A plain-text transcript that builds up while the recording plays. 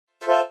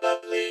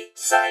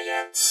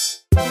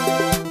Science.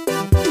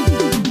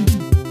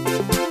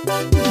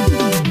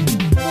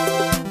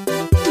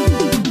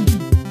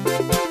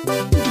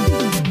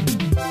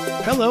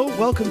 Hello,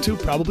 welcome to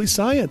Probably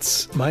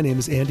Science. My name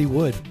is Andy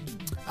Wood.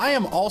 I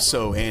am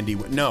also Andy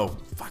Wood. No,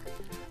 fuck.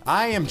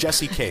 I am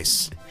Jesse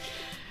Case.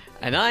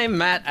 And I'm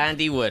Matt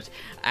Andy Wood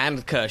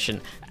and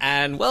Kirshen.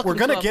 And welcome We're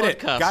gonna to our get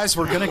podcast. it. Guys,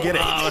 we're gonna get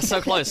it. Oh, so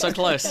close, so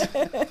close.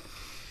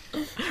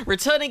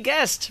 Returning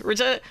guest,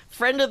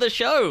 friend of the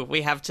show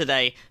we have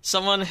today.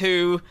 Someone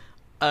who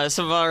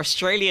some of our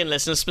Australian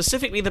listeners,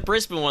 specifically the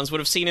Brisbane ones, would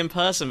have seen in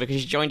person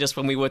because she joined us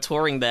when we were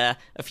touring there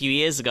a few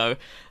years ago.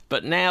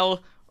 But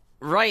now,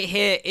 right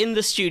here in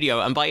the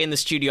studio, and by in the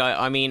studio,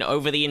 I mean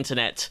over the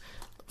internet,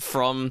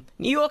 from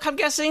New York, I'm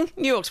guessing?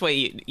 New York's where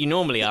you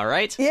normally are,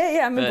 right?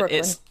 Yeah, I'm in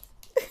Brooklyn.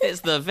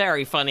 It's the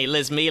very funny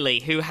Liz Miele,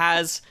 who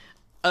has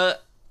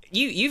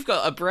you've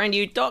got a brand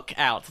new doc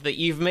out that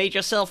you've made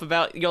yourself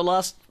about your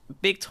last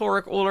big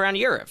tour all around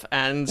Europe,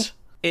 and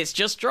it's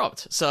just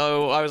dropped.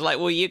 So I was like,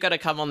 well, you got to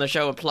come on the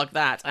show and plug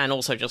that, and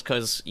also just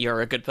because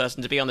you're a good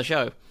person to be on the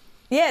show.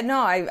 Yeah,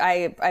 no,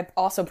 I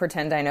also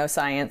pretend I know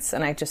science,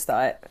 and I just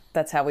thought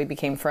that's how we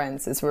became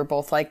friends, is we're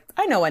both like,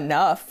 I know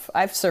enough.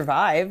 I've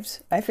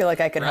survived. I feel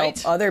like I could help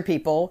other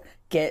people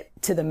get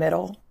to the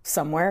middle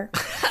somewhere.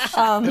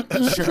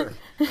 Sure.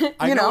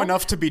 I know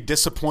enough to be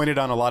disappointed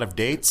on a lot of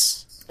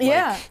dates.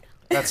 Yeah.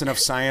 That's enough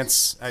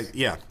science.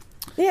 Yeah.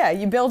 Yeah,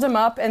 you build them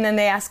up, and then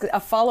they ask a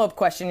follow-up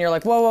question. You're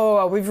like,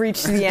 whoa, we've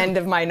reached the end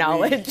of my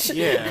knowledge.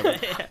 Yeah.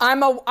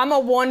 I'm a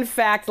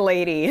one-fact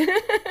lady.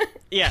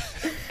 Yeah.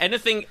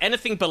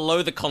 Anything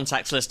below the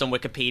contacts list on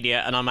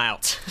Wikipedia, and I'm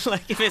out.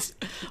 Like, if it's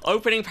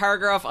opening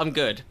paragraph, I'm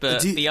good.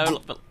 But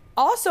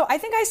Also, I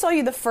think I saw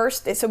you the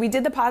first day. So we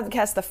did the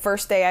podcast the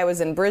first day I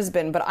was in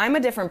Brisbane, but I'm a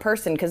different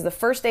person because the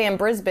first day in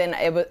Brisbane,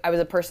 I was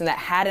a person that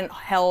hadn't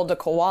held a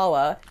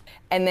koala.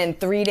 And then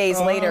 3 days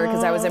later,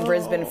 because I was in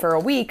Brisbane for a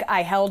week,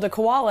 I held a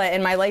koala,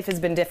 and my life has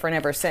been different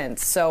ever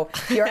since. So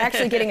you're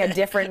actually getting a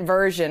different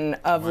version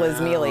of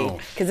Liz Miele,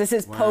 because this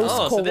is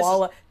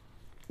post-koala.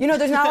 You know,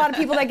 there's not a lot of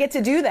people that get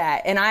to do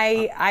that, and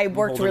I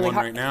worked really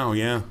hard. Right now,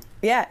 yeah.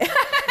 Yeah.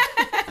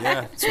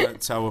 Yeah,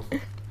 that's how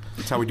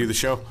we do the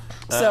show.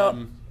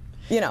 So,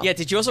 Yeah,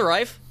 did yours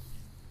arrive?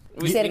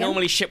 We again?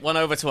 normally ship one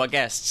over to our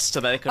guests so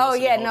they can. Oh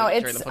yeah, no,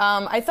 it's.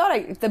 I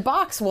thought the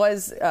box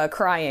was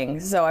crying,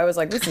 so I was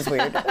like, "This is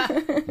weird."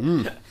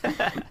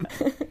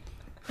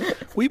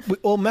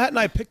 Well, Matt and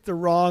I picked the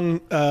wrong.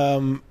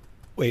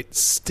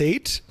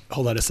 State.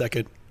 Hold on a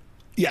second.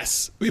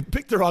 Yes, we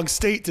picked the wrong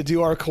state to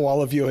do our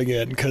koala viewing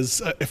in,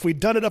 because if we'd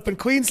done it up in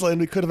Queensland,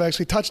 we could have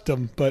actually touched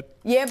them. But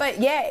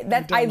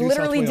I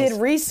literally did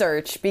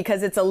research,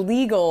 because it's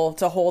illegal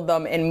to hold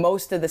them in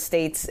most of the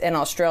states in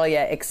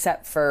Australia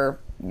except for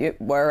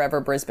wherever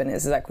Brisbane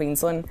is. Is that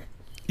Queensland?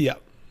 Yeah.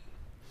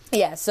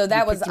 Yeah. So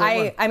that was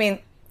I mean,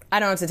 I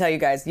don't know what to tell you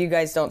guys. You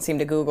guys don't seem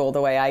to Google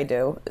the way I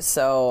do.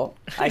 So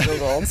I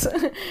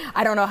Googled.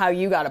 I don't know how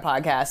you got a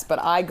podcast,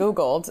 but I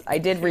Googled. I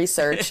did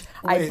research.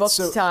 I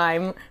booked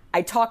time.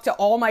 I talked to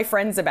all my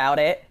friends about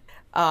it.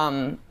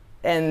 And,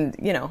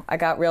 I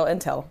got real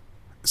intel.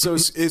 So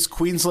is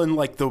Queensland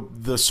like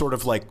the sort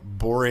of like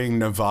boring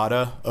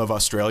Nevada of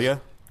Australia?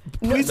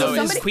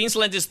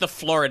 Queensland is the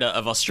Florida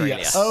of Australia.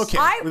 Yes. Oh, okay.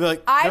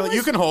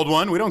 You can hold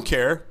one. We don't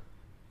care.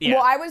 Yeah.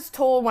 Well, I was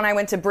told when I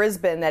went to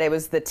Brisbane that it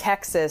was the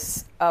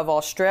Texas of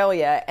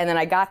Australia, and then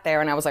I got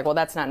there and I was like, well,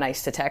 that's not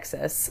nice to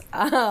Texas.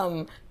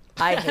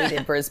 I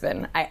hated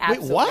Brisbane. I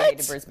absolutely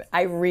hated Brisbane.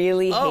 I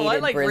really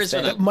hated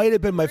Brisbane. That might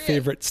have been my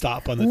favorite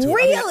stop on the tour.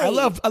 Really?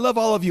 I love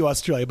all of you,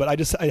 Australia, but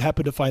I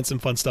happened to find some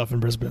fun stuff in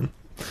Brisbane.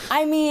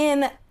 I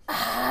mean,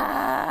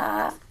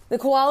 the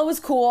koala was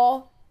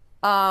cool.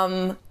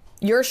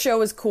 Your show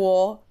was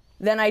cool.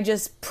 Then I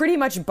just pretty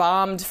much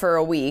bombed for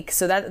a week.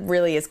 So that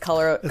really is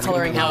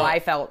coloring how I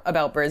felt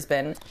about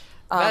Brisbane.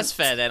 That's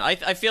fair then.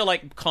 I feel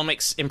like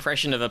comics'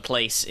 impression of a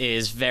place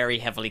is very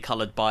heavily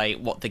colored by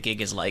what the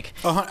gig is like.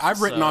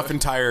 I've written off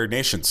entire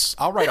nations.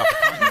 I'll write off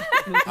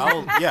a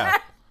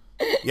continent.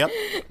 Yep.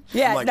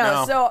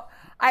 Yeah, so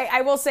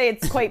I will say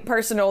it's quite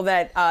personal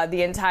that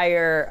the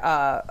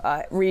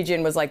entire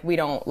region was like, we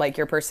don't like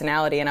your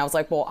personality. And I was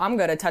like, well, I'm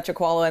going to touch a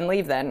koala and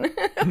leave then.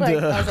 I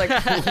was like,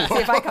 see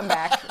if I come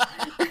back.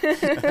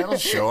 That'll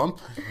show them.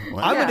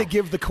 Wow. I'm going to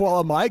give the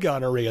koala my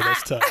gonorrhea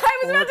this time. I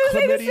was about to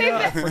say the same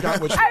thing. I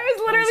was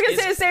literally going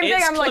to say the same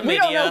thing. I'm like, we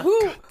don't know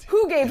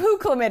who gave who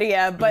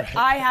chlamydia, but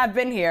I have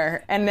been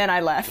here. And then I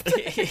left.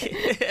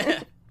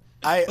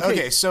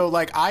 So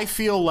like, I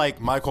feel like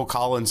Michael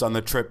Collins on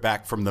the trip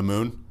back from the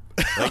moon.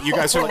 Like, you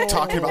guys are like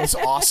talking about this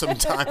awesome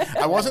time.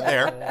 I wasn't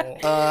there.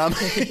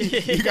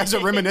 You guys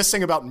are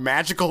reminiscing about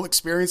magical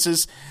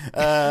experiences,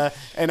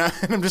 and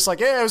I'm just like,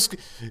 yeah,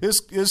 it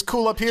was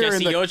cool up here.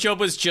 Jesse, your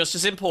job was just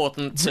as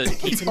important to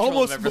keep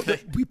control of everything.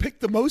 We picked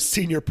the most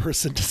senior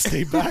person to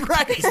stay back.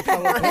 Right.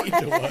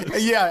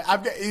 Yeah,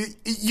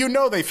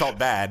 they felt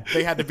bad.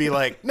 They had to be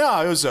like,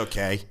 no, it was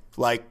okay.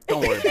 Like,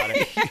 don't worry about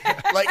it.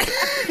 Like,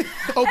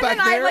 back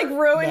there? I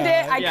ruined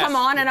it. I come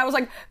on and I was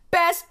like,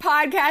 best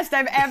podcast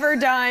I've ever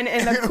done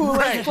in the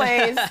coolest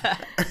place.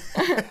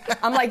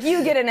 I'm like,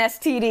 you get an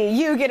STD,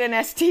 you get an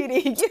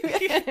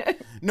STD.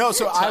 No,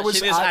 so I was.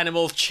 Touching this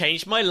animal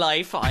changed my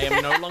life. I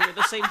am no longer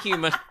the same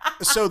human.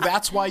 So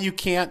that's why you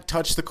can't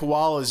touch the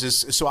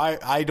koalas.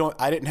 I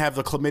didn't have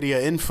the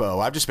chlamydia info.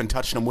 I've just been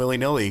touching them willy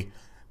nilly.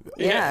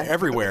 Yeah.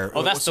 Everywhere.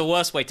 Oh, that's the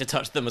worst way to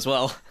touch them as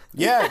well.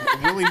 Yeah,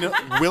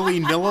 willy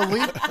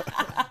nilly.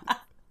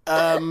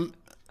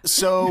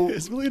 So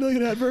It's really not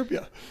an adverb,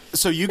 yeah.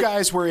 So you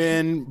guys were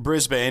in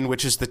Brisbane,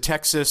 which is the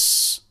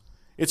Texas.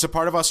 It's a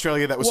part of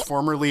Australia that was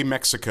formerly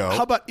Mexico.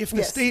 How about if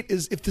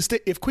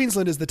if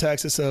Queensland is the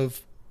Texas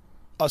of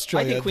I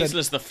Australia? think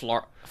Queensland's the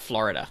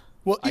Florida.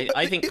 Well,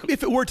 I think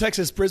if it were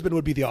Texas, Brisbane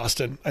would be the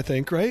Austin. I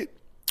think, right?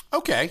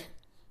 Okay.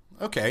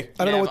 I don't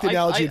Yeah, know what the but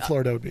analogy in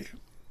Florida would be.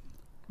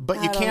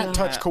 But you can't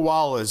touch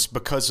koalas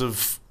because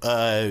of.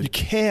 You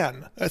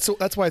can. That's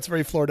why it's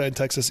very Florida and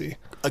Texasy.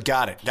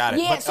 Got it. Yeah,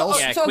 But so- else-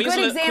 Yeah, So a good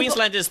Queensland, example-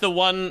 Queensland is the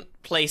one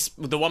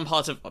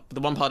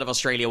part of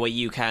Australia where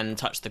you can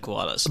touch the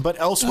koalas. but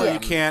elsewhere you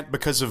can't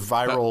because of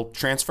viral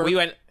transfer.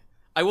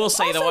 I will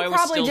say Also though, I would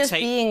probably still just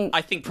take. being-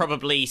 I think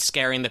probably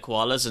scaring the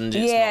koalas and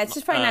It's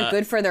just probably not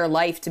good for their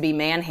life to be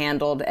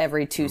manhandled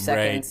every 2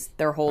 seconds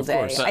their whole day.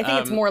 course. I think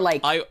it's more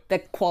like I- the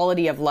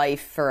quality of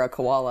life for a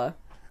koala.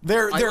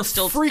 They're will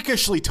still-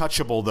 freakishly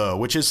touchable though,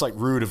 which is like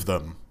rude of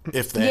them.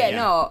 If they Yeah,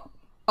 no.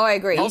 Oh, I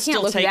agree. I'll You still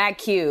can't look take- that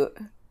cute.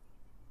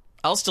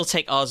 I'll still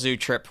take our zoo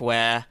trip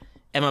where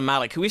Emma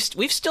Malik, who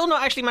we've still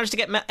not actually managed to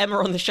get Emma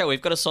on the show. We've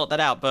got to sort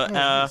that out. But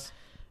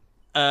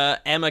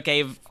Emma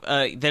gave.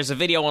 There's a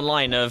video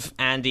online of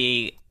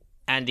Andy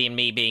and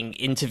me being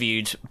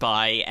interviewed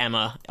by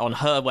Emma on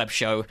her web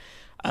show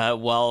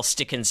while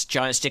giant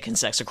stick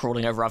insects are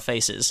crawling over our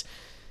faces.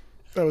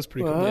 That was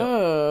pretty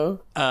cool.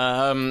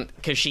 Oh.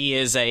 Because she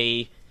is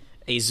a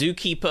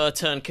zookeeper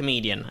turned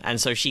comedian,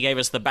 and so she gave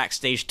us the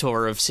backstage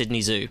tour of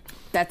Sydney Zoo.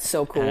 That's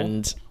so cool.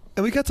 And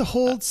And we got to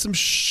hold some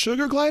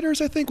sugar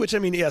gliders, I think, which, I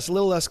mean, yes, a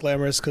little less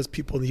glamorous because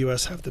people in the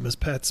U.S. have them as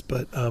pets,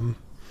 but...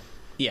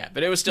 yeah,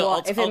 but it was still.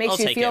 Well, if it makes I'll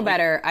you take feel it.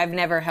 better, I've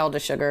never held a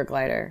sugar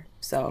glider,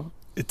 so...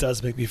 It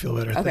does make me feel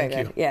better. Okay, Thank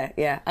good. you.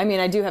 Yeah. I mean,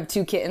 I do have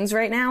 2 kittens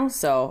right now,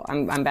 so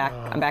I'm back.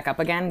 I'm back up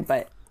again,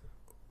 but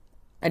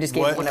I just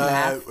gave What, one and a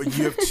half.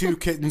 you have 2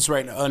 kittens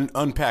right now.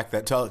 Unpack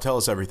that. Tell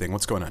us everything.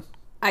 What's going on?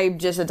 I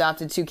just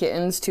adopted 2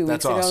 kittens 2 weeks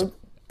That's ago. awesome.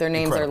 Their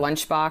names Incredible. are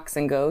Lunchbox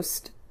and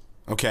Ghost.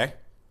 Okay.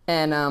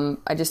 And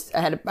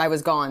I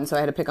was gone, so I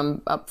had to pick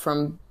them up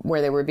from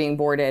where they were being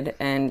boarded.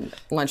 And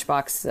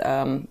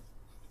Lunchbox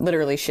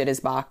literally shit his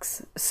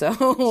box,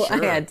 so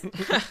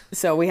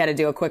so we had to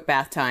do a quick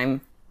bath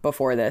time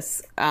before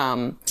this.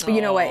 But you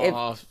know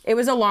what? It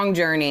was a long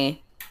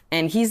journey,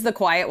 and he's the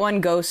quiet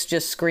one. Ghost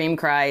just scream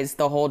cries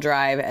the whole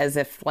drive as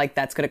if like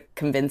that's going to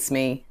convince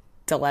me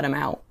to let him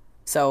out.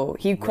 So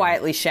he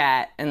quietly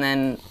shat, and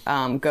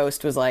then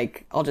Ghost was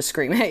like, "I'll just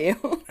scream at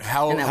you."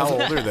 How old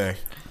are they?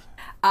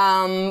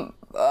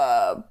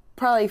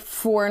 Probably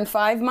 4 and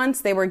 5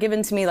 months. They were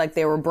given to me like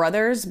they were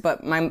brothers,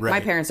 but my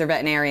parents are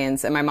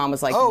veterinarians, and my mom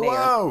was like, Oh, they are.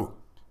 whoa.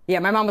 Yeah,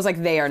 my mom was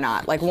like, they are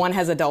not. Like, one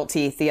has adult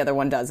teeth, the other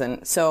one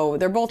doesn't. So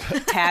they're both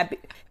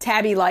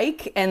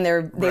tabby-like, and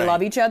they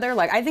love each other.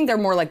 Like, I think they're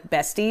more like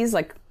besties,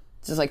 like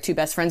just like 2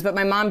 best friends. But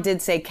my mom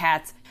did say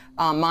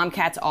mom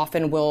cats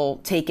often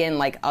will take in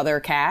like other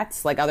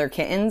cats, like other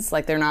kittens.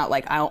 Like, they're not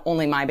like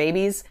only my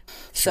babies.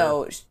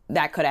 So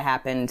that could have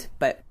happened,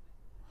 but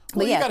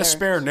Well, you yeah, got a they're-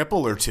 spare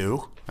nipple or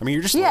 2. I mean,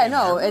 you're just Yeah, laying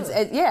no,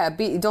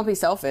 there. don't be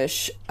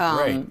selfish.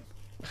 Right.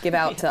 Give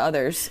out to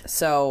others.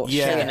 So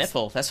Yeah. Shake a Yes.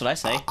 nipple. That's what I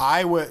say.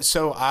 I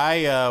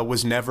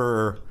was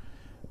never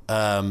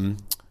a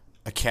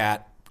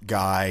cat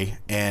guy,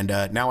 and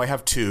now I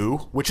have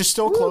 2, which is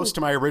still close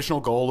to my original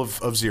goal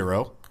of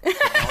 0. But now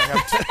I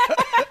have 2.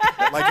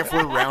 Like if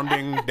we're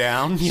rounding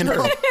down, you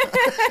know,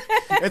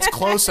 it's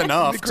close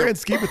enough. The grand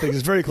scheme of things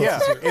is very close Yeah,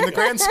 to zero. in the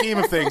grand scheme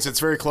of things, it's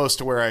very close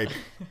to where I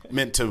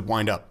meant to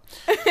wind up.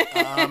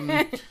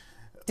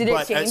 did it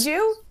but change as-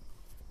 you?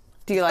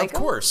 Do you like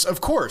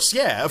Of course.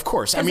 Yeah, of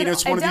course. I mean,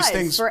 it's one of these does,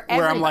 things for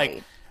where I'm like,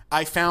 everybody.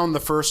 I found the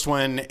first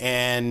one,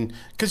 and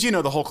because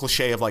the whole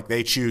cliche of like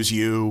they choose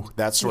you,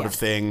 that sort of Yeah.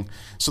 thing.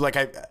 So like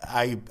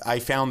I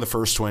found the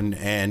first one,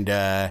 and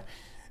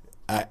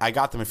I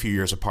got them a few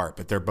years apart,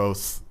 but they're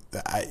both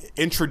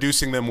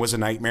introducing them was a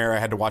nightmare. I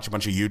had to watch a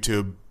bunch of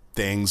YouTube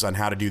things on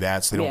how to do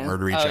that so they don't Yeah.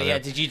 murder each Oh other. yeah,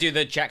 did you do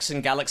the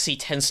Jackson Galaxy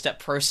 10-step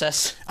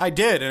process? I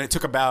did, and it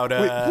took about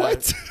Wait,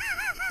 what?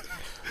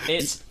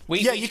 It's Yeah, we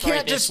you tried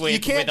can't this just- with, you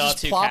can't with our just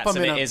 2 plop cats,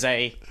 them and in it a- is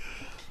a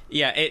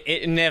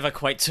it never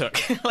quite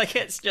took. Like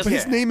it's just But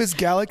his name is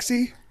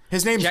Galaxy?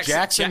 His name's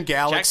Jackson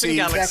Galaxy.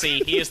 Jackson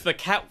Galaxy. He is the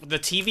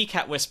TV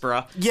cat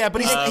whisperer. Yeah,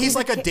 but he's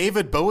like a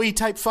David Bowie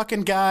type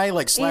fucking guy,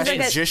 like slash like a-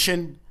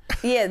 magician.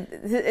 Yeah,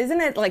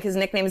 isn't it like his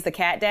nickname is the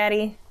Cat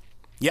Daddy?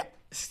 Yeah.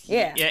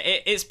 Yeah. Yeah,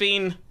 it's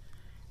been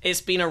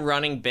a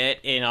running bit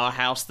in our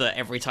house that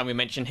every time we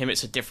mention him,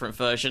 it's a different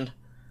version.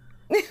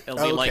 It'll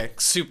be Okay. like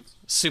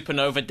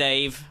Supernova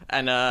Dave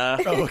and Oh,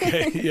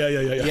 okay. Yeah.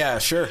 Yeah,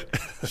 sure.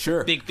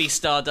 Big B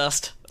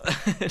Stardust.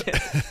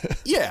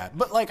 Yeah,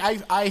 but like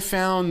I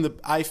found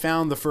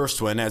the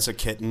first one as a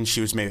kitten.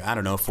 She was maybe, I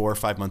don't know, 4 or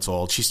 5 months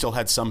old. She still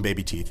had some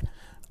baby teeth,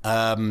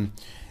 and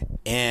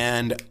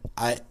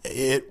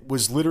it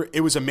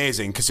was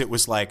amazing because it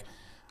was like,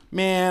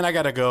 man, I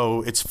gotta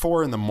go. It's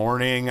 4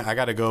 a.m. I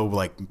gotta go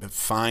like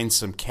find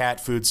some cat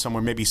food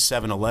somewhere. Maybe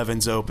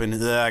 7-Eleven's open.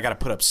 I gotta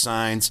put up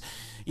signs.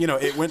 You know,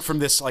 it went from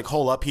this like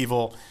whole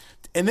upheaval.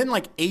 And then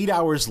like 8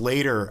 hours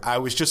later, I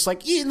was just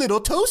like, "You little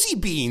toesy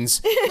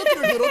beans. Look at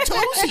her little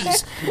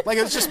toesies." Like,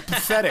 it was just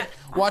pathetic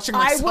watching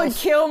myself. I would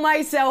kill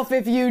myself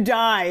if you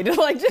died.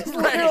 Like, just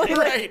literally.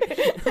 Right.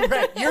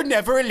 You're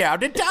never allowed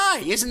to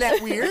die. Isn't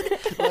that weird?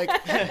 Like,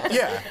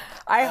 yeah.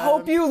 I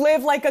hope you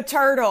live like a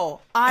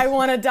turtle. I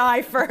want to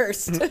die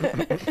first.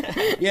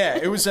 Yeah,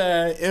 it was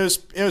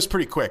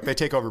pretty quick. They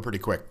take over pretty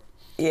quick.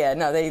 Yeah,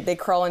 no, they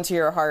crawl into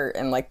your heart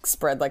and like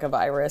spread like a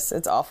virus.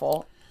 It's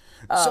awful.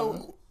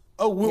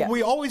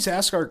 We always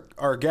ask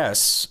our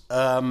guests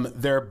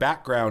their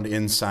background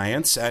in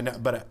science, and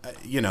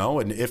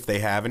if they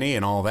have any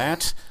and all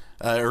that,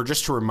 or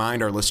just to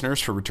remind our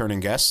listeners for returning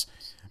guests.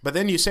 But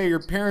then you say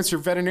your parents are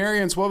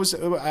veterinarians.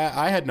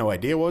 I had no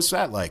idea. What was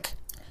that like?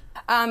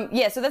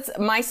 So that's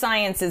my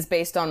science is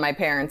based on my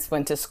parents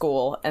went to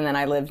school, and then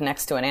I lived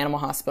next to an animal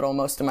hospital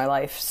most of my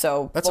life.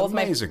 So that's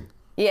amazing.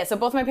 So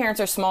both my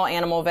parents are small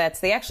animal vets.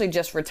 They actually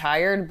just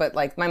retired, but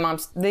like my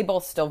mom's, they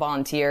both still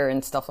volunteer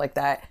and stuff like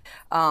that.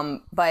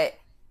 But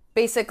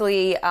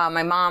basically,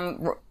 my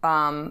mom,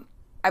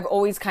 I've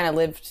always kind of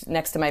lived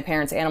next to my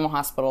parents' animal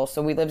hospital.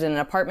 So we lived in an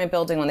apartment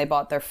building when they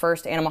bought their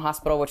first animal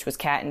hospital, which was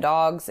cat and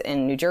dogs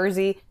in New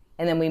Jersey.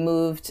 And then we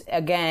moved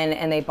again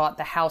and they bought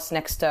the house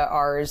next to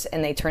ours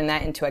and they turned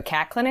that into a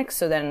cat clinic.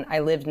 So then I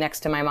lived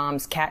next to my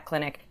mom's cat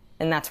clinic.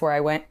 And that's where I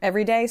went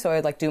every day. So I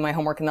would like do my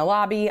homework in the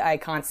lobby. I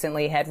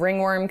constantly had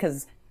ringworm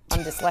because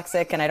I'm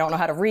dyslexic and I don't know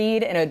how to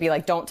read. And it would be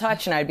like, don't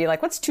touch. And I'd be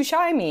like, what's too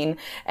shy mean?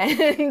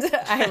 And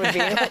I would be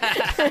like,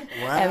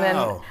 wow. And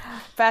then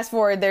fast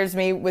forward, there's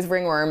me with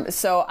ringworm.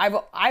 So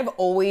I've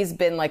always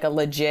been like a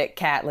legit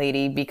cat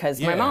lady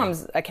because my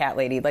mom's a cat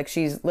lady. Like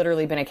she's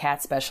literally been a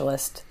cat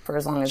specialist for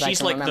as long as I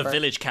can remember. She's like the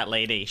village cat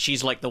lady.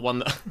 She's like the one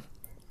that...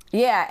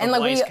 Yeah. And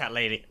like cat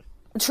lady.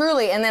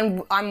 Truly, and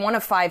then I'm one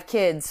of 5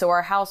 kids, so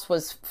our house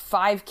was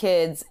 5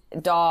 kids,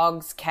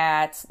 dogs,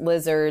 cats,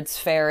 lizards,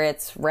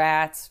 ferrets,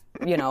 rats,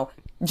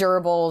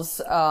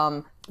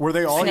 gerbils. Were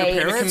they all snakes.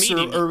 your parents,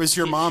 or was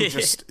your mom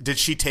did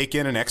she take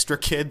in an extra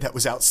kid that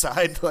was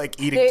outside, like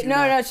eating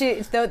tuna?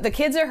 No, the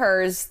kids are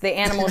hers. The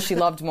animals she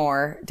loved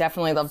more,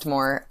 definitely loved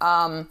more.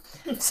 I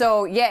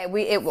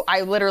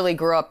literally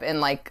grew up in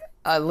like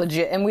a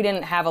legit, and we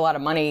didn't have a lot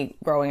of money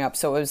growing up,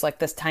 so it was like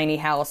this tiny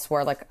house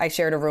where like I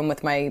shared a room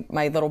with my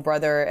little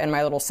brother and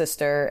my little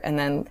sister, and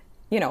then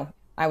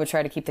I would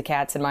try to keep the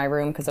cats in my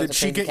room because I was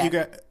a crazy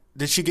cat.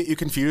 Did she get you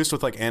confused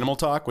with like animal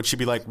talk? Would she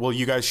be like, "Well,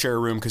 you guys share a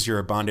room because you're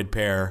a bonded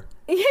pair"?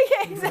 Yeah,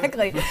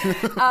 exactly.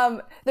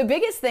 The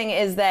biggest thing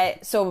is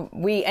that so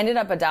we ended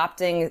up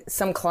adopting.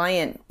 Some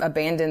client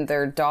abandoned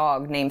their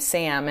dog named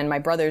Sam, and my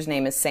brother's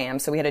name is Sam.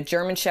 So we had a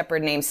German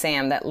Shepherd named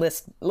Sam that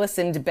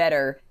listened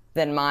better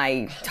than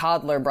my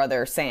toddler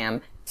brother,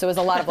 Sam. So it was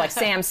a lot of like,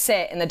 Sam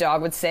sit, and the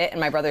dog would sit, and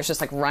my brother's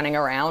just like running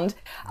around.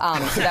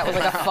 So that was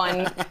like a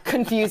fun,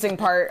 confusing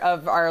part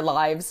of our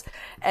lives.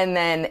 And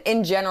then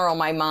in general,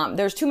 my mom,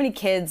 there's too many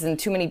kids and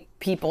too many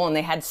people, and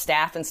they had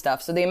staff and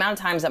stuff. So the amount of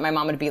times that my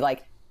mom would be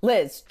like,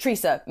 Liz,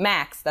 Teresa,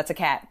 Max, that's a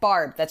cat.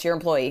 Barb, that's your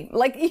employee.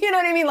 Like, you know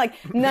what I mean? Like,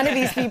 none of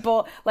these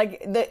people,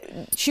 like,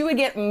 she would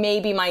get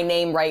maybe my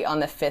name right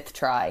on the 5th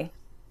try.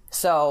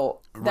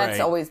 So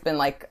that's always been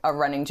like a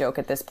running joke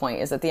at this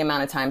point, is that the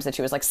amount of times that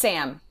she was like,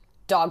 Sam,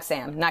 dog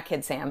Sam, not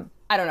kid Sam.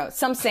 I don't know.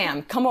 Some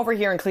Sam, come over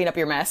here and clean up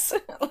your mess.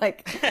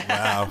 Like,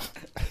 wow.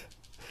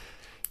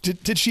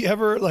 Did she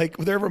ever, like,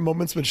 were there ever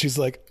moments when she's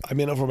like, I'm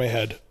in over my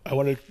head, I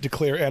want to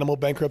declare animal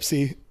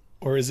bankruptcy?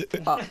 Or is it,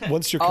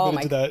 once you're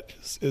committed to that,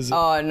 is it?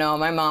 Oh, no,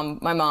 my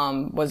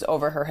mom was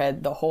over her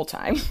head the whole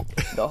time.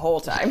 The whole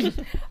time.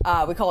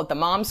 We call it the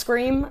mom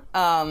scream.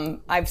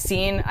 I've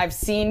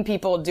seen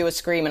people do a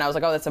scream, and I was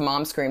like, oh, that's a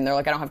mom scream. They're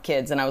like, I don't have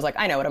kids. And I was like,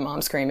 I know what a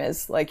mom scream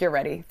is. Like, you're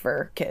ready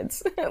for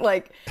kids.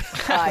 Like,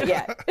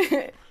 yeah.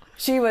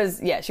 She was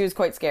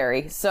quite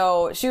scary.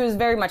 So she was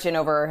very much in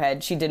over her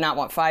head. She did not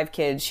want 5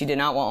 kids. She did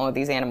not want one of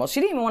these animals. She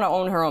didn't even want to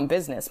own her own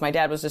business. My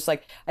dad was just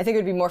like, I think it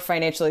would be more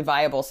financially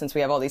viable since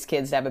we have all these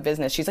kids to have a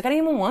business. She's like, I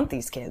didn't even want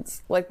these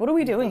kids. Like, what are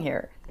we doing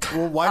here?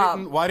 Well,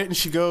 why didn't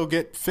she go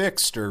get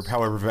fixed, or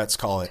however vets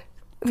call it?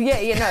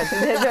 Yeah,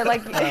 they're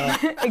like,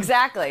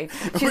 exactly.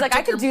 She's like,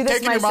 I could do this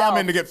taking myself. Taking your mom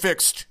in to get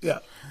fixed. Yeah.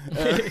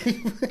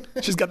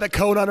 She's got that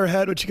cone on her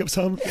head when she comes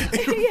home.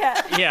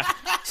 Yeah.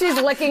 She's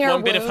licking her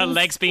one bit wounds. of her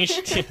legs being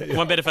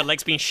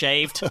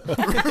shaved.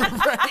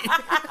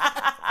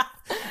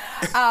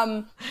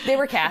 They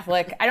were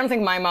Catholic. I don't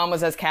think my mom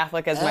was as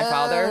Catholic as my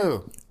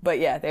father, but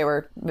yeah, they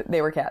were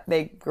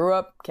they grew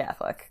up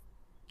Catholic.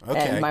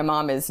 Okay. And my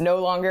mom is no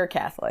longer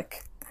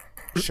Catholic.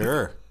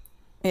 Sure.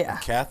 Yeah.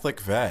 A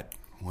Catholic vet.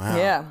 Wow.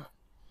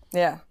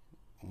 Yeah.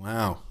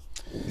 Wow.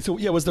 So,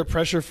 yeah, was there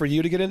pressure for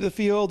you to get into the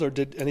field, or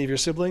did any of your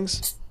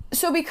siblings?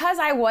 So because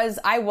I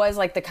was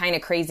like the kind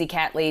of crazy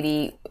cat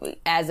lady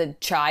as a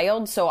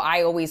child, so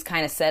I always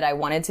kind of said I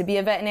wanted to be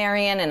a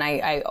veterinarian, and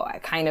I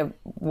kind of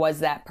was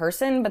that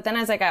person. But then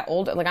as I got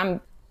older, like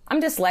I'm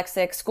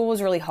dyslexic. School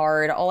was really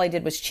hard. All I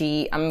did was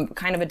cheat. I'm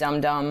kind of a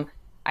dum-dum.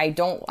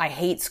 I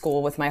hate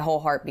school with my whole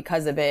heart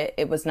because of it.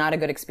 It was not a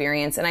good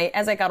experience. And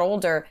as I got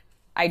older,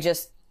 I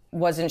just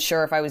wasn't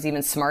sure if I was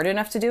even smart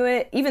enough to do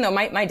it, even though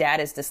my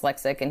dad is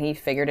dyslexic and he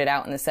figured it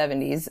out in the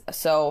 70s.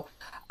 So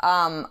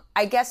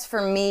I guess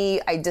for me,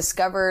 I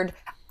discovered,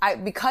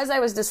 because I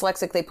was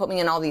dyslexic, they put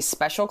me in all these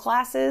special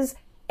classes.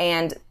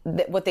 And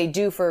what they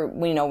do for,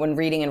 when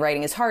reading and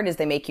writing is hard is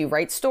they make you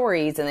write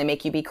stories and they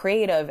make you be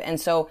creative. And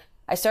so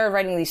I started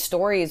writing these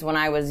stories when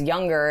I was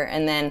younger.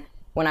 And then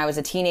when I was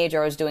a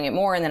teenager, I was doing it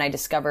more. And then I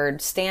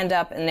discovered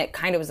stand-up. And it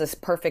kind of was this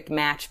perfect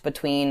match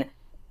between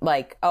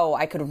like, oh,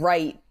 I could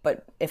write,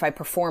 but if I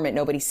perform it,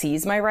 nobody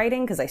sees my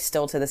writing because I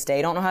still to this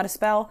day don't know how to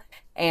spell.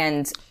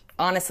 And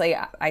honestly,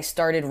 I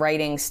started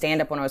writing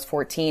stand-up when I was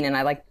 14, and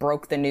I like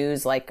broke the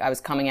news like I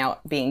was coming out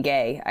being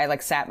gay. I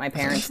like sat my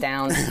parents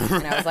down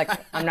and I was like,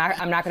 I'm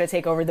not going to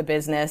take over the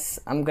business.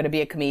 I'm going to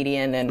be a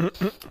comedian. And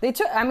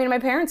my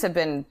parents have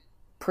been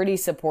pretty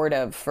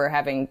supportive for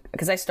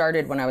because I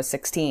started when I was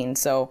 16.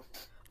 So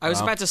I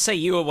was about to say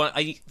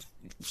I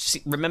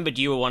remembered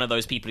you were one of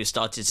those people who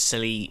started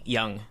silly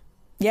young.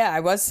 Yeah,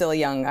 I was still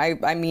young.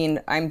 I mean,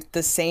 I'm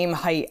the same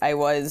height I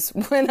was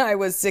when I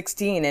was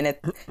 16, and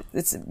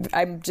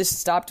I just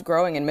stopped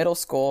growing in middle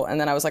school, and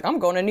then I was like, I'm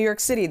going to New York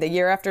City the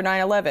year after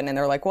 9/11, and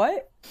they're like,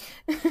 what?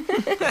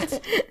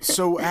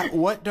 So,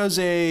 what does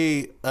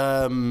a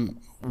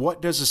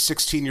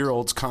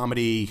 16-year-old's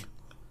comedy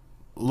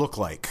look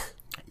like?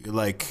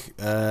 Like,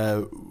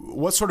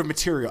 what sort of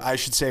material? I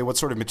should say, what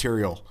sort of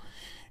material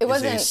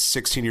is a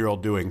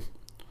 16-year-old doing?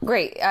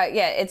 Great.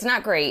 Yeah, it's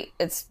not great.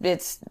 I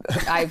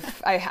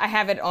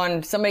have it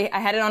on I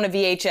had it on a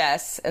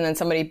VHS, and then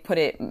somebody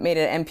made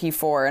an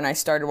MP4, and I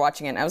started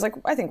watching it, and I was like,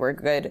 I think we're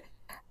good.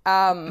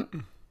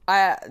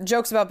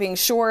 Jokes about being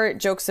short,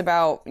 jokes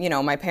about,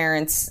 my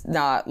parents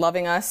not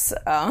loving us,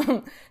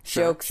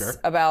 jokes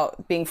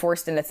about being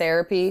forced into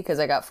therapy because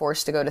I got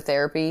forced to go to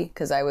therapy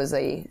because I was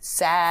a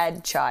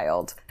sad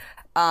child.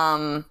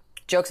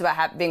 Jokes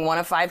about being one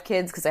of 5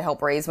 kids because I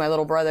helped raise my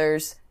little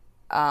brothers.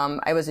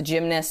 I was a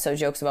gymnast, so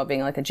jokes about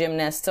being like a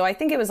gymnast. So I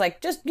think it was like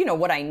just,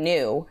 what I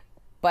knew.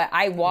 But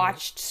I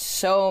watched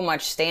so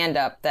much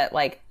stand-up that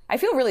like, I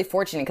feel really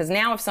fortunate because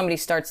now if somebody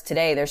starts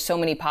today, there's so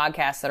many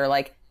podcasts that are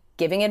like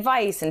giving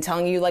advice and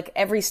telling you like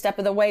every step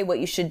of the way what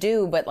you should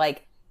do. But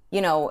like,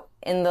 in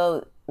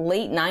the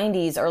late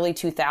 90s, early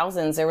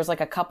 2000s, there was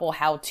like a couple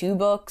how-to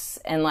books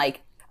and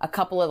like a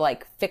couple of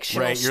like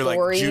fictional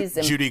stories.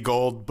 Like Judy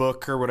Gold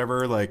book or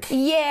whatever. Like,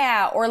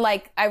 yeah. Or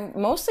like, I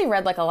mostly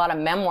read like a lot of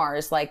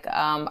memoirs. Like,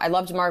 I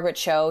loved Margaret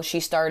Cho. She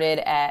started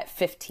at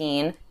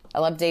 15. I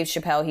loved Dave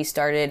Chappelle. He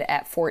started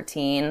at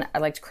 14. I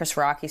liked Chris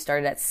Rock. He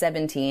started at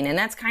 17. And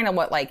that's kind of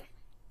what like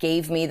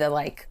gave me the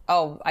like,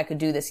 oh, I could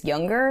do this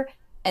younger.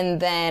 And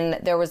then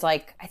there was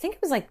like, I think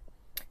it was like,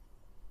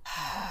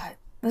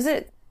 was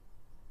it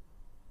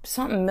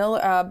something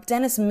Miller?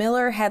 Dennis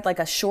Miller had like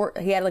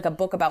he had like a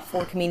book about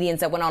 4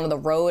 comedians that went on the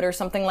road or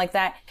something like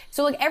that.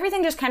 So like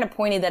everything just kind of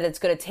pointed that it's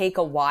going to take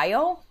a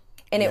while.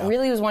 And it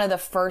really was one of the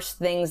first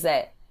things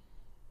that,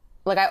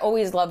 like, I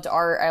always loved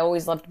art. I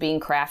always loved being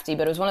crafty,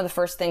 but it was one of the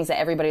first things that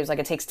everybody was like,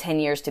 it takes 10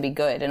 years to be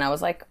good. And I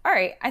was like, all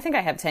right, I think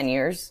I have 10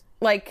 years.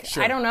 Like,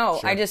 I don't know.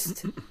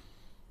 Sure.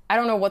 I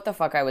don't know what the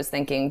fuck I was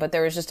thinking, but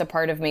there was just a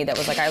part of me that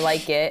was like, I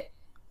like it.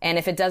 And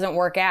if it doesn't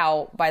work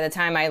out, by the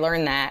time I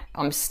learn that,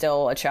 I'm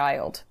still a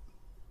child.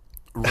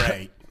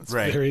 Right,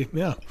 right.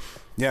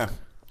 Yeah.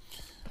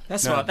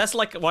 That's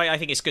like why I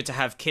think it's good to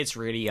have kids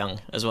really young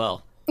as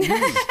well.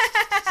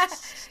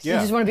 You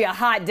just want to be a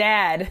hot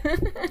dad.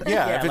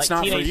 Yeah, if it's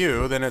like not for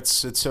you, then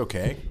it's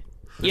okay.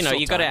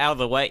 You got it out of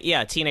the way.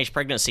 Yeah, teenage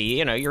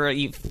pregnancy.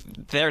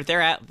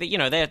 They're out.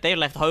 They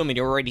left home and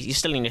you're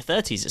still in your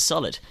 30s. It's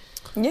solid.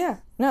 Yeah,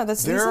 no,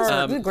 this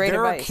is great advice.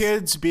 There are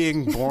kids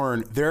being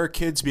born. There are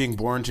kids being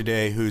born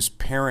today whose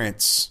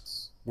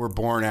parents were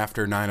born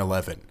after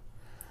 9/11.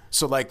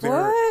 So like,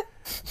 what?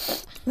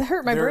 That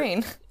hurt my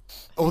brain.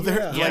 Oh,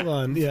 they're hold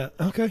on. Yeah.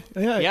 Okay.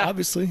 Yeah.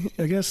 Obviously,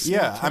 I guess.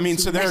 Yeah. I mean,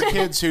 so there are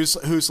kids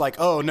who's like,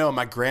 oh no,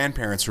 my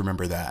grandparents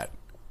remember that.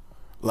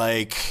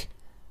 Like,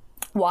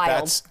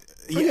 wild. That's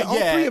all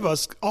 3 of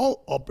us,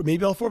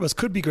 maybe all 4 of us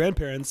could be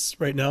grandparents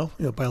right now,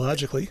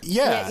 biologically.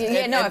 Yeah.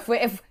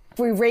 If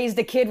we raised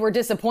a kid we're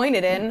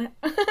disappointed in.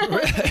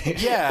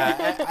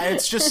 Yeah.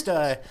 It's just,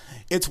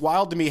 it's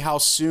wild to me how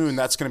soon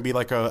that's going to be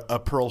like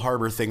a Pearl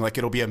Harbor thing. Like,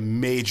 it'll be a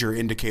major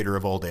indicator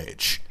of old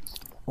age.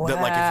 Wow.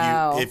 That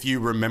like if you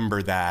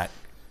remember that.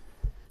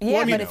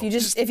 Yeah, but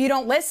if you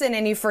don't listen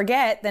and you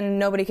forget, then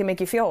nobody can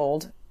make you feel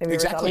old.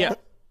 Exactly. Yeah.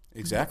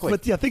 Exactly.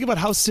 But yeah, think about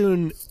how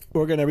soon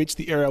we're going to reach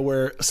the era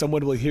where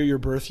someone will hear your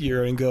birth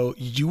year and go,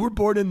 you were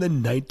born in the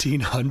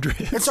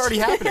 1900s. It's already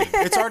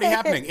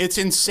happening. It's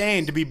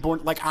insane to be born.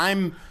 Like,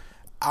 I'm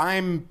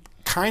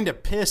kind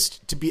of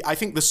pissed to be. I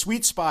think the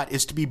sweet spot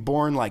is to be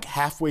born like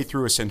halfway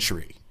through a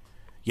century.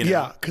 You know?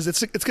 Yeah, because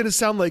it's going to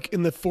sound like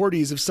in the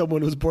 40s if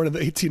someone was born in the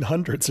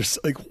 1800s.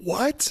 Or like,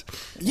 what?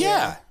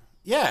 Yeah,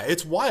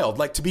 it's wild.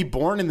 Like, to be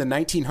born in the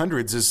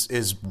 1900s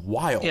is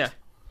wild. Yeah.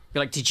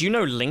 You're like, did you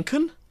know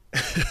Lincoln?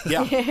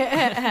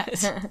 Yeah.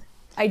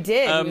 I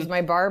did. He was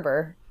my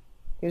barber.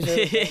 He was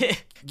really good.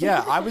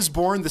 Yeah, I was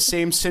born the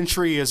same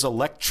century as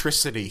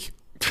electricity.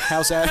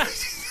 How's that?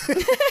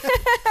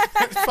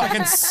 It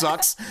fucking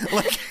sucks.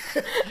 Like,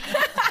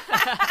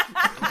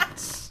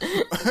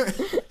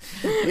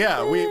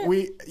 yeah,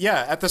 we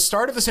at the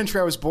start of the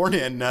century I was born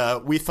in,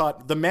 we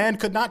thought the man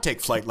could not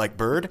take flight like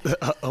bird.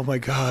 Oh my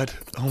god.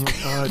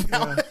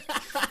 Yeah.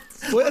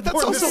 Well,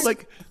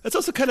 that's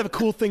also kind of a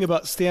cool thing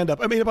about stand-up.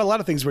 I mean, about a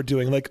lot of things we're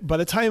doing. Like, by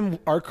the time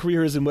our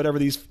careers and whatever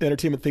these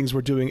entertainment things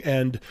we're doing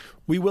end,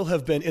 we will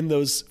have been in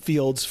those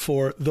fields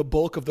for the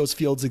bulk of those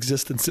fields'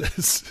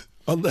 existences.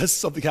 Unless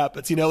something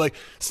happens, like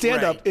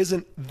stand-up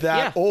isn't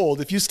that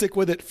old. If you stick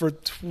with it for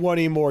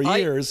 20 more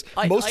years,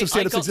 most of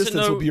stand-up's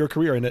existence will be your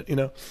career in it.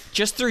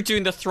 Just through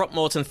doing the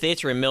Throckmorton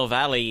Theatre in Mill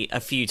Valley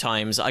a few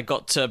times, I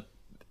got to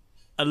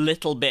a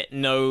little bit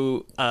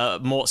know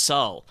Mort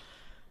Sahl.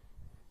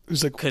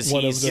 Who's like because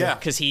one of the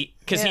he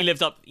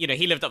lived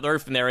up the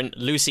road from there, and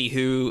Lucy,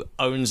 who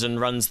owns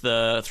and runs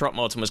the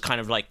Throckmorton, was kind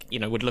of like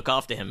would look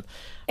after him.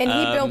 And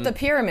he built the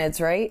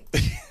pyramids, right?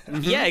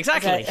 Yeah,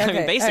 exactly. Okay. I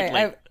mean,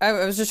 basically.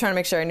 I was just trying to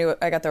make sure I knew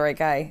I got the right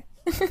guy.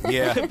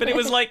 Yeah. But it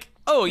was like,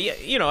 oh yeah,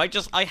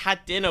 I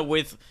had dinner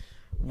with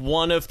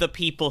one of the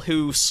people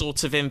who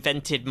sort of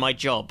invented my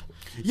job.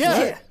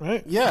 Yeah.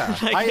 Right. Yeah.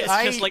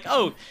 It's just like,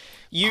 oh,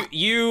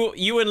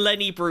 you and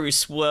Lenny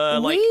Bruce were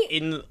like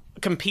in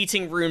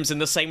competing rooms in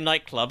the same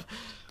nightclub.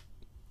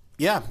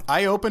 Yeah,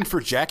 I opened for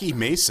Jackie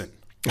Mason.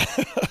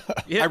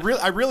 Yeah.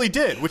 I really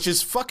did, which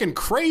is fucking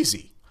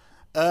crazy.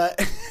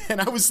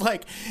 And I was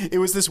like, it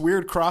was this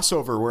weird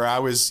crossover where I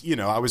was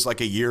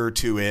like a year or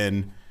two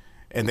in,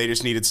 and they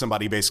just needed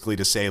somebody basically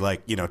to say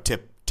like,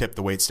 tip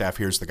the waitstaff,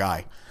 here's the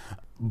guy.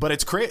 But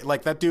it's great,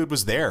 like that dude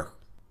was there.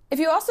 If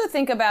you also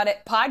think about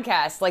it,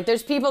 podcasts, like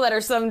there's people that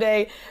are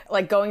someday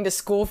like going to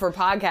school for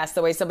podcasts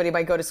the way somebody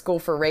might go to school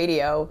for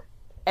radio.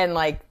 And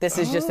like, this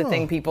is just a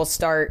thing people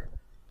start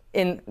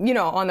in,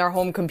 on their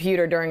home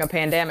computer during a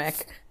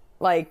pandemic.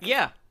 Like,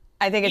 yeah,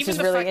 I think it's Even just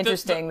the really fact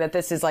interesting that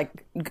this is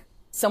like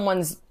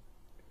someone's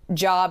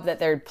job that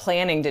they're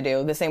planning to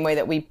do the same way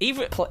that we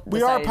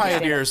are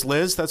pioneers,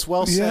 Liz. That's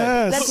well said.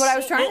 Yes. That's what I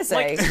was trying to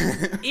say.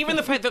 Even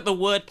the fact that the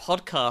word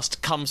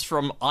podcast comes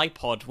from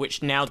iPod,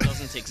 which now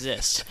doesn't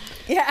exist.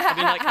 Yeah. I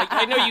mean, like,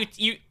 I know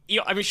you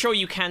I'm sure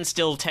you can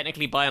still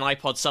technically buy an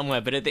iPod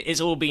somewhere, but it's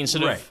all been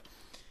sort of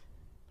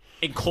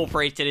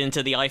incorporated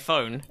into the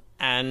iPhone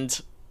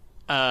and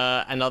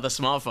other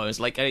smartphones.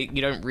 Like,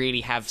 you don't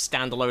really have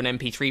standalone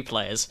MP3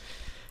 players.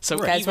 So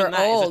even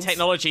that is a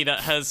technology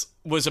that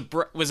was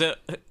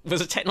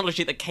a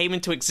technology that came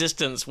into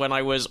existence when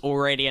I was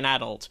already an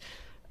adult,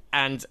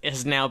 and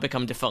has now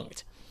become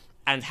defunct,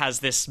 and has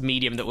this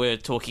medium that we're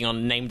talking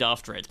on named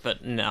after it.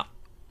 But no,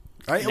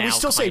 we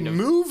still say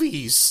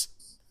movies.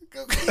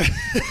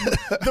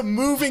 The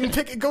moving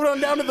pick. Go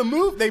on down to the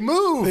move. They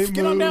move.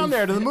 Get on down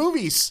there to the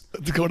movies.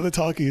 To go to the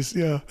talkies.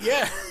 Yeah.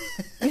 Yeah.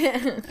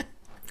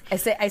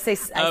 I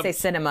say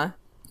cinema,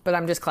 but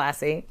I'm just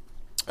classy.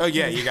 Oh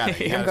yeah, you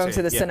got it. I'm going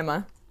to the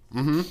cinema.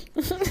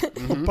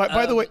 Mm-hmm.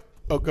 By the way,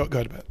 go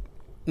ahead, Matt.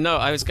 No,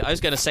 I was going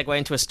to segue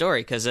into a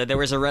story because there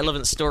was a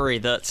relevant story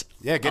that.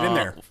 Yeah, get in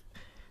there.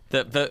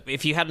 That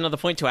if you had another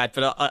point to add,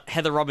 but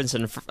Heather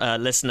Robinson,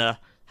 listener,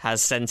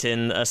 has sent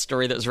in a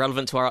story that was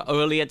relevant to our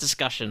earlier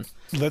discussion.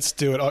 Let's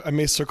do it. I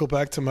may circle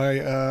back to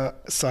my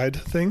side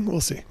thing. We'll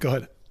see. Go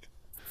ahead.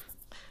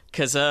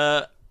 Because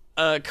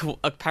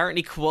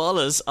apparently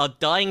koalas are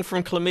dying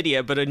from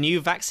chlamydia, but a new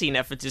vaccine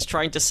effort is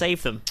trying to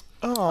save them.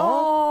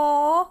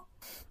 Aww.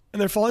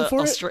 And they're falling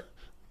for it?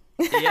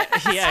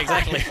 Yeah,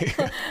 exactly.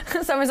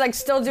 Someone's like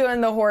still doing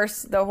the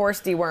horse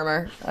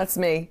dewormer. That's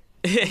me.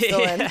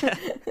 Still in.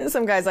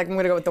 Some guy's like, I'm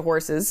gonna go with the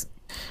horses.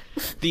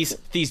 These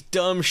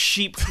dumb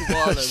sheep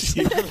koalas.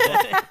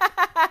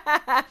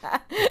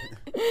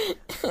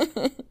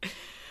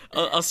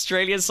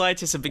 Australian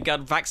scientists have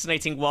begun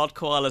vaccinating wild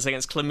koalas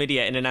against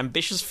chlamydia in an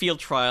ambitious field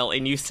trial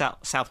in New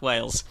South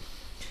Wales.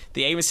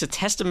 The aim is to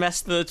test a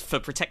method for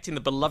protecting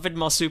the beloved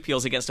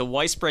marsupials against a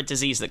widespread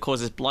disease that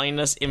causes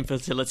blindness,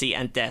 infertility,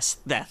 and death,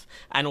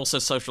 and also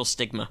social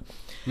stigma.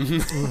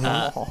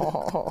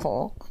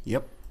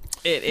 Yep.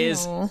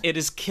 It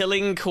is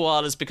killing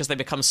koalas because they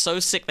become so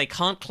sick they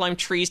can't climb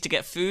trees to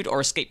get food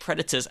or escape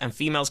predators, and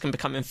females can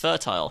become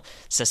infertile,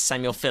 says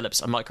Samuel Phillips,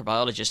 a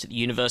microbiologist at the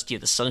University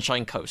of the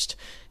Sunshine Coast,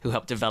 who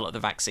helped develop the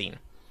vaccine.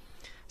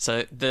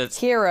 So the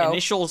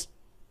initial...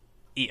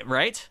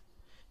 Right?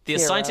 The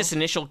scientists'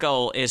 initial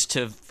goal is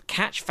to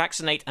catch,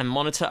 vaccinate, and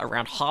monitor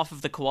around half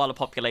of the koala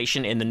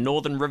population in the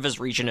Northern Rivers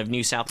region of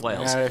New South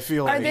Wales. I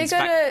feel like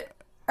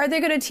Are Are they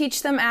going to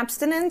teach them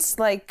abstinence?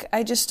 Like,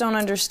 I just don't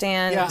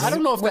understand. Yeah, I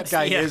don't know if that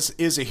guy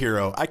is a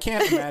hero. I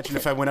can't imagine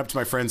if I went up to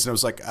my friends and I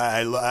was like,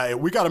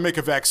 we got to make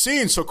a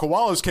vaccine so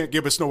koalas can't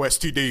give us no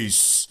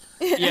STDs.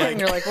 Yeah. And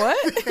you're like, what?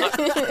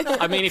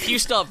 I mean, if you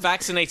start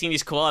vaccinating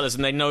these koalas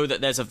and they know that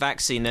there's a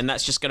vaccine, then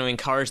that's just going to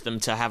encourage them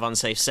to have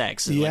unsafe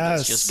sex.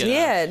 Yes.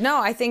 Yeah,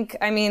 no, I think,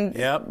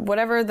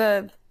 whatever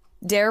the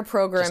DARE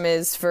program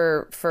is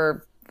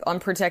for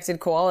unprotected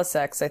koala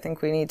sex, I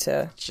think we need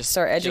to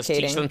start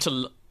educating.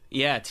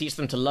 Teach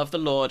them to love the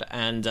Lord,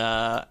 and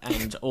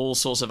all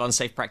sorts of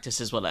unsafe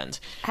practices will end.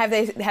 Have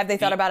they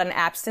thought about an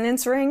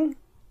abstinence ring?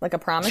 Like a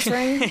promise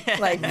ring?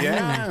 Like,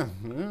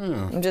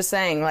 I'm just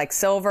saying, like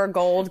silver,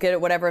 gold, get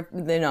it, whatever,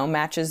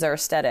 matches their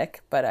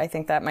aesthetic. But I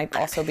think that might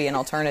also be an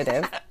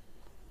alternative.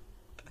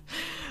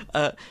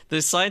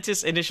 The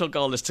scientists' initial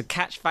goal is to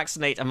catch,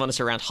 vaccinate, and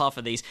monitor around half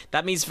of these.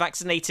 That means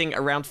vaccinating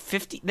around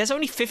 50. There's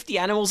only 50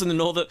 animals in the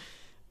northern,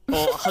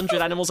 or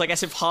 100 animals, I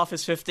guess, if half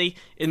is 50,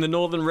 in the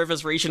Northern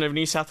Rivers region of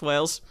New South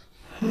Wales.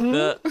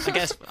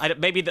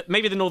 Maybe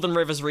the Northern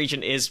Rivers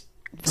region is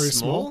very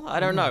small. I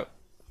don't know.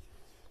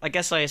 I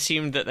guess I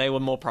assumed that they were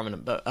more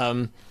prominent, but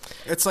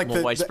it's like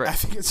more widespread. I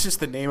think it's just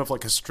the name of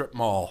like a strip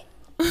mall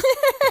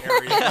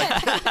area.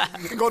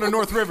 Like, go to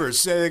North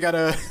Rivers. They got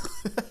a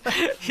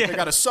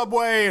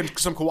Subway and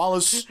some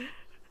koalas.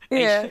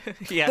 Yeah,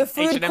 yeah. The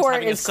food H&M's court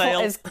having a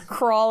sale. is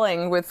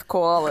crawling with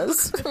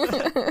koalas.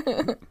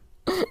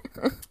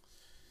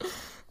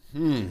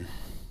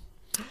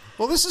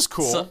 Well, this is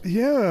cool.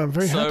 Yeah, I'm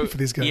very happy for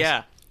these guys.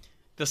 Yeah.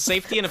 The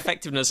safety and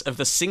effectiveness of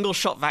the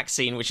single-shot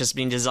vaccine, which has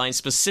been designed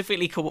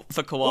specifically for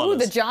koalas. Ooh,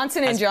 the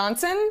Johnson &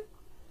 Johnson?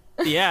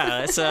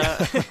 Yeah, it's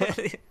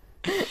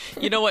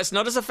you know what? It's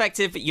not as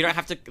effective. You don't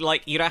have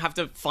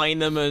to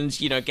find them and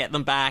get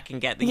them back and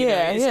get the.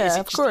 It's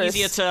of just course.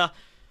 easier to.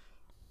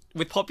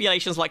 With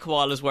populations like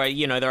koalas, where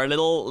they're a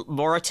little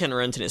more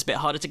itinerant and it's a bit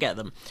harder to get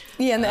them.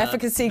 Yeah, and the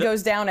efficacy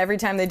goes down every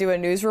time they do a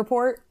news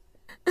report.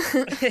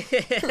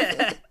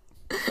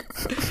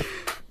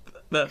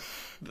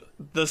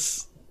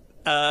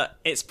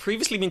 It's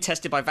previously been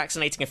tested by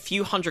vaccinating a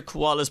few hundred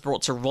koalas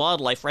brought to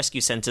wildlife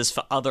rescue centers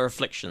for other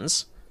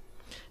afflictions.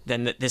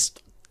 Then this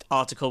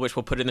article, which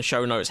we'll put in the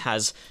show notes,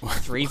 has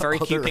 3 very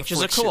cute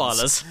pictures of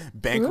koalas.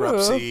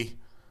 Bankruptcy,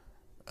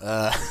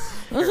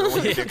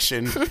 heroin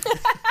addiction,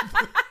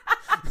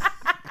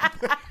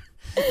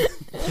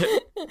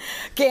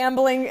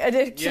 Gambling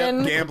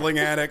addiction. Gambling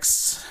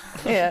addicts.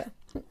 Yeah.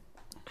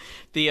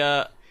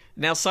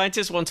 Now,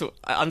 scientists want to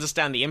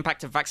understand the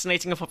impact of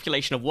vaccinating a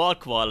population of wild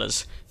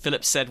koalas.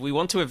 Phillips said, "We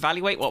want to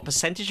evaluate what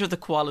percentage of the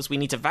koalas we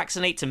need to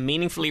vaccinate to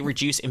meaningfully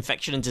reduce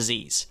infection and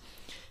disease."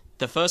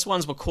 The first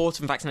ones were caught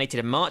and vaccinated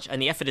in March, and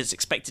the effort is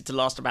expected to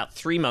last about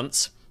 3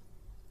 months.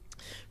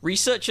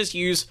 Researchers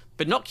use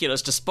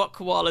binoculars to spot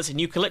koalas in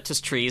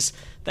eucalyptus trees,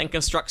 then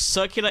construct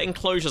circular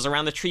enclosures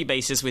around the tree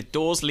bases with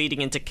doors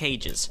leading into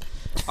cages.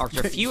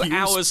 After a few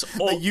hours...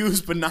 They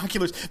use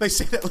binoculars. They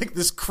say that like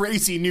this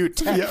crazy new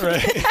tech. Yeah,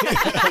 right.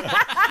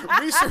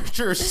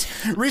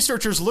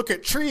 Researchers look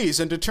at trees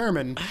and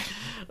determine...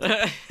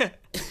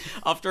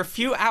 After a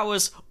few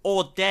hours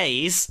or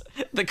days,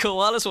 the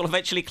koalas will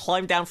eventually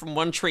climb down from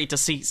one tree to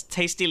see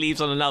tasty leaves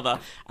on another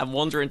and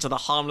wander into the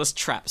harmless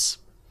traps.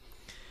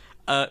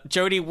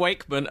 Jody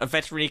Wakeman, a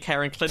veterinary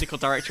care and clinical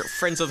director at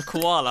Friends of the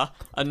Koala,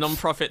 a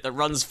non-profit that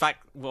runs a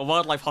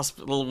wildlife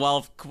hospital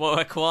while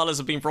koalas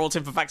have been brought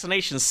in for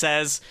vaccinations,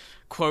 says,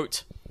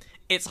 quote,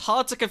 "It's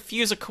hard to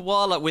confuse a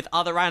koala with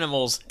other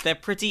animals. They're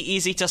pretty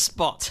easy to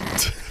spot."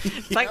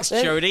 Thanks,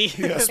 Jody.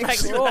 Yes.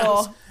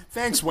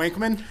 Thanks,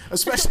 Wakeman,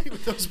 especially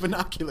with those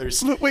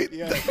binoculars. Look, wait,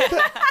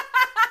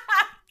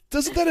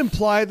 doesn't that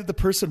imply that the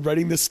person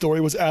writing this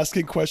story was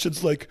asking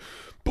questions like,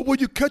 but when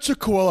you catch a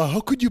koala, how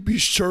could you be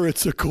sure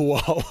it's a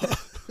koala?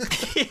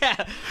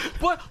 Yeah.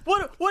 What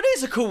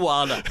is a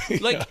koala?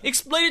 Like,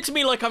 explain it to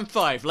me like I'm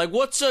 5. Like,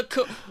 what's a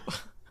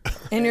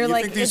And you're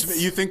like...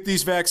 You think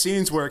these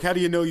vaccines work? How do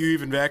you know you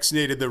even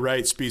vaccinated the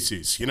right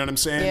species? You know what I'm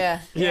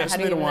saying? Yeah. So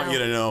they don't want you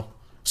to know.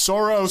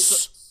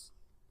 Soros.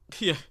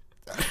 Yeah.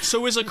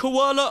 So is a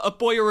koala a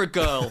boy or a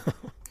girl?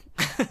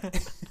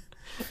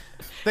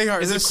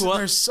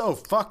 They're so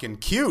fucking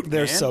cute,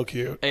 They're man. so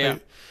cute. Yeah.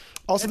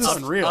 Also, It's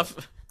unreal.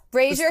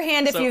 Raise your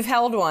hand if you've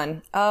held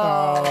one.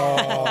 Now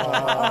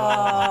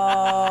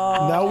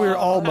we're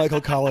all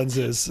Michael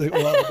Collinses. After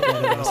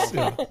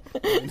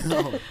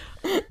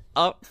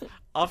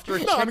a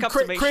checkup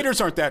to make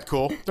craters aren't that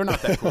cool. They're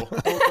not that cool.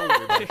 Don't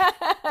worry about it.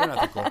 They're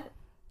not that cool.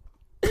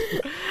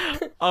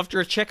 After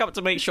a checkup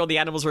to make sure the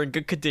animals are in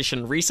good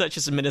condition,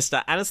 researchers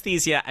administer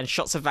anesthesia and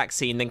shots of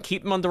vaccine, then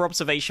keep them under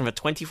observation for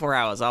 24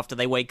 hours after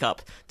they wake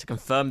up to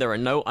confirm there are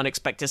no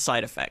unexpected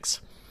side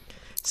effects,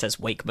 says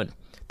Wakeman.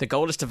 The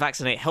goal is to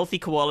vaccinate healthy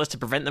koalas to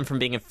prevent them from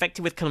being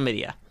infected with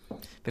chlamydia.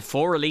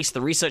 Before release,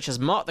 the researchers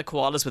mark the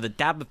koalas with a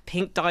dab of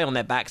pink dye on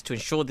their backs to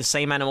ensure the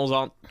same animals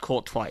aren't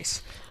caught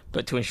twice,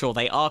 but to ensure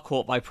they are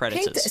caught by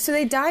predators. So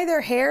they dye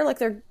their hair like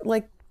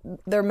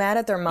they're mad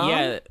at their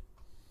mom?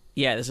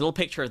 Yeah, there's a little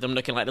picture of them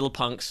looking like little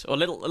punks, or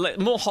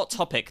more Hot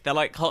Topic. They're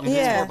like it's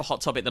Yeah. more of a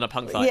Hot Topic than a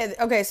punk fight. Yeah,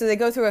 okay, so they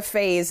go through a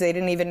phase they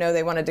didn't even know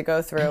they wanted to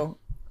go through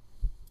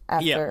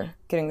after Yeah.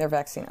 getting their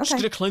vaccine. Just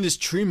Okay. gonna climb this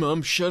tree,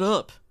 Mom. Shut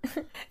up.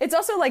 It's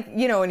also like,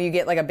 you know, when you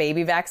get like a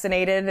baby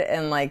vaccinated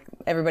and like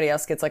everybody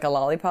else gets like a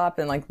lollipop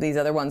and like these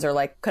other ones are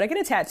like, could I get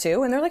a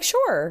tattoo? And they're like,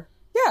 sure.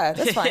 Yeah,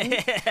 that's fine.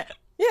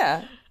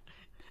 Yeah.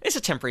 It's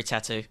a temporary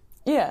tattoo.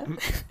 Yeah.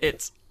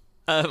 It's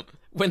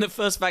when the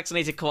first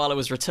vaccinated koala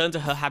was returned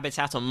to her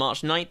habitat on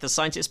March 9th, the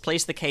scientists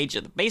placed the cage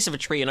at the base of a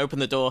tree and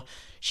opened the door.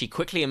 She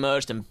quickly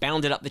emerged and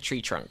bounded up the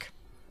tree trunk.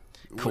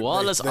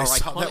 Koalas They are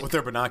saw iconic. that with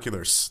their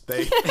binoculars.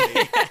 They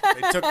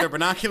took their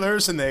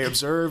binoculars and they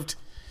observed.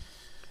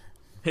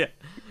 Yeah,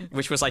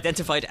 which was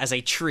identified as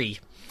a tree.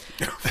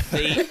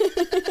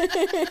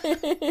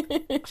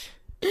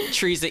 The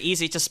trees are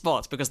easy to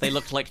spot because they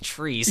look like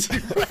trees.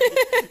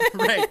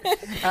 Right.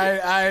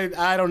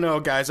 I don't know,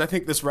 guys. I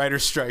think this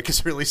writer's strike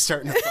is really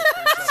starting to fuck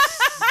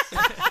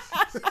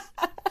things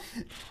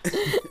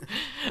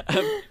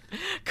up.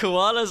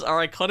 Koalas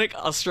are iconic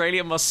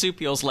Australian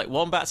marsupials like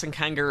wombats and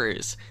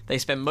kangaroos. They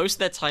spend most of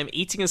their time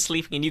eating and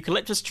sleeping in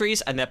eucalyptus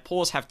trees, and their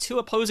paws have two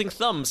opposing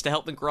thumbs to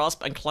help them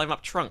grasp and climb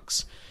up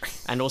trunks,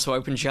 and also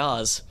open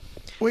jars.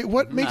 Wait,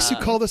 what makes you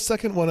call the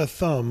second one a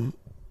thumb?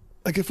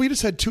 Like, if we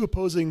just had two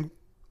opposing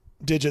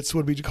digits,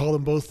 would we call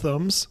them both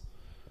thumbs?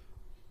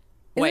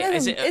 Wait,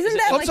 Isn't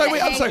that Oh, like I'm sorry. the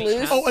Wait, I'm hang sorry.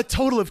 loose? Oh, a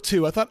total of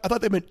two. I thought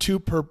they meant two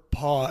per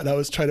paw, and I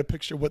was trying to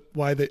picture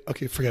why they.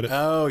 Okay, forget it.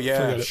 Oh, yeah,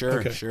 Forget it. sure,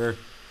 Okay. sure.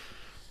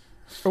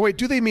 Or wait,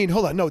 do they mean?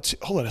 Hold on, no,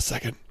 hold on a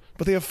second.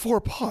 But they have four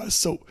paws,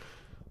 so.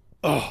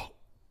 Oh,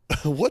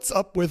 what's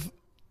up with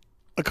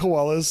a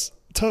koala's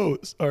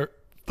toes or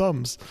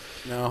thumbs?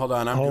 No, hold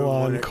on. I'm Hold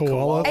Googling on, it.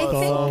 koala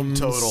thumbs.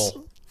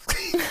 total.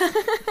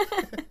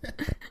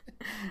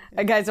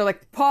 Guys are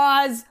like,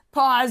 pause,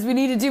 we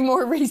need to do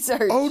more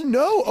research. Oh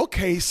no.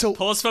 Okay, so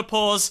Pause for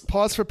pause.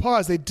 pause for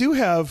paws. They do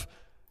have.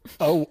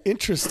 Oh,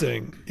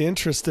 interesting.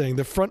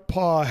 The front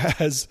paw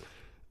has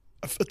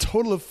a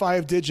total of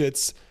 5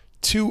 digits.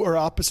 2 are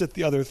opposite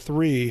the other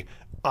 3.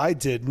 I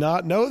did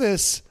not know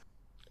this.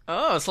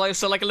 Oh, it's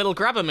like a little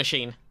grabber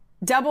machine.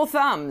 Double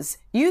thumbs.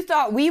 You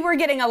thought we were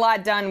getting a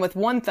lot done with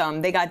one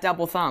thumb. They got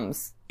double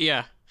thumbs.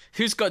 Yeah.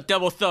 Who's got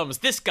double thumbs?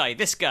 This guy.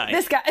 This guy.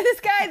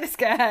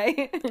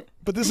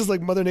 But this is like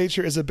Mother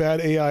Nature is a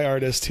bad AI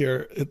artist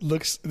here. It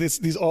looks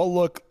these all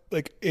look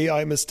like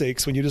AI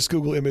mistakes when you just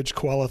Google image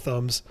koala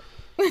thumbs.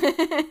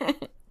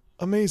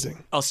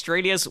 Amazing.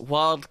 Australia's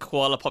wild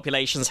koala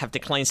populations have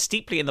declined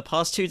steeply in the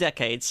past 2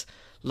 decades.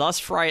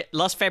 Last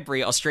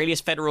February,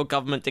 Australia's federal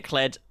government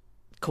declared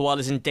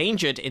koalas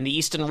endangered in the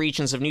eastern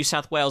regions of New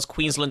South Wales,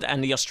 Queensland,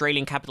 and the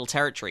Australian Capital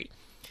Territory.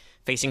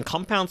 Facing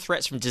compound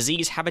threats from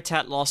disease,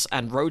 habitat loss,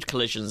 and road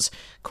collisions,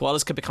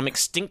 koalas could become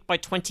extinct by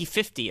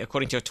 2050,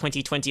 according to a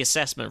 2020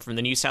 assessment from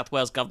the New South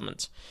Wales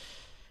government.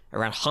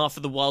 Around half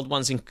of the wild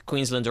ones in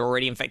Queensland are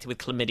already infected with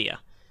chlamydia.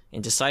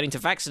 In deciding to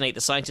vaccinate,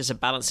 the scientists are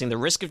balancing the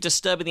risk of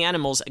disturbing the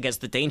animals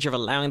against the danger of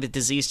allowing the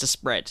disease to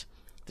spread.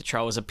 The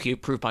trial was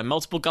approved by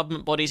multiple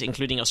government bodies,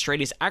 including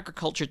Australia's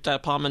Agriculture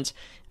Department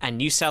and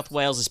New South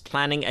Wales'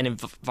 Planning and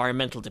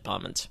Environmental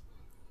Department.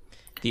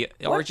 The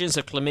origins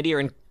of chlamydia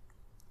in...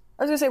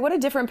 I was going to say, what a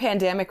different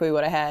pandemic we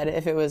would have had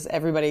if it was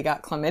everybody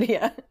got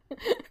chlamydia.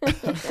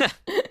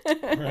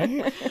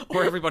 Right?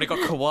 Or everybody got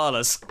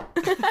koalas.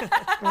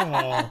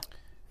 Oh.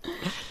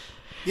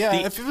 Yeah,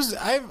 if it was,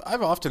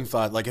 I've often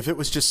thought, like, if it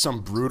was just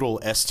some brutal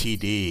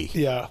STD,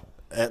 Yeah.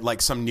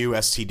 like some new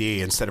STD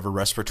instead of a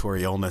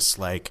respiratory illness,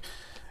 like,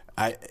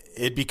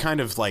 it'd be kind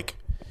of like,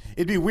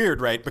 it'd be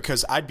weird, right?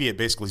 Because I'd be at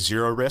basically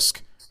zero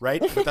risk, right?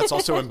 But that's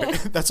also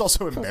that's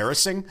also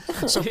embarrassing.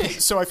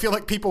 So I feel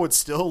like people would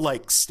still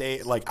like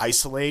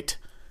isolate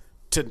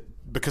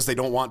because they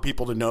don't want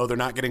people to know they're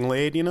not getting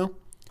laid, you know?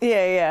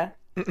 Yeah.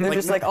 They're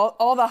just like,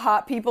 all the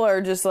hot people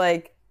are just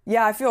like,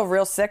 yeah, I feel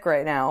real sick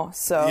right now.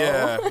 So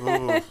Yeah,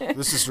 ooh,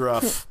 this is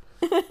rough.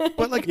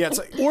 But like, Yeah, it's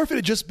like, or if it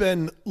had just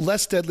been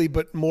less deadly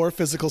but more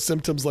physical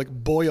symptoms like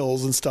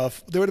boils and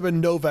stuff, there would have been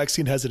no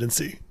vaccine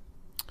hesitancy.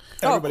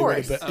 Oh, of Everybody would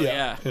have course. been,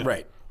 yeah.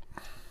 right.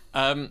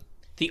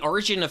 The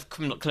origin of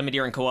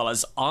chlamydia in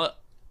koalas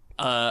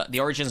the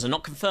origins are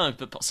not confirmed,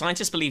 but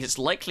scientists believe it's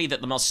likely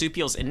that the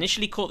marsupials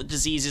initially caught the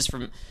disease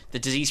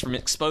from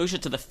exposure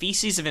to the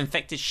feces of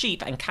infected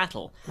sheep and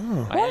cattle.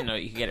 I didn't know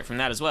you could get it from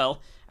that as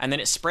well. And then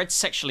it spread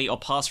sexually or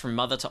passed from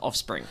mother to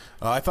offspring.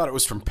 I thought it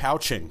was from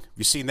pouching.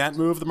 You seen that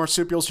move the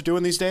marsupials are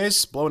doing these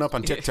days? Blowing up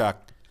on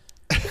TikTok.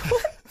 I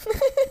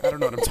don't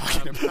know what I'm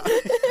talking about.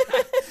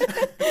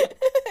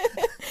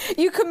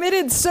 you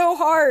committed so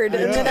hard,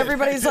 and then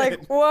everybody's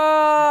like,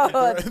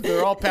 whoa.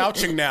 They're all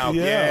pouching now.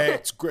 Yeah.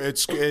 It's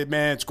gross.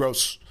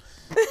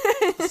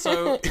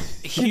 So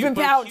been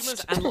both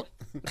pouched.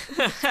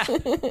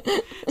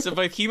 So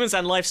both humans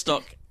and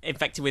livestock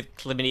infected with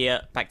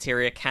chlamydia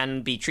bacteria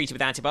can be treated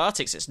with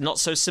antibiotics. It's not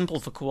so simple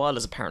for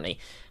koalas, apparently.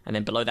 And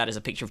then below that is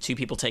a picture of 2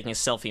 people taking a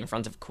selfie in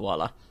front of a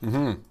koala.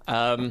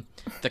 Mm-hmm.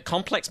 The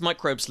complex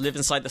microbes live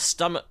inside the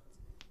stomachs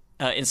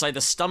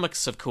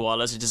of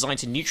koalas, are designed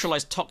to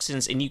neutralize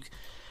toxins in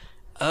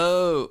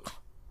Oh.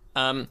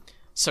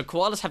 So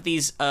koalas have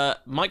these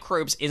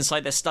microbes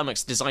inside their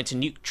stomachs designed to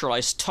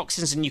neutralize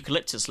toxins in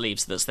eucalyptus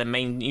leaves. That's their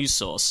main news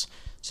source,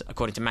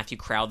 according to Matthew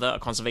Crowther, a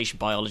conservation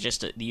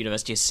biologist at the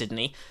University of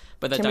Sydney.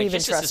 But their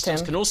digestive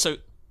systems can also...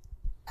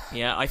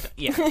 Yeah,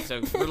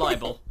 so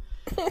reliable.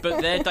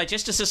 But their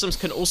digestive systems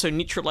can also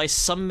neutralize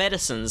some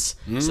medicines,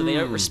 so they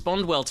don't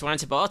respond well to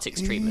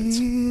antibiotics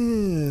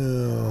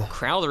treatment.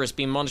 Crowther has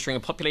been monitoring a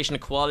population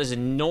of koalas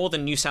in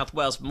northern New South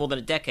Wales for more than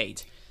a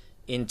decade.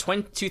 In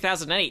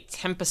 2008,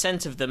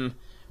 10% of them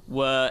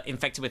were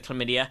infected with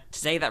chlamydia.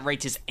 Today, that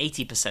rate is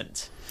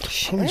 80%.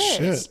 Holy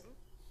shit.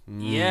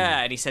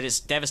 Yeah, and he said it's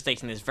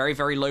devastating. There's very,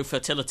 very low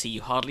fertility.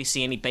 You hardly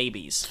see any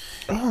babies.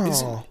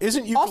 Oh.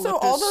 Isn't eucalyptus... Also,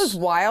 all those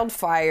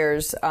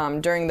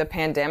wildfires during the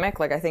pandemic,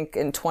 like I think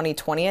in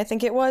 2020, I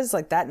think it was,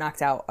 like that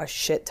knocked out a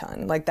shit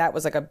ton. Like that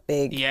was like a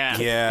big...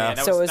 Yeah.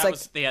 So it was like...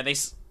 they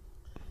said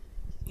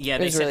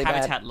really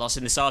habitat loss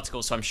in this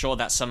article, so I'm sure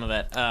that's some of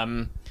it.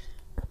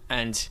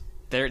 And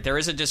there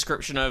is a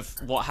description of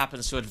what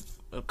happens to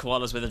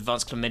koalas with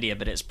advanced chlamydia,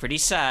 but it's pretty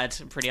sad,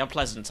 pretty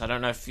unpleasant. I don't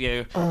know if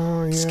you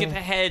skip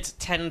ahead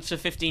 10 to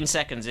 15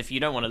 seconds if you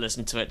don't want to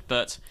listen to it,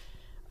 but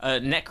a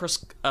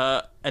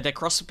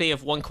necroscopy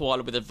of one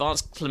koala with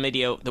advanced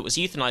chlamydia that was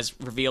euthanized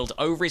revealed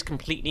ovaries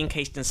completely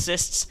encased in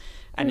cysts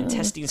and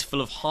intestines full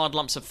of hard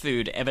lumps of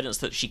food, evidence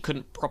that she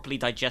couldn't properly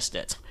digest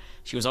it.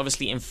 She was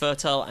obviously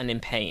infertile and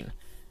in pain.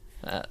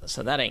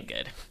 So that ain't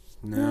good.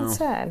 No. That's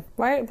sad.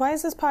 Why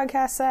is this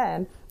podcast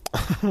sad?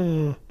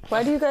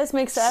 Why do you guys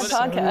make sad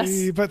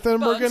podcasts? But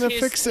then we're going to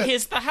fix it.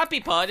 Here's the happy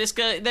part.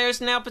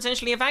 There's now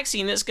potentially a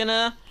vaccine that's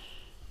gonna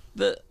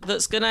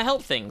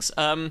help things.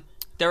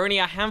 There are only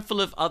a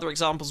handful of other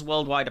examples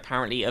worldwide,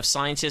 apparently, of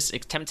scientists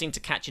attempting to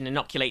catch and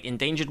inoculate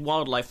endangered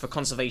wildlife for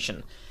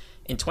conservation.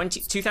 In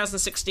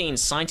 2016,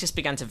 scientists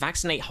began to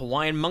vaccinate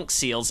Hawaiian monk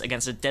seals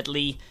against a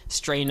deadly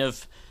strain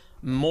of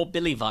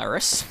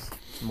morbillivirus.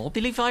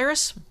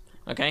 Morbillivirus?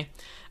 Okay.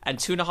 And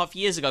 2.5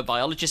 years ago,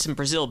 biologists in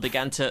Brazil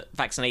began to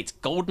vaccinate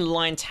golden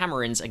lion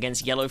tamarins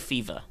against yellow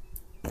fever.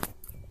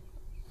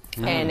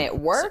 And it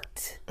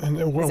worked? And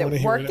Is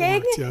it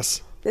working?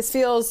 Yes. This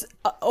feels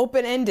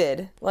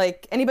open-ended.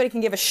 Like, anybody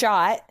can give a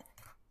shot,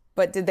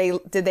 but did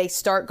they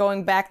start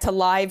going back to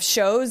live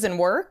shows and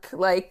work?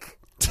 Like...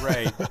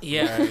 Right.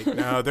 Yeah. Right.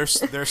 No,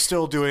 they're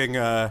still doing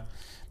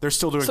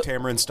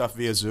tamarind stuff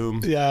via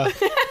Zoom. Yeah.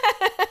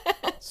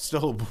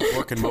 Still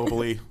working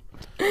mobily.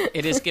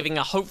 It is giving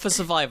a hope for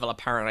survival,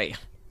 apparently.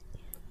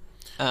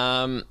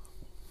 Yeah,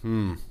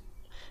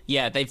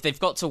 they've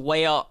got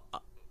to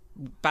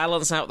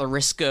balance out the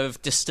risk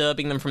of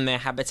disturbing them from their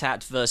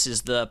habitat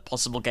versus the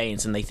possible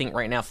gains, and they think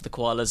right now for the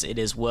koalas it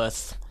is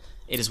worth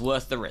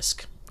the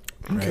risk.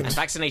 Right. And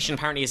vaccination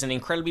apparently is an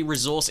incredibly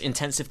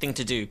resource-intensive thing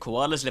to do.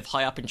 Koalas live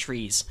high up in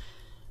trees,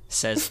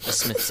 says the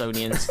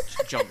Smithsonian's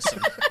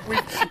Johnson.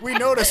 We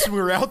noticed we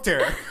were out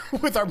there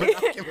with our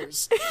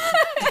binoculars.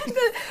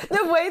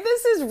 The way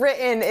this is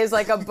written is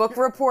like a book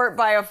report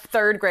by a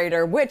third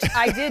grader, which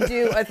I did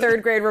do a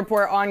third grade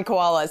report on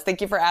koalas.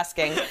 Thank you for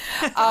asking.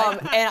 And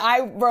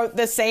I wrote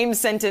the same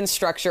sentence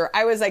structure.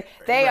 I was like,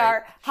 they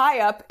are high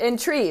up in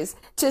trees.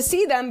 To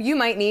see them, you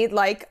might need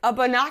like a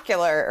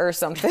binocular or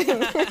something.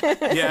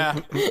 Yeah.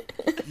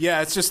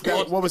 It's just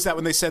that, what was that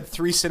when they said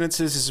 3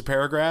 sentences is a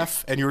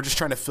paragraph and you were just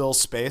trying to fill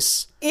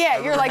space?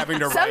 Yeah, you're like,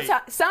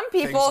 some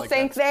people like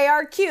think that. they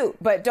are cute,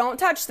 but don't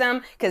touch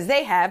them because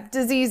they have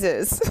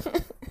diseases.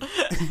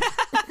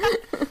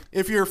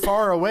 If you're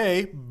far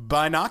away,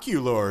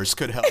 binoculars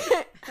could help.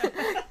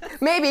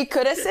 Maybe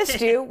could assist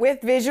you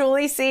with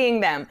visually seeing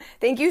them.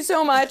 Thank you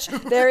so much.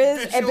 There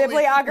is a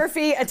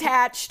bibliography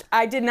attached.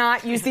 I did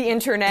not use the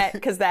internet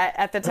because that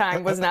at the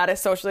time was not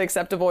as socially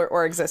acceptable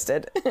or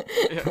existed.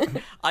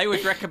 I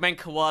would recommend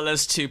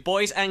koalas to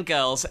boys and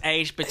girls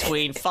aged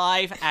between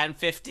 5 and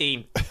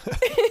 15.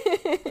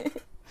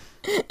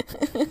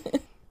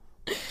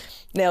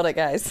 Nailed it,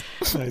 guys.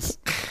 Nice.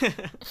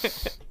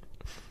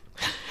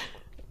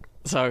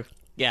 So,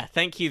 yeah,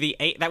 thank you.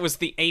 That was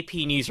the AP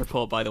News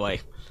report, by the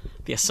way.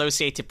 The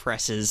Associated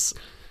Press's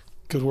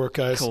Good work,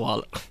 guys.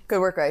 koala.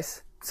 Good work,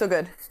 guys. So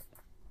good.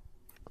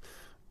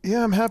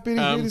 Yeah, I'm happy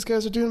to hear these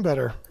guys are doing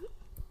better.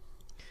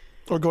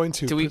 Or going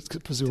to,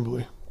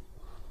 presumably.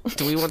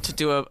 Do we want to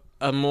do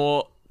a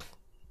more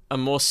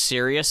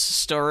serious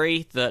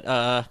story that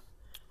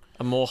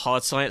a more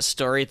hard science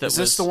story that Is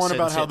this the one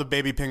about how the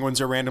baby penguins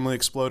are randomly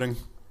exploding?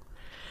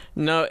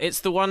 No, it's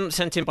the one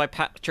sent in by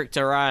Patrick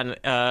Duran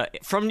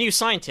from New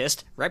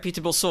Scientist,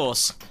 reputable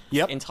source.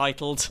 Yep.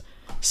 Entitled,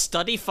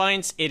 "Study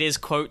finds it is,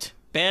 quote,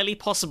 barely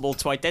possible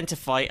to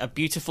identify a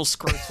beautiful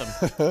scrotum."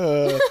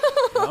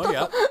 Oh,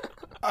 yeah.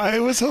 I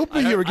was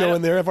hoping you were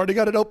going there. I've already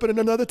got it open in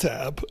another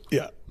tab.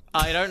 Yeah.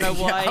 I don't know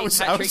why I was-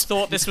 Patrick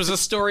thought this was a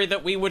story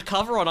that we would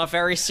cover on our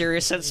very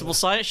serious, sensible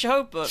science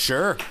show, but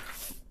Sure.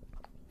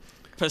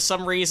 for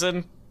some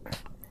reason...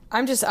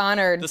 I'm just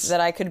honored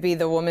that I could be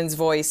the woman's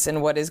voice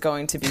in what is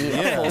going to be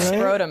a full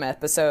scrotum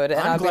episode. And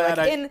I'm I'll be glad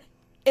like,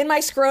 in my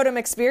scrotum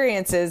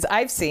experiences,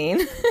 I've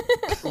seen.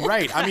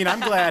 Right. I mean, I'm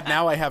glad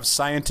now I have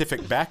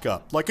scientific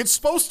backup. Like, it's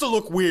supposed to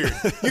look weird.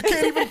 You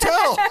can't even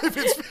tell if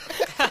it's...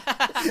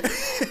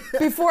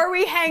 Before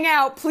we hang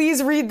out,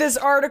 please read this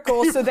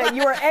article so that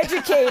you are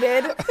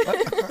educated.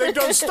 They've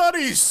done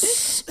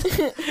studies.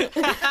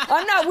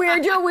 I'm not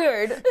weird, you're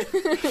weird.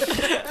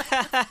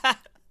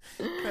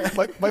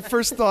 My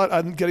first thought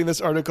on getting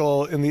this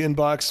article in the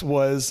inbox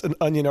was an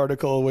Onion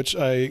article, which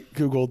I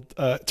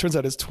Googled. Turns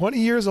out it's 20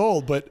 years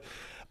old, but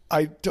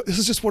this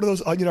is just one of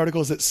those Onion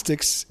articles that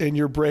sticks in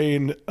your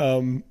brain,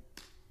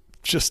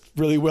 just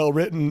really well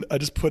written. I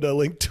just put a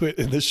link to it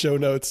in the show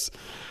notes.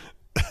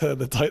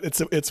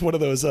 It's one of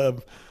those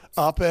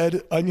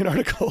op-ed Onion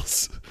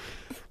articles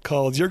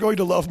called "You're Going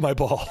to Love My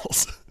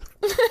Balls."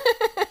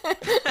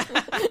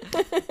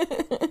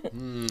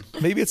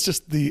 Maybe it's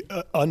just the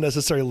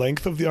unnecessary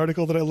length of the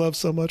article that I love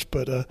so much,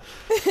 but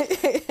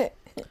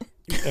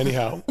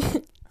anyhow.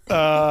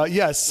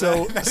 Yes,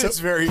 so it's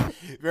very,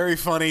 very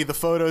funny. The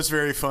photo's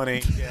very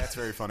funny. Yeah, it's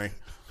very funny.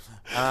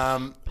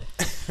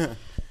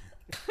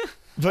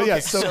 But yeah,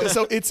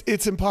 so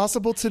it's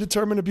impossible to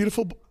determine a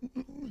beautiful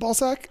ball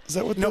sack? Is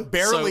that what? No,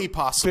 barely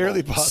possible.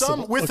 Barely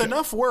possible. Some with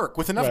enough work,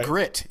 with enough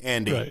grit,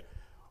 Andy. Right.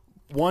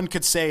 One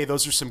could say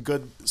those are some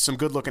good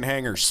looking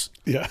hangers.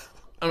 Yeah.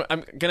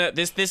 I'm gonna.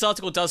 This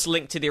article does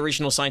link to the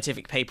original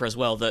scientific paper as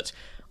well. That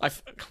I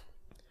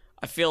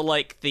feel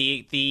like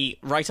the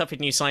write up in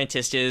New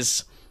Scientist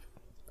is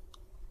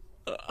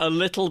a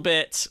little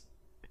bit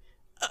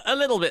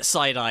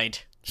side-eyed.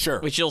 Sure.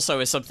 Which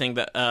also is something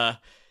that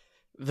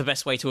the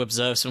best way to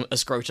observe a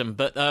scrotum.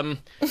 But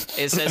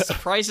it says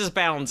surprises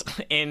abound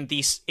in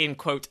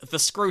quote the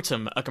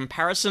scrotum, a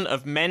comparison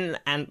of men's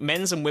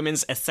and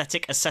women's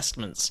aesthetic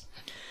assessments.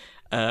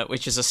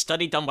 Which is a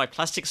study done by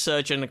plastic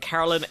surgeon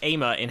Carolyn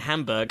Amer in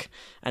Hamburg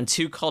and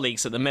two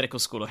colleagues at the Medical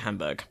School of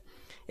Hamburg.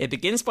 It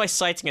begins by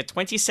citing a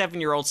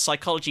 27-year-old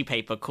psychology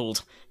paper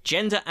called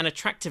Gender and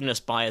Attractiveness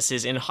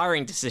Biases in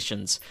Hiring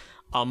Decisions.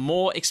 Are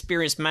more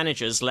experienced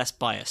managers less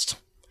biased?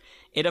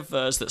 It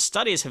avers that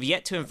studies have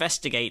yet to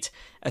investigate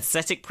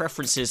aesthetic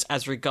preferences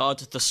as regard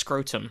the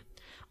scrotum.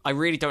 I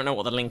really don't know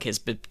what the link is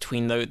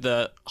between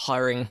the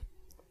hiring...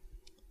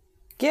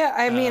 Yeah,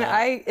 I mean,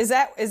 is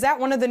that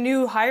one of the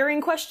new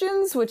hiring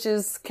questions, which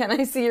is, can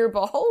I see your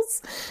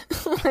balls?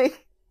 I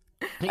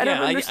don't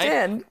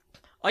understand.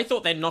 I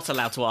thought they're not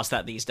allowed to ask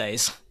that these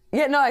days.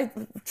 Yeah, no,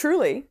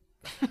 truly.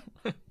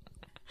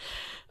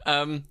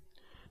 It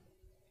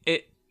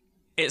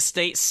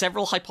states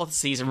several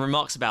hypotheses and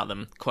remarks about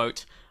them.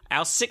 Quote,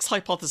 our sixth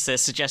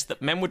hypothesis suggests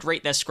that men would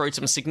rate their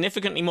scrotum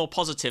significantly more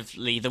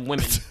positively than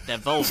women their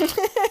vulva.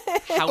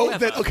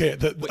 However,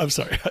 I'm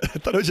sorry. I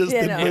thought it was just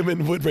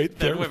women would rate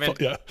their women.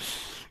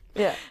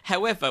 Yeah.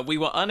 However, we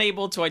were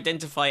unable to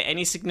identify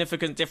any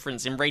significant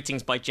difference in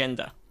ratings by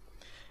gender.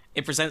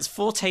 It presents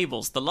 4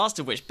 tables, the last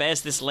of which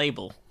bears the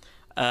label,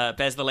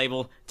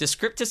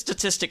 descriptive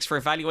statistics for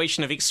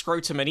evaluation of each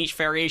scrotum and each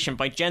variation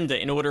by gender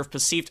in order of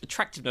perceived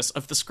attractiveness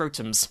of the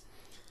scrotums.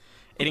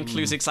 It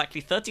includes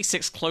exactly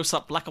 36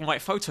 close-up black and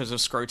white photos of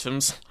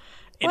scrotums.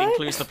 It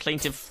includes the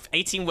plaintiff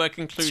 18-word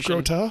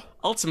conclusion. Scrota?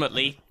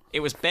 Ultimately,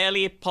 it was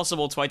barely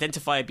possible to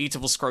identify a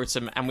beautiful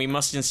scrotum, and we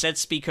must instead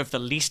speak of the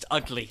least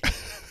ugly.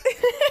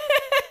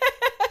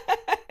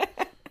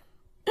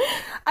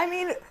 I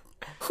mean,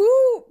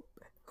 who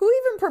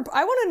even...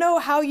 I want to know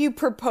how you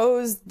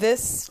proposed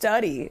this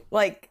study.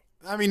 Like...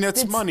 I mean,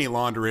 that's money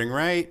laundering,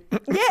 right? Yeah,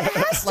 it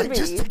has to be.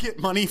 Just to get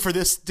money for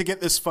this, to get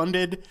this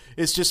funded,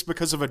 is just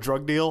because of a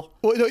drug deal?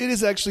 Well, no, it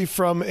is actually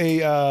from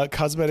a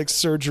cosmetic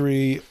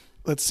surgery.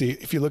 Let's see.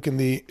 If you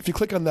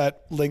click on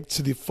that link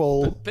to the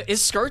full... But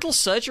is scrotal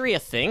surgery a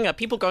thing? Are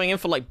people going in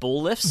for, like,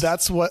 ball lifts?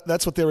 That's what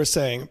they were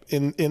saying.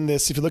 In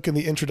this, if you look in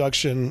the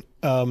introduction...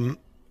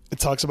 it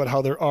talks about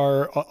how there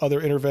are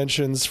other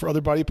interventions for other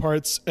body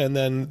parts, and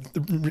then,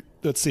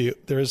 let's see,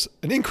 there's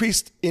an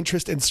increased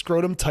interest in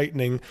scrotum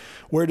tightening.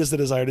 Where does the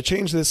desire to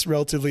change this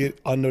relatively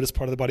unnoticed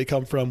part of the body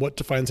come from? What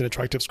defines an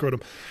attractive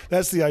scrotum?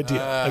 That's the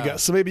idea, I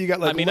guess. So maybe you got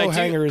low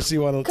hangers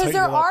you want to tighten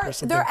them up or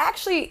something. There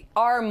actually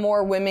are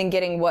more women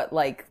getting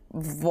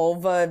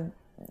vulva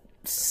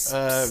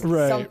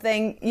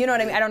something. You know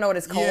what I mean? I don't know what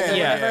it's called or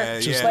whatever.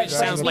 Yeah.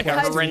 Sounds like a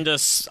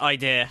horrendous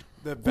idea.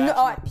 The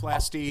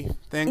bacheloplasty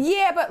thing?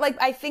 Yeah, but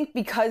I think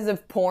because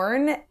of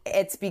porn,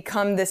 it's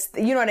become this,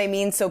 you know what I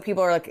mean? So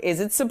people are like, is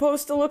it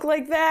supposed to look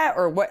like that?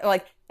 Or what,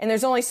 and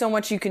there's only so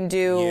much you can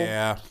do.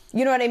 Yeah.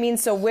 You know what I mean?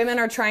 So women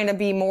are trying to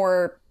be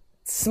more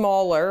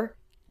smaller,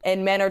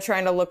 and men are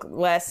trying to look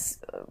less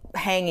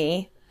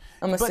hangy,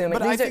 I'm assuming.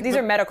 But these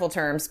are medical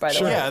terms, by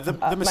the way. Yeah,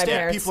 the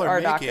mistake people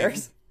are making.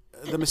 Doctors.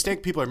 The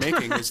mistake people are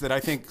making is that I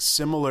think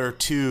similar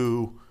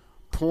to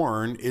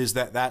porn is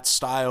that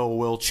style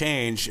will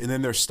change, and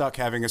then they're stuck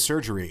having a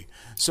surgery.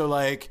 So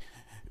in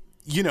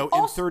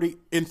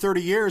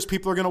 30 years,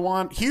 people are going to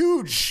want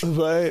huge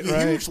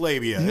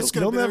labia. It's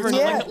going to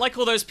be like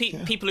all those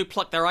people who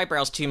plucked their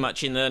eyebrows too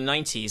much in the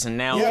 90s, and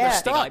now their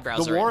big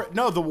eyebrows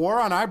the war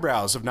on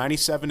eyebrows of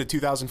 97 to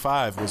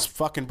 2005 was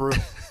fucking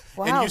brutal.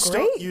 Wow,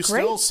 you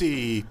still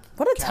see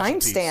what a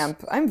casualties.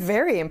 timestamp. I'm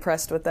very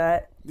impressed with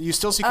that. You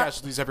still see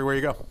casualties everywhere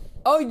you go.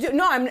 Oh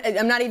no,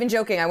 I'm not even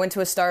joking. I went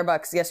to a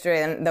Starbucks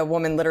yesterday, and the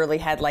woman literally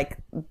had like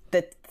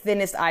the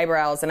thinnest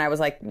eyebrows, and I was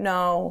like,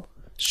 no.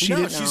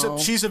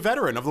 She's a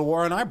veteran of the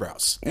war on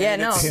eyebrows. Yeah,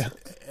 And no.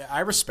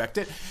 I respect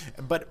it,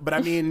 but I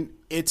mean,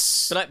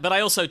 it's. But I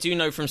also do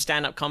know from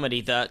stand-up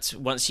comedy that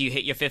once you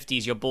hit your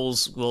 50s, your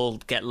balls will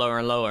get lower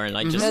and lower, and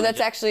No,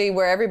 that's actually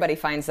where everybody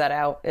finds that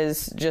out,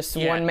 is just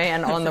one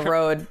man on the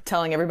road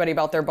telling everybody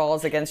about their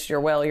balls against your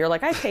will. You're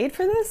like, I paid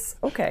for this?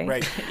 Okay.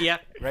 Right. Yeah.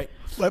 Right.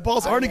 My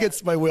balls aren't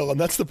against my will, and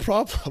that's the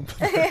problem.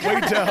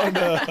 Way down.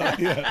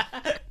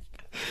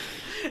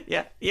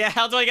 Yeah.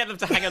 How do I get them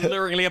to hang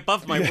alluringly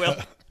above my will?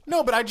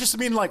 No, but I just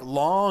mean like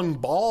long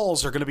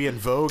balls are going to be in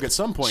vogue at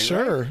some point.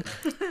 Sure.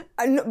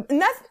 Right? There's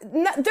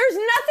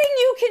nothing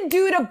you can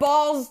do to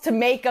balls to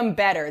make them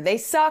better. They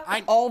suck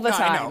all the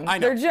time. I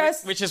know. They're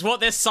just Which is what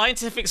this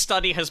scientific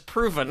study has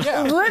proven.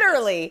 Yeah.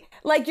 literally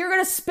like you're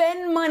gonna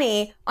spend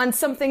money on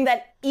something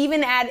that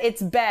even at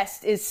its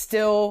best is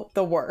still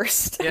the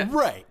worst. Yeah.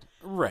 Right.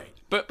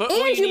 But all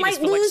And you need might is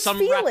for like lose some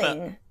feeling.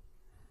 rapper.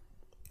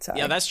 Sorry.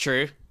 Yeah, that's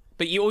true.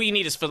 But all you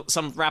need is for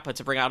some rapper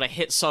to bring out a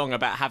hit song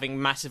about having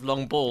massive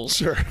long balls,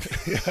 Sure.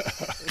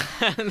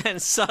 and then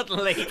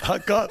suddenly, I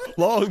got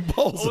long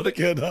balls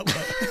again.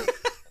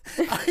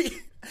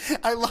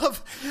 I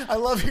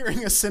love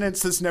hearing a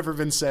sentence that's never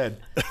been said.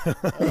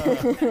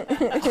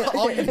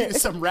 All you need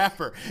is some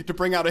rapper to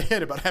bring out a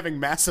hit about having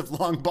massive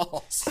long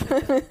balls.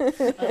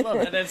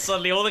 and then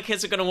suddenly all the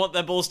kids are going to want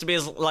their balls to be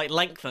as like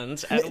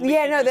lengthened. And all the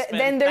Yeah, kids no, will th- spend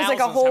then there's like a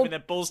thousands whole- having their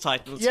balls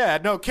tightened. Yeah,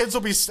 no, kids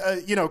will be,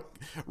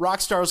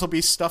 rock stars will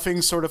be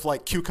stuffing sort of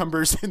like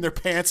cucumbers in their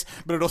pants,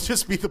 but it'll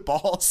just be the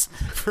balls.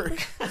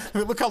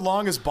 Look how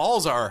long his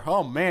balls are.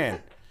 Oh,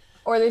 man.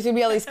 Or there's gonna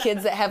be all these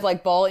kids that have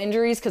like ball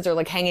injuries because they're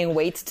like hanging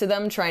weights to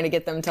them, trying to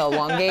get them to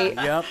elongate.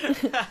 Yep.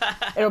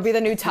 It'll be the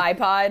new Tide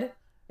Pod.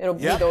 It'll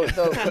be Yep.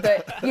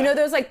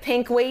 those like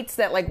pink weights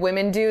that like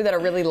women do that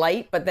are really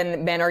light, but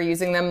then men are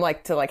using them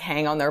like to like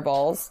hang on their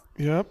balls.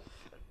 Yep.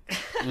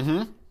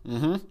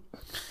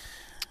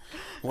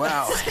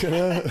 Wow.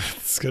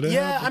 It's gonna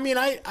Yeah, happen. I mean,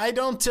 I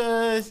don't.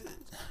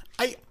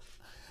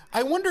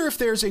 I wonder if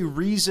there's a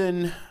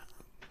reason.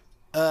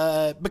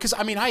 Because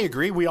I mean, I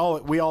agree. We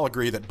all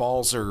agree that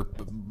balls are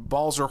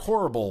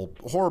horrible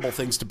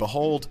things to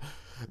behold.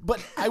 But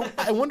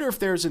I wonder if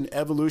there's an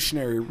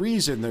evolutionary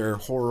reason they're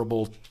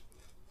horrible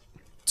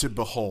to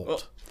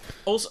behold.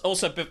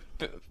 Also,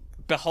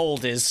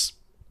 behold is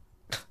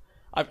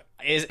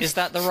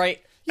that the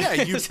right? Yeah,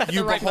 you Is that you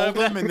the right behold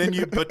verb them and then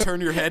you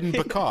turn your head and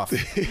becough.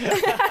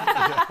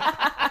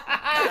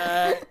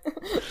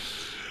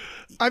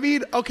 I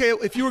mean, okay,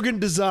 if you were going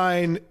to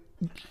design,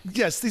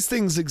 yes, these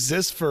things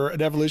exist for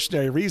an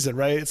evolutionary reason,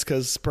 right? It's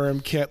because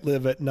sperm can't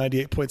live at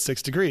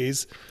 98.6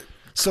 degrees.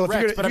 So if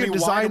Correct, you're but I going to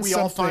mean, why design do we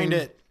all find something-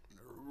 it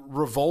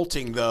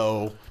revolting,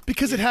 though?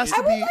 Because it has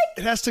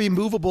to be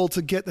movable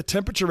to get the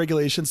temperature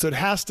regulation, so it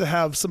has to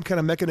have some kind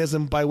of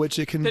mechanism by which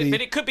it can be. But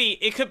it could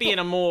be in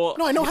a more.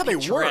 No, I know how they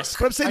work. picturesque-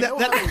 But I'm saying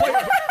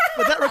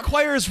that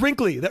requires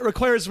wrinkly. That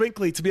requires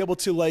wrinkly to be able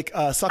to like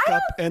suck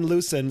up and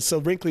loosen. So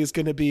wrinkly is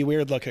going to be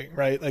weird looking,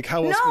 right? Like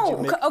how else would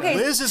you make okay.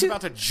 Liz is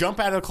about to jump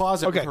out of the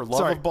closet with her love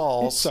sorry. of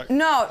balls. Sorry.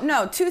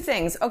 No, two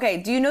things. Okay,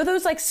 do you know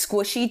those like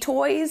squishy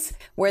toys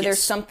where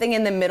there's something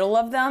in the middle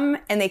of them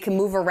and they can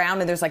move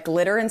around and there's like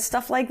glitter and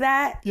stuff like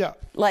that? Yeah.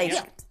 Like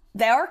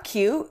they are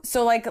cute.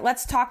 So like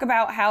let's talk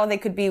about how they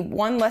could be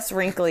one less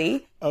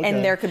wrinkly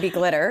and there could be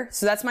glitter.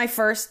 So that's my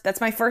first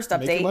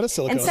update. them out of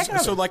silicone. And second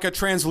So like a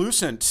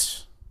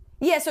translucent.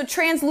 yeah, so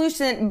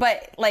translucent,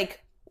 but like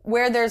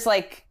where there's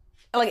like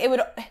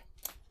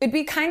it'd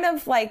be kind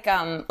of like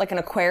an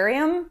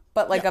aquarium,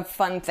 but like a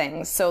fun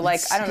thing. So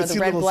like I don't know, you the see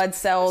red little blood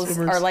cells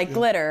swimmers, are like yeah.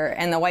 glitter,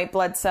 and the white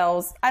blood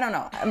cells. I don't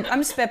know.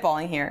 I'm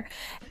spitballing here.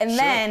 And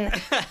then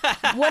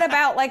what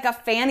about like a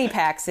fanny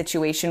pack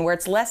situation where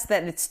it's less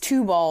that it's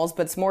two balls,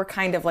 but it's more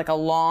kind of like a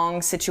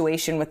long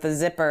situation with the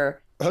zipper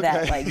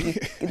that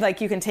like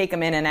you can take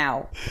them in and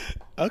out.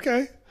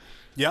 Okay.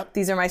 Yep.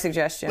 These are my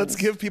suggestions. Let's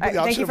give people the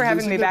option Thank you for of having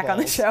losing me their back on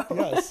the balls. show.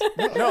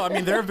 Yes. No, I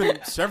mean, there have been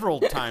several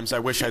times I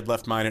wish I'd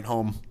left mine at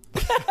home.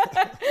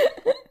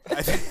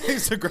 I think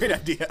it's a great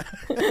idea.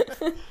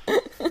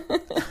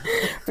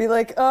 Be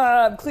like,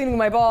 I'm cleaning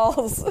my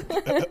balls.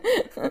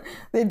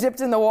 They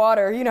dipped in the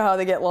water. You know how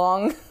they get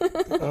long.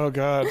 Oh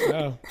God.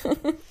 Yeah.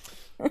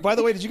 By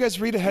the way, did you guys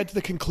read ahead to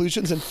the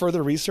conclusions and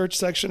further research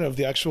section of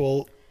the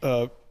actual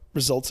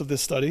results of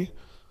this study?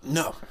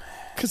 No.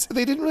 Because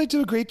they didn't really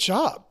do a great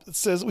job. It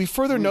says, we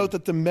further note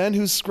that the men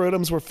whose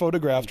scrotums were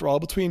photographed were all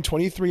between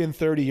 23 and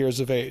 30 years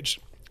of age.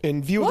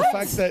 In view of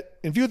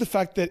the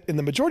fact that in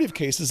the majority of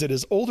cases it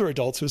is older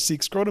adults who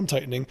seek scrotum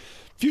tightening,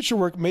 future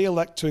work may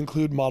elect to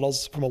include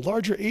models from a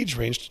larger age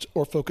range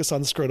or focus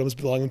on scrotums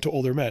belonging to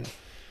older men.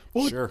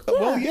 Well, Sure.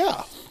 Well,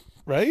 yeah.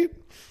 Right?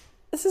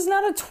 This is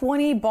not a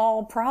 20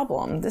 ball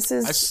problem. This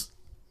is.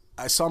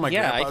 I saw my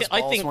Yeah, grandpa's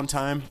I balls think- one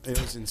time.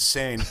 It was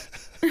insane.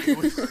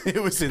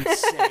 It was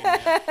insane.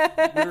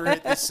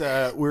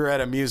 We were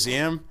at a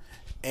museum,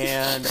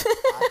 and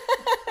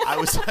I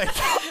was like,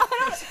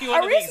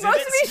 Are we supposed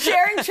to be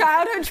sharing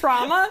childhood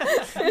trauma?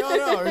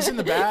 no, I was in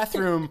the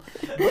bathroom,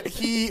 but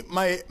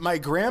my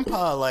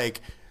grandpa,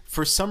 like,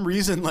 for some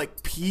reason,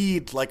 like,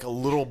 peed like a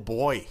little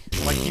boy.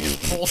 Like, he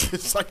just pulled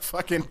his, like,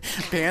 fucking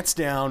pants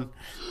down,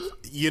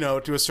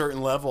 to a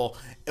certain level.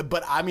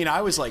 But, I mean,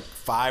 I was, like,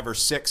 5 or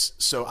 6,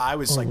 so I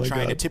was,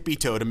 trying to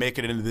tippy-toe to make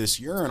it into this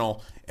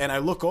urinal, and I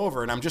look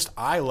over, and I'm just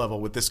eye level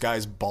with this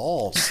guy's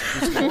balls.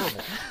 It was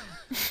horrible.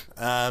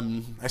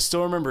 I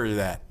still remember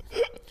that.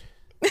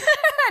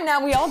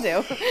 Now we all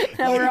do.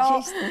 Now we're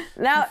all.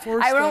 Now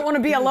I don't want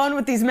to be alone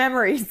with these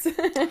memories.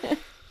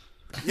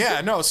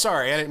 Yeah, no,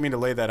 sorry, I didn't mean to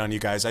lay that on you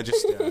guys. I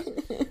just,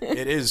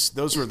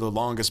 those were the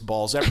longest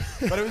balls ever.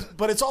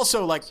 But it's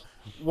also like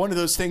one of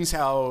those things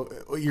how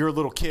you're a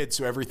little kid,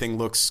 so everything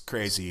looks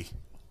crazy.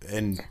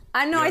 And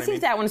I know. I think mean?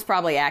 that one's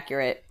probably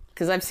accurate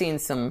because I've seen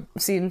some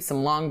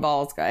long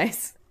balls,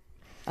 guys.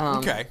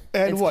 Okay.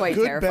 And it's what? quite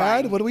Good,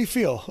 terrifying. bad? What do we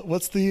feel?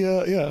 What's the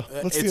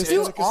What's the It's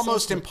aesthetic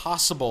almost assessment?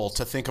 impossible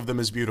to think of them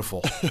as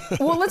beautiful.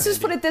 Well, let's just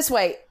put it this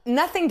way: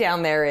 nothing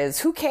down there is.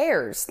 Who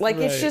cares? Like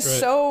it's Right, just right.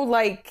 so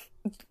like.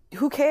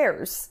 Who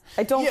cares?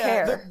 I don't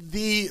care.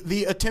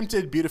 The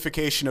attempted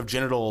beautification of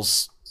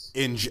genitals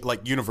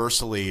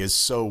universally is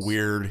so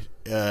weird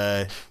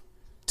to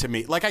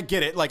me. Like, I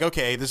get it. Like,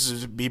 okay,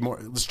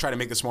 let's try to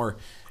make this more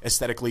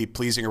aesthetically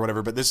pleasing or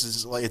whatever. But this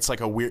is like,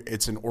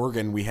 it's an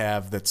organ we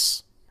have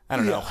that's, I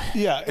don't know.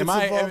 Yeah, it's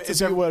evolved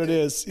to be what it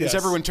is. Yes. Is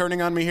everyone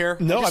turning on me here?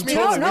 No, I'm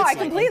totally. No, I with you.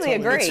 completely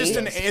I'm totally- agree. It's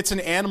just it's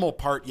an animal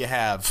part you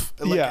have.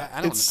 Like,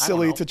 Yeah, it's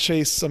silly to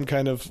chase some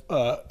kind of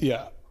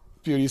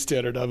beauty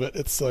standard of it.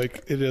 It's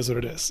like it is what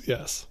it is.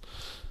 Yes.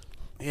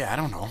 Yeah, I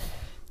don't know.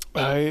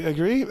 I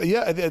agree.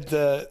 Yeah,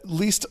 the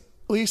least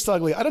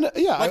ugly. I don't know.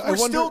 Yeah, Like, I we're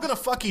wonder. still gonna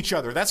fuck each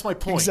other. That's my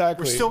point.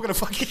 Exactly. We're still gonna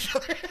fuck each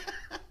other.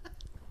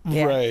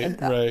 Yeah.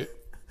 Right.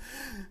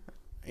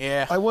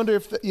 Yeah. I wonder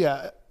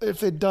if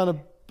they'd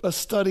done a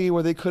study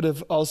where they could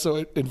have also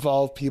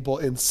involved people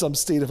in some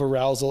state of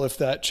arousal, if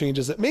that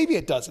changes it. Maybe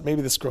it doesn't.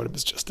 Maybe the scrotum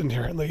is just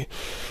inherently.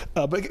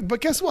 But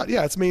guess what?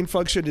 Yeah, its main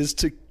function is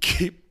to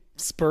keep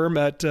sperm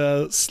at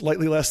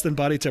slightly less than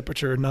body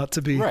temperature, not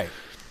to be Right.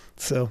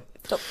 So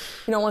You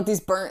don't want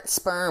these burnt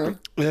sperm.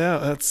 yeah,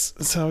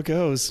 that's how it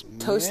goes.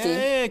 Toasty.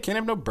 Yeah, can't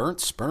have no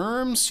burnt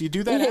sperms. You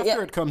do that after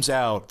Yeah. it comes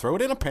out. Throw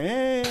it in a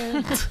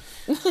pan.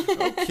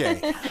 Okay.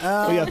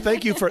 But yeah,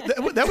 thank you for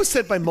that. Was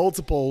said by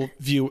multiple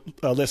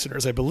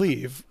listeners, I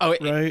believe. Oh,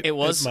 right? it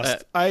was?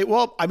 must. I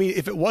mean,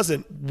 if it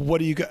wasn't, what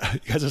do you guys?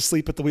 You guys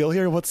asleep at the wheel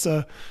here?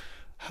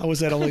 How is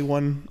that only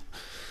one?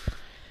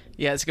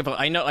 Yeah, it's a good point.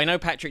 I know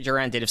Patrick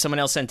Duran did. If someone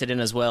else sent it in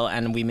as well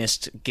and we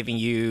missed giving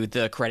you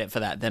the credit for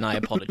that, then I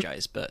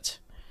apologize. But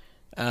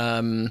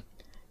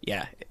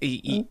yeah,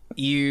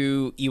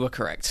 you were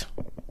correct.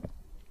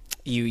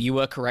 You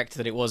were correct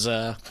that it was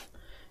a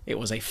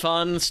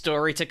fun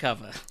story to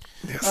cover.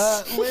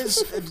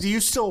 Liz, do you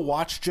still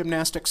watch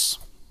gymnastics?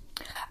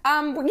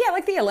 Yeah,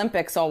 like the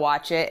Olympics, I'll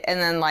watch it, and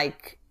then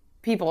like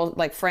people,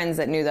 like friends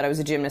that knew that I was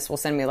a gymnast, will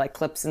send me like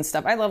clips and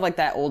stuff. I love like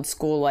that old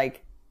school,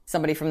 like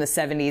somebody from the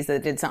 70s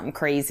that did something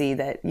crazy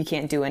that you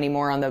can't do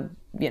anymore on the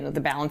the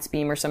balance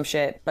beam or some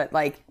shit. But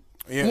like,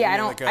 I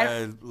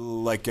don't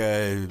like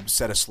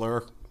said a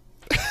slur.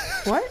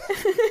 What?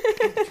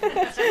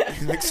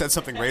 Like said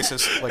something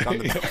racist, like on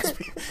the balance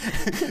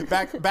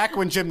beam. back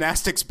when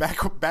gymnastics,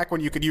 back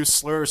when you could use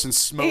slurs and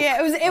smoke. Yeah,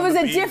 it was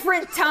a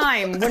different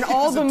time when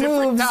all the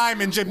different moves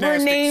time in were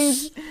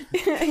gymnastics.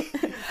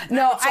 named.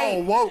 No, It's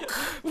all woke.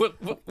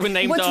 We're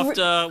named What's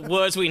after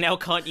words we now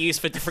can't use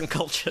for different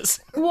cultures.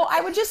 Well,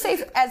 I would just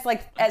say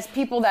as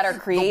people that are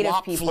creative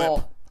wop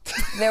people,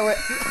 there were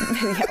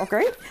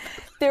great.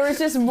 There was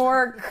just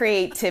more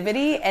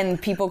creativity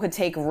and people could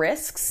take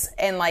risks.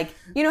 And like,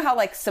 you know how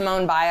like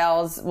Simone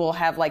Biles will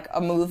have like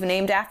a move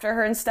named after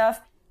her and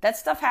stuff? That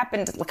stuff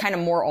happened kind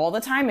of more all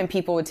the time and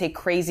people would take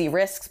crazy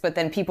risks, but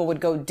then people would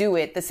go do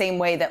it the same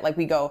way that like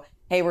we go,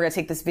 hey, we're going to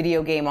take this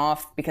video game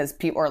off because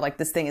people, or like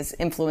this thing is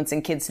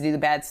influencing kids to do the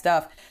bad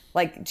stuff.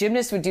 Like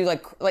gymnasts would do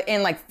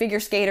and like figure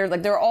skaters,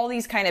 like there are all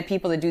these kind of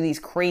people that do these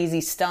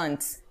crazy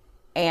stunts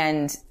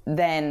and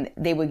then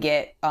they would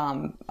get,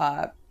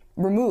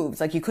 removed.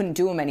 Like you couldn't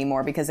do them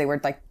anymore because they were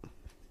like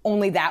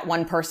only that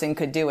one person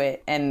could do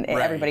it and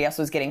everybody else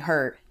was getting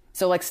hurt.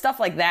 So like stuff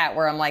like that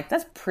where I'm like,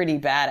 that's pretty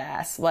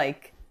badass.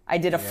 Like I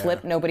did a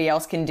flip nobody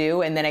else can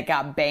do and then it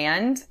got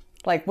banned.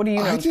 Like what do you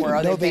know for?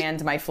 Oh, they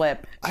banned my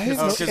flip. I didn't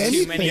know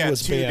anything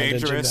was too banned in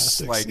dangerous.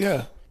 gymnastics.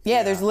 Like,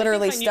 Yeah, there's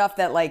literally stuff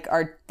that like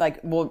are like,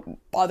 well,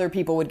 other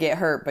people would get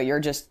hurt, but you're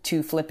just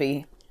too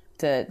flippy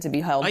to be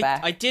held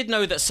back. I did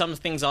know that some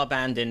things are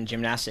banned in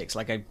gymnastics.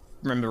 Like I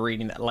remember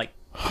reading that, like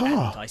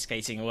ice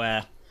skating,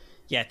 where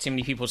too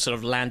many people sort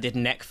of landed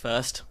neck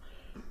first.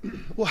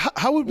 Well,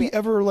 how would we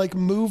ever like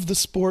move the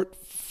sport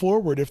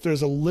forward if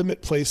there's a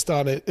limit placed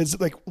on it? Is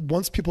it like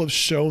once people have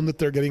shown that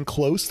they're getting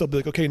close, they'll be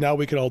like, okay, now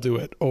we can all do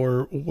it,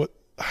 or what?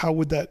 How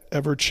would that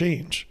ever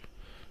change?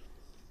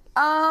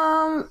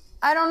 I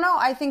don't know.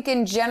 I think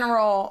in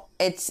general,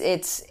 it's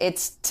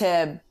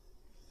to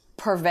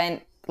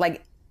prevent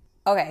like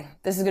okay,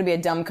 this is going to be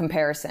a dumb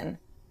comparison,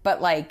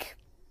 but like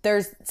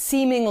there's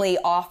seemingly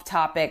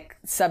off-topic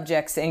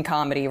subjects in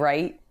comedy,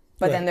 right?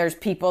 But then there's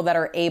people that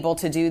are able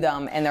to do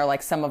them, and they're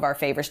like some of our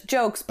favorite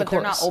jokes, but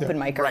they're not open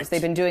micers. Right. They've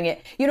been doing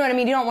it. You know what I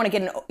mean? You don't want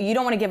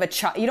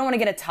to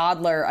get a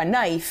toddler a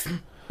knife.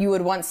 You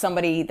would want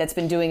somebody that's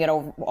been doing it a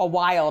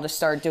while to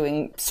start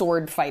doing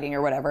sword fighting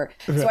or whatever.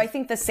 Okay. So I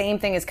think the same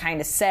thing is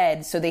kind of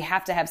said. So they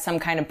have to have some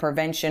kind of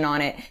prevention on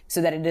it,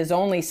 so that it is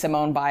only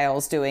Simone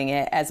Biles doing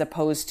it, as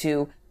opposed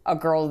to a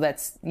girl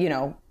that's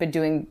been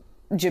doing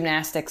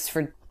gymnastics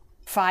for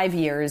 5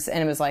 years,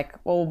 and it was like,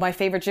 well, my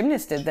favorite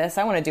gymnast did this,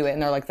 I want to do it,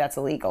 and they're like, that's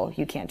illegal,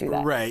 you can't do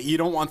that. Right, you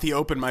don't want the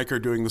open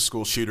micer doing the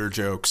school shooter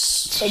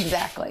jokes.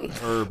 Exactly.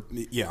 Or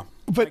yeah.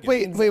 But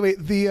wait,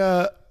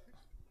 the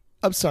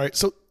I'm sorry,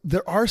 so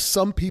there are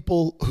some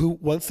people who,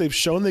 once they've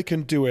shown they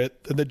can do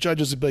it, and the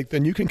judges would be like,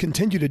 then you can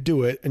continue to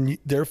do it, and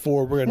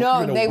therefore we're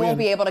gonna No, they won't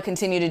be able to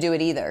continue to do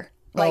it either.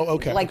 Like,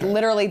 okay.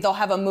 Literally, they'll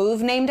have a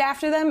move named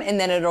after them, and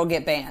then it'll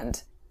get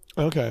banned.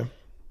 Okay.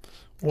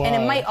 Wow. And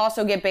it might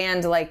also get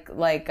banned, like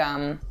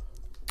Matt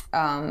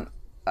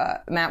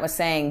was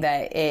saying,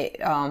 that it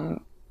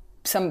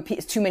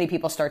too many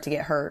people start to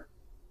get hurt.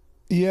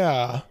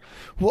 Yeah.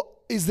 Well,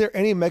 is there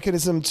any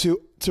mechanism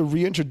to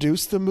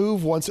reintroduce the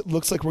move once it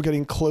looks like we're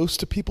getting close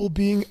to people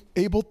being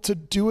able to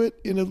do it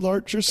in a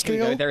larger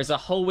scale? There's a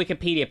whole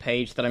Wikipedia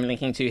page that I'm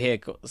linking to here.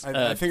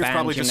 I think it's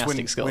probably just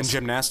when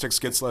gymnastics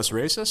gets less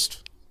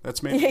racist.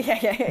 That's maybe.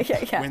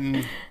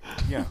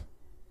 Yeah.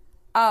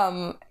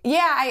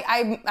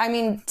 I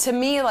mean, to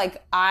me,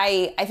 like,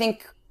 I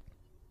think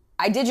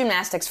I did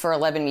gymnastics for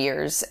 11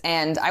 years,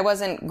 and I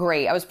wasn't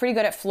great. I was pretty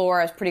good at floor,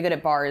 I was pretty good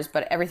at bars,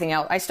 but everything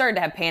else, I started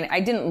to have panic. I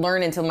didn't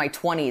learn until my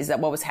 20s that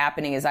what was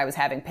happening is I was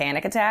having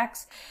panic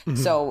attacks.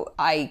 Mm-hmm. So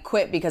I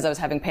quit because I was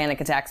having panic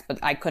attacks, but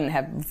I couldn't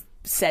have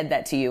said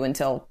that to you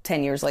until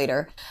 10 years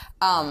later.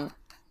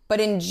 But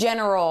in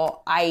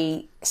general,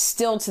 I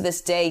still to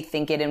this day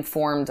think it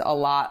informed a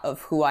lot of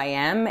who I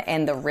am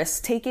and the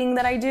risk taking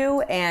that I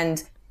do,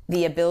 and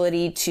the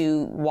ability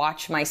to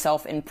watch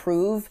myself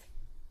improve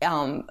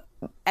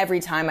every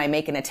time I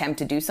make an attempt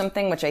to do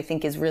something, which I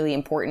think is really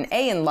important,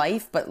 in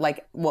life, but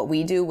like what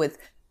we do with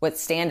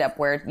stand-up,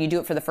 where you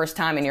do it for the first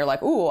time and you're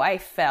like, ooh, I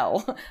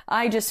fell.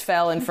 I just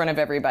fell in front of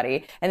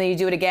everybody. And then you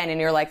do it again and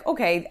you're like,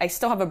 okay, I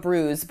still have a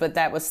bruise, but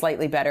that was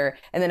slightly better.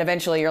 And then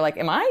eventually you're like,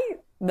 am I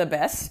the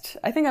best?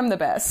 I think I'm the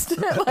best.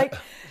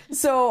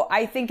 So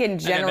I think in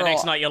general. And then the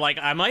next night you're like,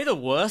 am I the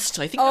worst?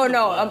 I think. Oh I'm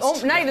no!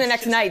 worst. Not even the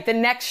next night. The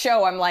next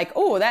show, I'm like,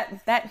 oh,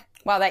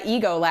 that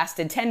ego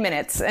lasted 10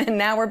 minutes, and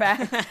now we're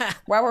back.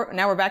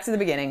 Now we're back to the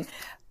beginning.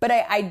 But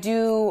I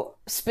do,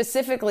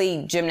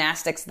 specifically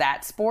gymnastics,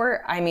 that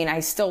sport. I mean, I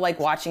still like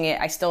watching it.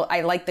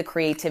 I like the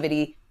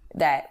creativity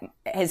that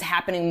is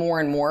happening more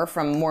and more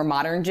from more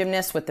modern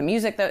gymnasts with the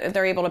music that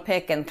they're able to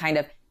pick, and kind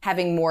of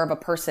having more of a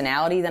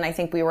personality than I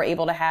think we were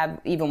able to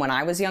have even when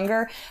I was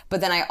younger. But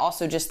then I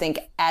also just think,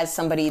 as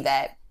somebody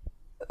that,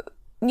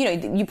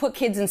 you put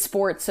kids in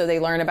sports so they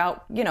learn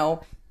about,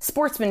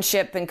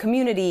 sportsmanship and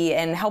community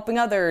and helping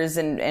others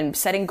and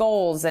setting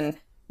goals and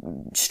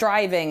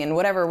striving and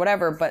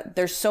whatever. But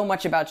there's so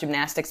much about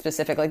gymnastics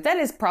specifically that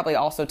is probably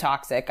also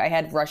toxic. I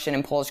had Russian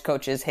and Polish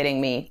coaches hitting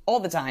me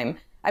all the time.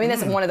 I mean,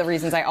 that's one of the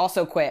reasons I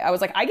also quit. I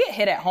was like, I get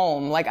hit at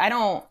home. Like, I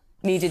don't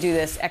need to do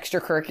this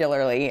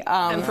extracurricularly.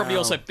 And probably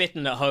also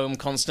bitten at home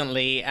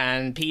constantly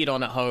and peed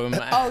on at home.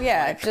 Oh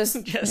yeah,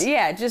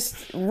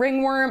 just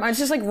ringworm. I was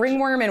just like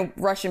ringworm and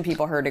Russian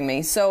people hurting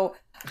me. So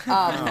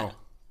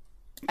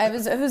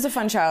it was a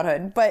fun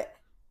childhood. But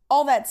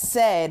all that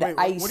said,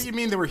 Wait, what do you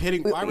mean they were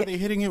hitting? Why were they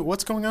hitting you?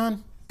 What's going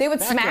on? They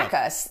would smack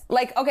us.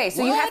 Like, okay,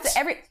 so you have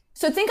to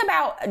So think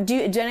about, do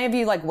any of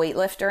you like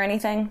weightlift or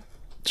anything?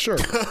 Sure.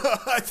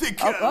 I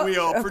think we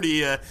all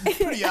pretty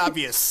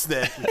obvious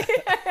that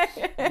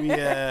we.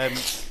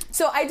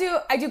 So I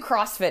do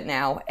CrossFit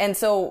now, and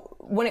so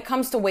when it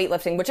comes to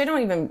weightlifting, which I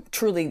don't even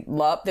truly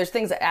love, there's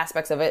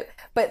aspects of it,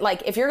 but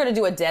like if you're going to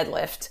do a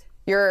deadlift,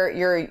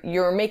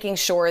 you're making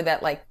sure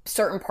that like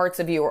certain parts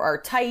of you are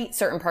tight,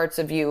 certain parts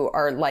of you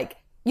are like,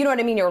 you know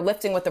what I mean? You're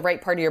lifting with the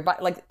right part of your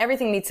body. Like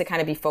everything needs to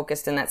kind of be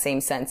focused in that same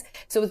sense.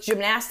 So with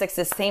gymnastics,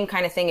 the same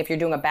kind of thing. If you're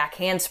doing a back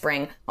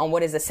handspring on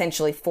what is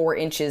essentially 4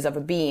 inches of a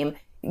beam,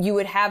 you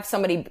would have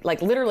somebody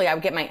like literally, I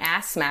would get my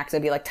ass smacked.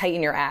 It'd be like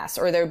tighten your ass,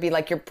 or there would be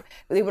like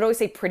they would always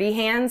say pretty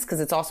hands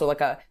because it's also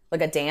like a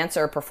dance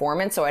or a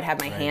performance. So I'd have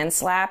my hands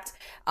slapped.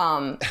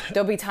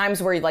 There'll be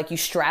times where like you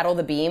straddle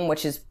the beam,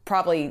 which is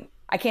probably,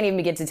 I can't even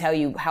begin to tell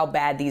you how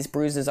bad these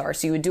bruises are.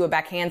 So you would do a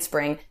back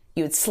handspring.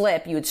 You would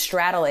slip, you would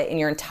straddle it, and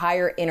your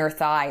entire inner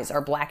thighs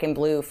are black and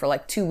blue for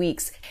like 2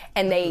 weeks.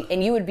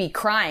 And you would be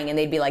crying, and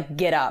they'd be like,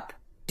 get up,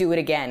 do it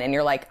again. And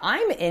you're like,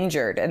 I'm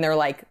injured. And they're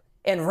like,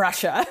 in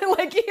Russia.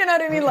 Like, you know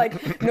what I mean?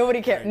 Like,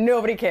 nobody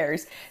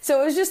cares. So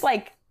it was just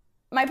like,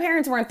 my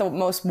parents weren't the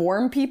most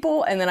warm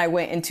people. And then I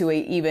went into a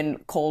even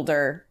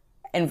colder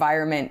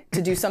environment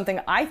to do something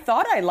I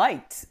thought I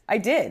liked. I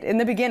did, in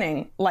the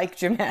beginning, like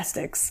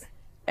gymnastics.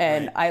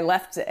 And I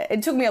left.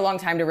 It took me a long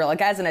time to realize,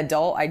 like, as an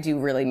adult, I do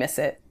really miss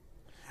it.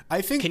 I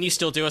think. Can you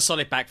still do a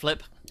solid backflip?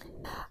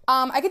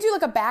 I could do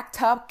like a back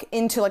tuck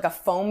into like a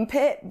foam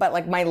pit, but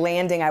like my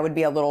landing I would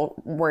be a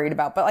little worried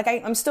about. But like I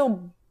can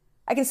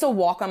still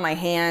walk on my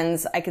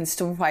hands. I can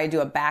still probably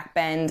do a back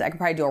bend. I could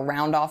probably do a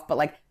round off, but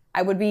like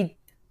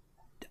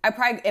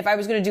if I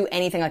was going to do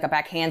anything like a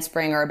back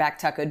handspring or a back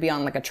tuck, it would be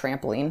on like a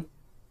trampoline.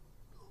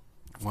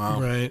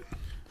 Wow. Right.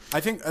 I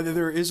think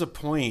there is a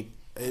point,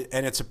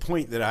 and it's a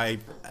point that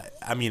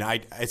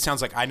it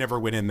sounds like I never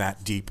went in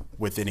that deep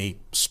with any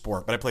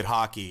sport, but I played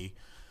hockey.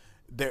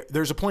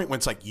 There's a point when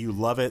it's like, you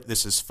love it.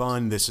 This is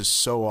fun. This is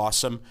so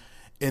awesome.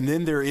 And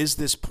then there is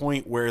this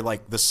point where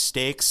like the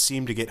stakes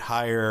seem to get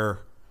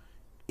higher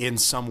in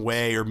some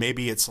way, or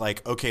maybe it's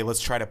like, okay,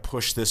 let's try to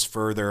push this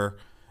further,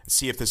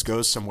 see if this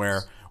goes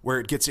somewhere, where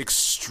it gets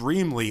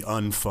extremely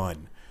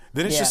unfun.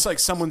 Then it's just like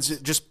someone's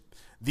just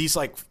these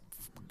like,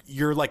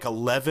 you're like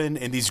 11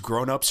 and these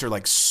grown-ups are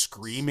like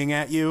screaming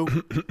at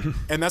you.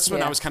 And that's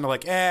when I was kind of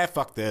like,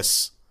 fuck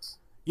this.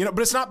 But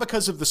it's not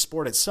because of the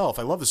sport itself.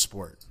 I love the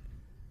sport.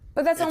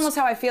 But that's almost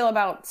how I feel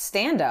about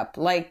stand-up.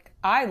 Like,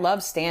 I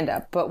love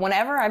stand-up, but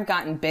whenever I've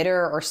gotten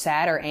bitter or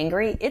sad or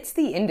angry, it's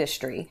the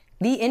industry.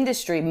 The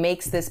industry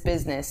makes this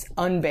business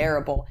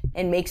unbearable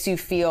and makes you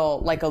feel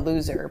like a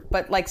loser.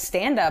 But like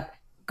stand-up,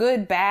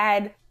 good,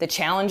 bad, the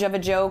challenge of a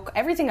joke,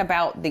 everything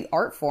about the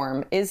art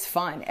form is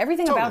fun.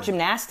 Everything about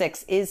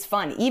gymnastics is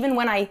fun. Even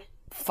when I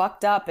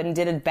fucked up and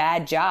did a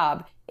bad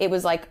job, it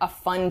was like a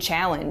fun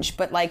challenge.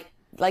 But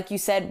like you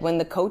said, when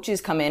the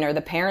coaches come in or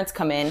the parents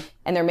come in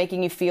and they're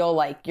making you feel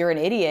like you're an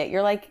idiot,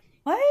 you're like,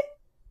 what?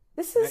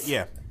 This is...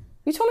 Yeah.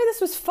 You told me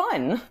this was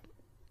fun.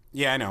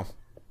 Yeah, I know.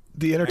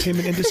 The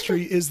entertainment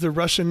industry is the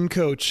Russian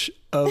coach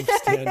of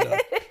stand-up.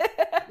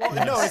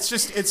 Well, no, it's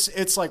just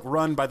it's like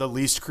run by the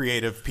least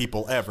creative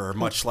people ever.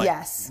 Much like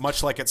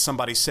it's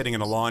somebody sitting in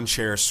a lawn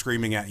chair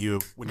screaming at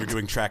you when you're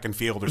doing track and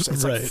field, or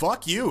it's like,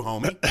 fuck you,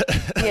 homie.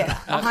 Yeah,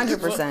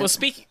 100%. Well,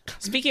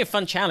 speaking of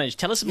fun challenge,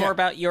 tell us more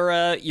about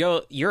your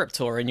Europe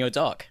tour and your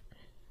doc.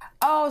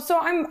 Oh, so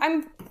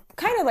I'm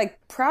kind of like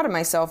proud of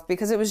myself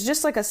because it was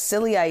just like a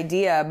silly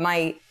idea.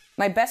 My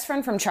best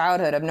friend from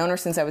childhood, I've known her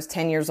since I was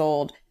 10 years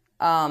old.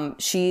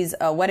 She's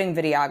a wedding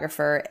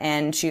videographer,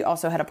 and she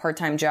also had a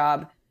part-time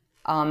job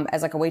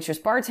as like a waitress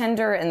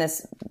bartender in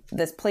this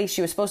place.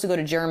 She was supposed to go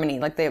to Germany.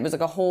 Like it was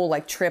like a whole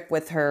like trip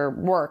with her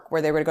work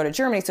where they were to go to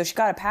Germany. So she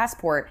got a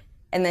passport,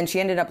 and then she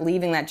ended up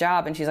leaving that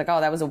job, and she's like,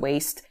 oh, that was a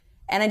waste.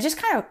 And I just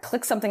kind of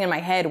clicked something in my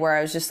head where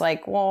I was just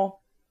like,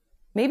 well,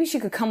 maybe she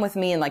could come with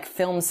me and like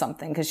film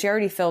something, because she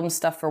already filmed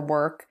stuff for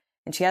work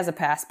and she has a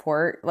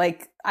passport.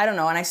 Like, I don't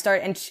know. And I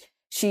started, and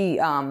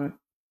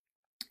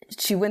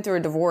she went through a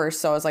divorce.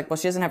 So I was like, well,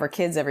 she doesn't have her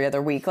kids every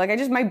other week. Like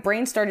my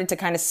brain started to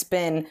kind of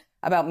spin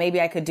about maybe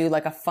I could do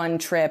like a fun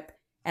trip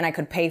and I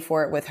could pay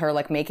for it with her,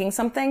 like making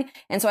something.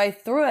 And so I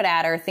threw it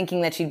at her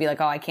thinking that she'd be like,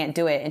 oh, I can't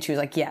do it. And she was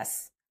like,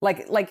 yes,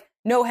 like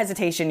no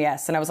hesitation.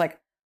 Yes. And I was like,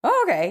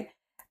 oh, okay.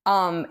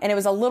 And it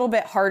was a little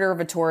bit harder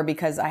of a tour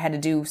because I had to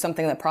do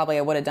something that probably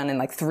I would have done in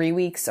like 3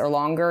 weeks or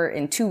longer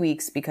in 2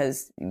 weeks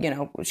because,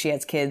 she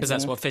has kids. Because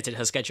that's what fitted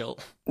her schedule.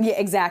 Yeah,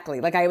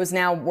 exactly. Like I was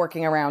now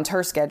working around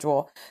her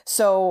schedule.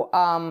 So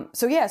I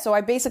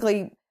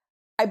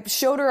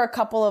showed her a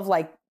couple of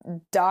like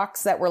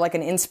docs that were like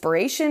an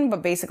inspiration,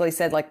 but basically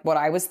said like what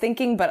I was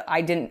thinking, but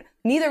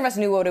neither of us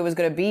knew what it was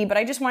going to be, but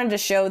I just wanted to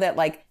show that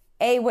like,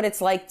 what it's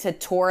like to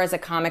tour as a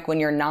comic when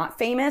you're not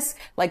famous.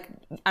 Like,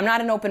 I'm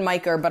not an open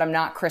micer, but I'm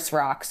not Chris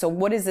Rock. So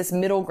what is this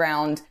middle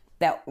ground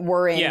that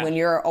we're in when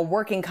you're a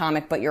working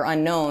comic, but you're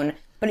unknown?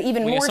 But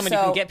even more so... somebody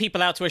who can get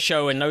people out to a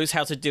show and knows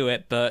how to do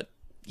it, but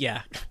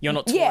you're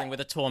not touring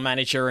with a tour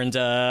manager and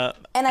a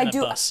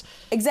bus.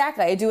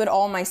 Exactly. I do it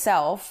all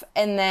myself.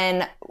 And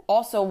then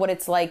also what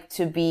it's like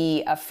to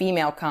be a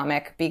female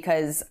comic,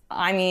 because,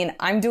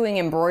 I'm doing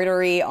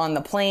embroidery on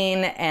the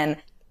plane, and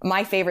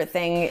my favorite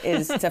thing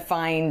is to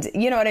find,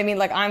 you know what I mean?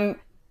 Like I'm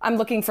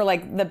looking for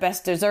like the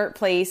best dessert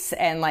place,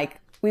 and like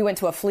we went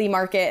to a flea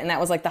market, and that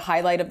was like the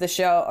highlight of the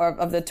show or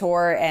of the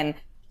tour. And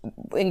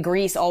in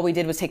Greece, all we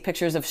did was take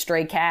pictures of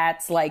stray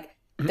cats. Like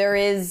there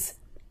is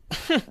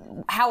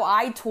how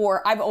I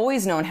tour. I've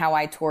always known how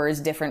I tour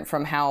is different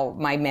from how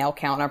my male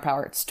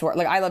counterparts tour.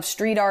 Like I love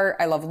street art.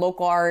 I love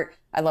local art.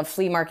 I love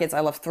flea markets. I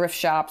love thrift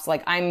shops.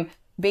 Like I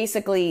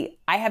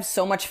have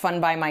so much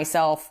fun by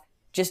myself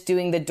just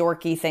doing the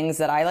dorky things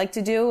that I like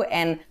to do.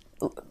 And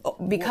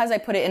because I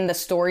put it in the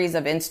stories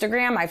of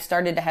Instagram, I've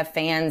started to have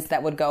fans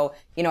that would go,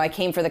 I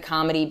came for the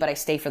comedy, but I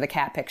stay for the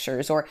cat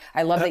pictures. Or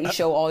I love that you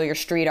show all your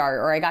street art.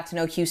 Or I got to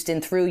know Houston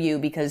through you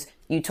because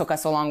you took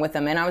us along with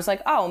them. And I was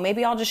like, oh,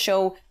 maybe I'll just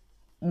show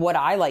what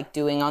I like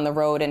doing on the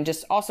road, and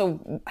just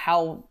also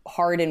how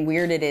hard and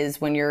weird it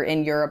is when you're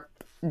in Europe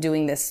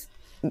doing this,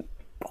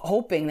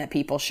 hoping that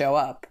people show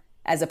up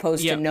as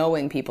opposed to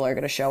knowing people are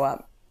going to show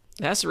up.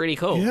 That's really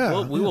cool.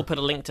 Yeah, we will put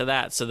a link to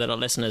that so that our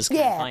listeners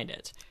can find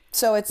it.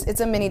 So it's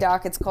a mini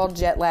doc. It's called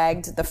Jet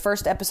Lagged. The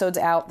first episode's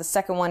out. The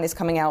second one is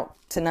coming out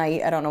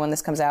tonight. I don't know when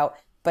this comes out,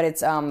 but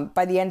it's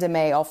by the end of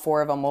May, all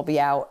 4 of them will be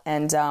out.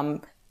 And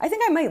I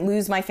think I might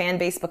lose my fan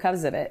base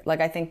because of it. Like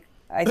I think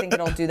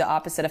it'll do the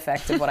opposite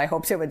effect of what I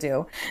hoped it would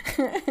do.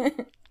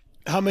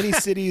 How many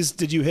cities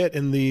did you hit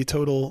in the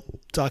total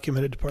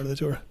documented part of the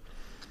tour?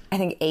 I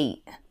think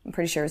 8. I'm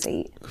pretty sure it's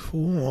 8.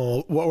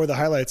 Cool. What were the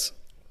highlights?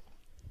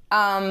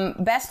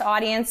 Best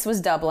audience was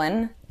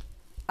Dublin,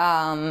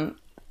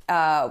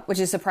 which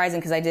is surprising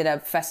because I did a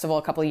festival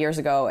a couple of years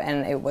ago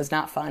and it was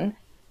not fun.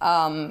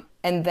 And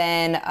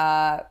then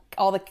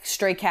all the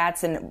Stray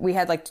Cats, and we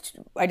had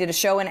I did a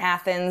show in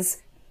Athens,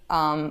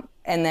 and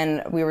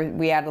then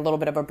we had a little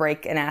bit of a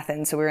break in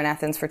Athens, so we were in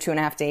Athens for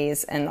 2.5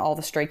 days, and all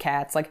the Stray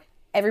Cats,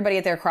 everybody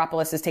at the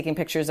Acropolis is taking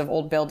pictures of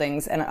old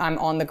buildings, and I'm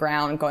on the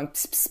ground going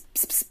pss, pss,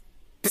 pss,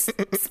 pss,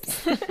 pss,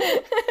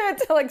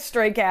 pss, to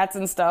Stray Cats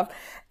and stuff.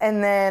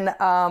 And then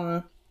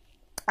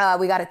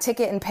we got a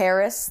ticket in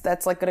Paris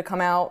that's going to come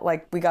out.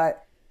 We got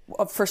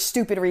for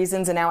stupid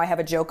reasons, and now I have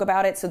a joke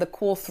about it. So the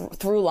cool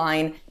through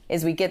line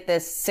is we get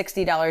this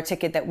 $60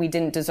 ticket that we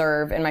didn't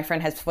deserve, and my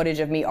friend has footage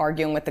of me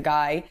arguing with the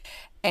guy,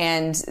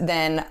 and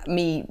then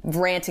me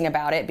ranting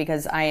about it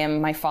because I am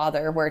my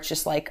father, where it's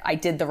just I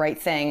did the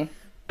right thing.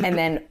 And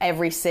then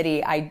every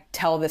city I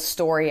tell this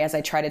story as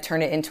I try to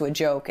turn it into a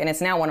joke. And it's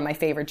now one of my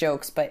favorite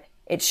jokes, but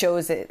it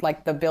shows it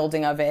the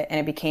building of it. And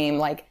it became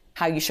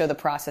how you show the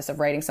process of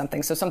writing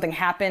something. So something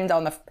happened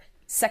on the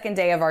second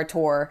day of our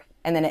tour,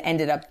 and then it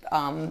ended up,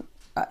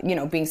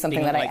 being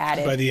something that I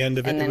added. By the end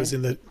of it, it was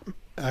in the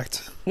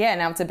act. Yeah,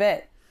 now it's a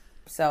bit.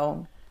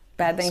 So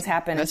bad things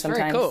happen, and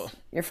sometimes very cool.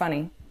 You're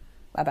funny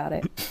about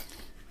it.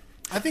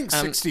 I think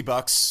 $60,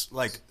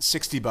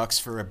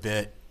 $60 for a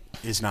bit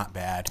is not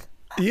bad.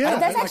 Yeah,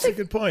 that's that's a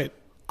good point.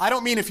 I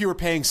don't mean if you were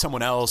paying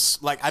someone else.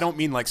 I don't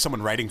mean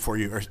someone writing for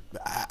you. Or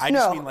I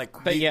just mean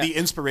the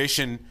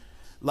inspiration.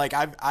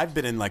 I've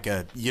been in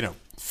a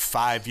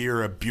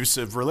 5-year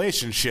abusive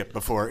relationship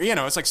before. It's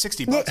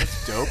 $60.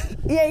 It's dope.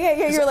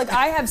 Yeah. You're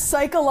I have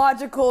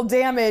psychological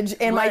damage,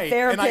 and my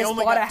therapist and I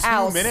only bought got a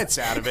house. 2 minutes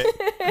out of it.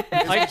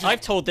 I've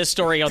told this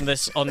story on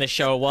this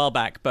show a while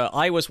back, but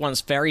I was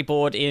once very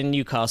bored in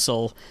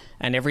Newcastle,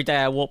 and every day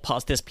I walked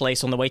past this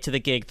place on the way to the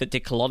gig that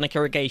did colonic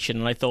irrigation,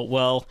 and I thought,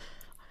 well,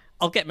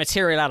 I'll get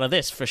material out of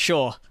this for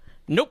sure.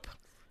 Nope.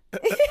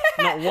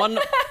 Not one.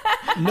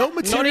 No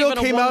material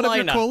came out of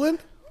your colon?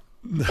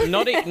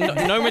 No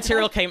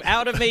material came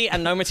out of me,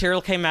 and no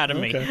material came out of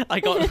me. I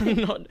got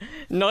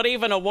not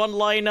even a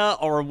one-liner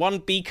or a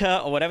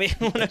one-beaker or whatever you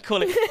want to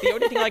call it. The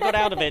only thing I got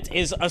out of it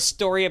is a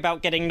story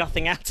about getting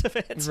nothing out of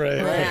it. Right.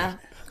 Yeah.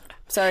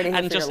 Sorry to hear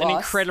and for just your an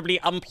loss. incredibly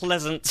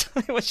unpleasant.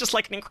 It was just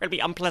an incredibly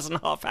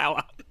unpleasant half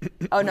hour.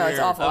 Oh no, it's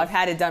awful. I've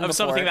had it done before. Of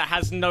something that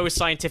has no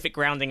scientific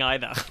grounding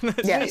either.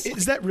 Yes.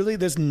 Is that really?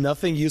 There's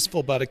nothing useful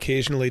about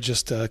occasionally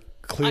just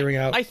clearing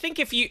out. I think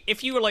if you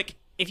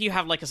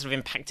have a sort of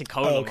impacted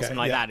colon or something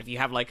like that, if you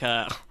have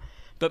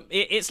but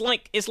it's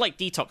like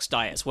detox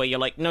diets where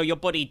you're no, your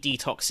body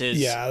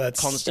detoxes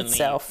that's constantly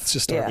itself. It's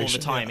just all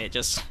starvation, the time. It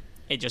just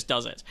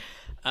does it.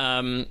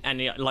 And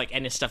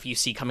any stuff you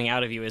see coming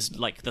out of you is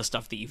the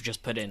stuff that you've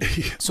just put in.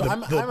 So the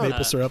I'm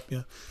maple syrup.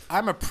 Yeah.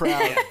 I'm a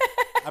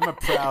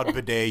proud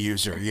bidet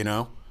user.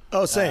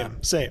 Oh,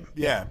 same.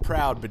 Yeah,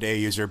 proud bidet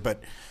user,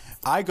 but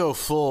I go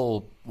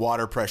full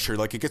water pressure.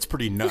 It gets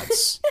pretty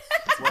nuts.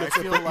 Where I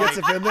feel Gets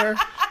it in there.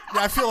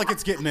 I feel like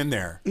it's getting in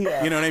there.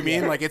 Yeah. You know what I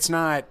mean? It's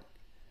not.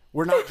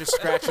 We're not just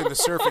scratching the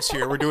surface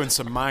here. We're doing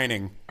some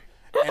mining.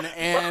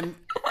 And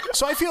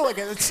so I feel like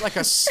it's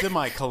a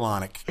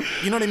semi-colonic.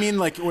 You know what I mean?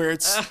 Where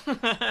it's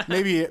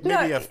maybe an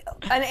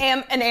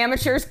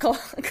amateur's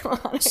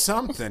colonic.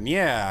 something,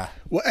 yeah.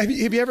 Well, have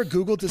you ever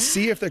Googled to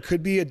see if there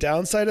could be a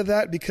downside of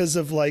that because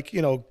of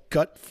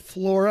gut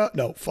flora?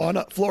 No,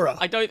 flora.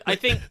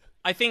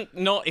 I think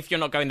not if you're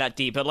not going that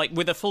deep, but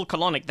with a full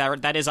colonic,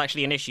 that is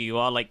actually an issue. You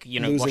are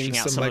Losing washing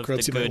out some of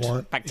the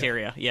good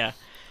bacteria. Yeah.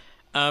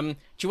 Do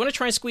you want to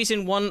try and squeeze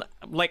in one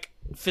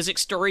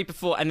physics story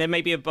before, and then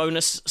maybe a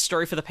bonus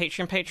story for the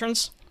Patreon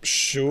patrons?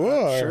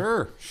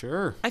 Sure.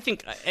 Sure. I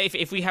think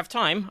if we have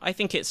time, I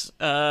think it's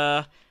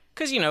because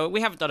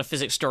we haven't done a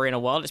physics story in a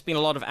while. It's been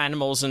a lot of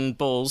animals and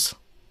balls.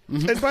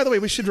 And by the way,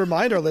 we should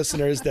remind our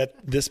listeners that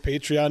this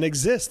Patreon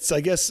exists.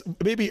 I guess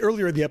maybe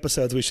earlier in the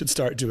episodes we should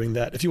start doing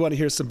that. If you want to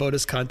hear some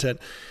bonus content,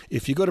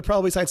 if you go to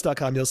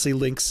probablyscience.com, you'll see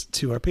links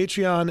to our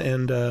Patreon,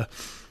 and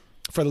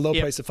for the low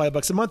price of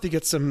 $5 a month, you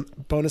get some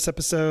bonus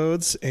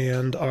episodes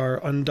and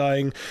our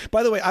undying.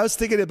 By the way, I was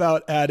thinking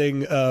about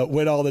adding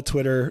when all the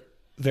Twitter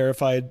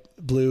verified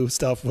blue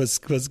stuff was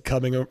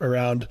coming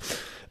around.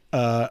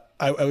 I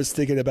was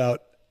thinking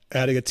about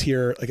adding a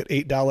tier, an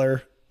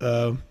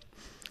 $8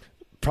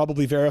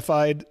 probably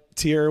verified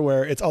tier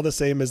where it's all the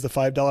same as the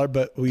 $5,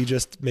 but we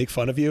just make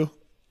fun of you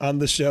on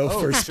the show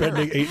for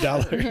spending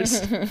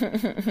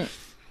 $8.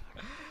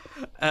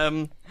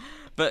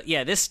 But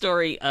yeah, this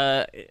story,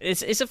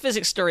 it's a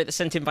physics story that's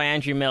sent in by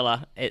Andrew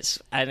Miller. It's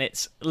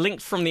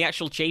linked from the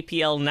actual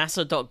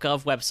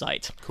JPL-NASA.gov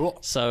website. Cool.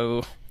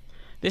 So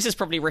this is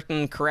probably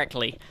written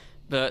correctly,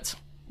 but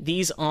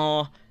these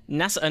are a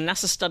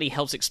NASA study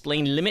helps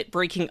explain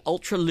limit-breaking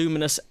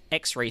ultra-luminous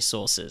X-ray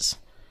sources.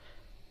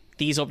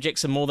 These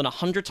objects are more than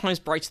 100 times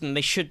brighter than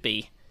they should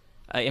be.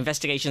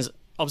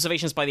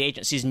 Observations by the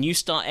agency's New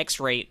Star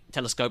X-ray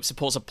telescope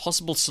supports a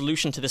possible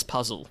solution to this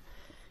puzzle.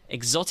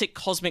 exotic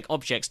cosmic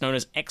objects known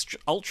as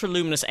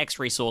ultraluminous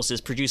X-ray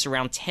sources produce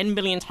around 10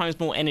 million times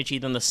more energy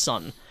than the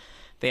sun.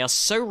 They are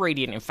so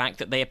radiant, in fact,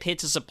 that they appear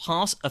to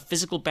surpass a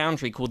physical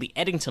boundary called the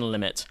Eddington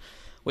limit,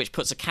 which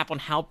puts a cap on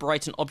how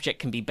bright an object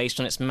can be based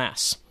on its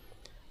mass.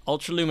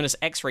 Ultraluminous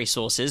X-ray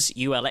sources,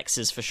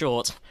 ULXs for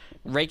short,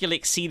 regularly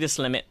exceed this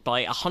limit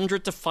by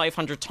 100 to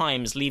 500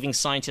 times, leaving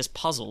scientists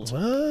puzzled.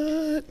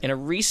 What? In a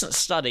recent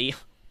study...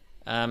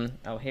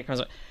 here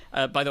comes...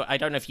 by the way, I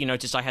don't know if you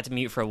noticed I had to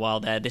mute for a while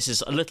there. This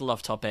is a little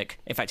off topic.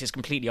 In fact, it's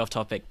completely off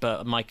topic,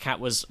 but my cat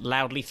was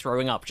loudly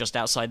throwing up just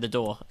outside the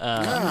door.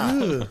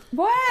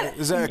 What?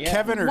 Is that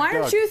Kevin or Why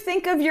Doug? don't you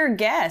think of your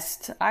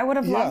guest? I would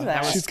have loved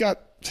that. She's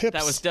got tips.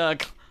 That was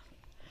Doug.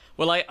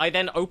 Well, I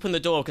then opened the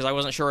door because I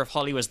wasn't sure if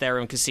Holly was there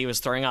and could see he was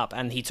throwing up,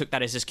 and he took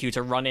that as his cue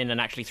to run in and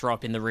actually throw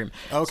up in the room.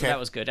 Okay. So that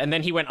was good. And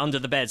then he went under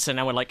the bed, so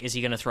now we're like, is he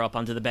going to throw up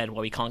under the bed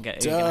while we can't get...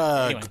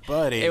 Doug,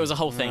 buddy. It was a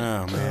whole thing.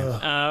 Oh,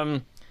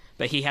 man.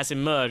 But he has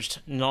emerged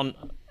in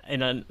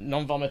a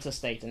non-vomitor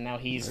state, and now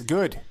he's...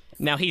 Good.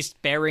 Now he's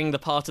burying the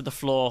part of the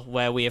floor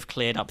where we have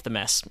cleared up the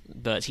mess,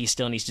 but he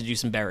still needs to do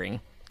some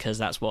burying, because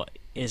that's what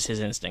is his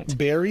instinct.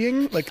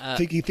 Burying? Like,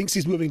 he thinks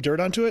he's moving dirt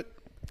onto it?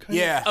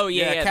 Yeah. Oh,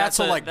 yeah, yeah, Cats that's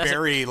will a- that's a-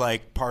 bury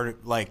part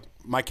of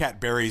my cat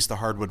buries the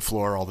hardwood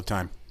floor all the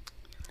time.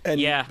 And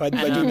Yeah. by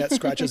doing that,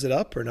 scratches it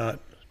up or not?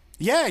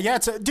 Yeah.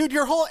 Dude,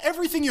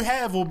 everything you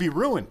have will be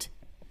ruined.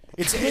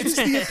 It's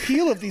The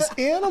appeal of these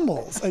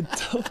animals. I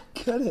don't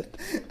get it.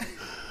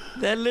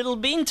 They're little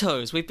bean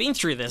toes. We've been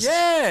through this.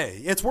 yeah,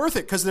 it's worth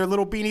it because they're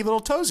little beany little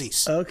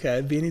toesies.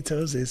 Okay, beanie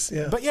toesies.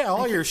 Yeah. But yeah,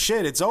 all your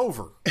shit, it's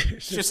over.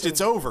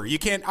 It's over. You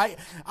can't. I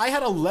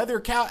had a leather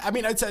couch. I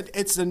mean,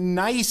 it's a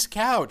nice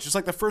couch. It's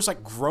like the first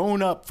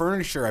grown up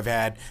furniture I've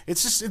had.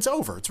 It's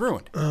over. It's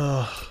ruined.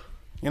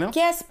 You know?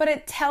 Yes, but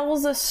it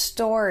tells a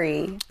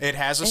story. It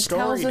has a It story.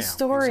 tells now. a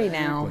story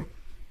now.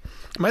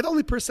 Am I the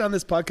only person on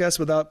this podcast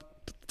without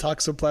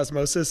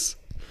toxoplasmosis?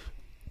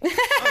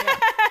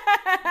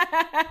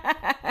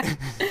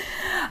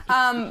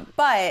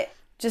 But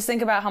just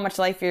think about how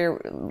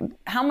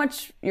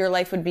much your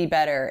life would be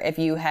better if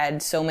you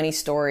had so many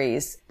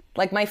stories.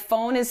 Like, my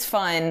phone is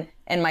fun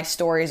and my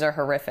stories are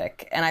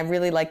horrific, and I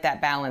really like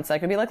that balance. I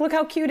could be like, look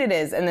how cute it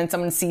is, and then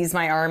someone sees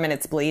my arm and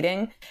it's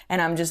bleeding,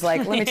 and I'm just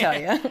like, let me tell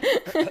you.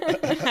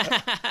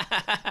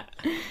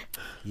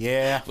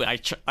 Yeah.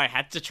 I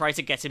had to try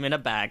to get him in a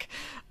bag.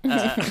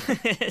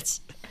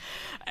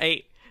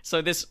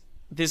 So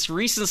this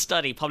recent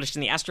study published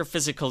in the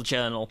Astrophysical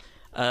Journal,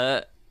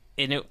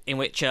 in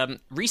which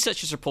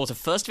researchers report a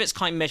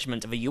first-of-its-kind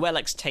measurement of a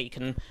ULX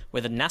taken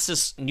with a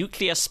NASA's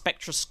Nuclear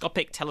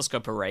Spectroscopic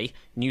Telescope Array,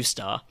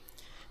 NuSTAR.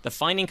 The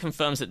finding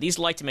confirms that these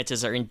light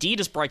emitters are indeed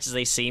as bright as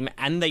they seem,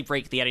 and they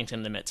break the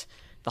Eddington limit.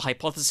 The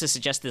hypothesis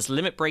suggests this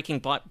limit-breaking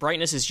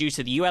brightness is due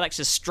to the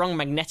ULX's strong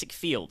magnetic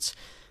fields,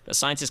 but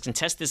scientists can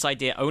test this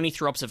idea only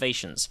through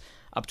observations,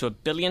 up to 1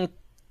 billion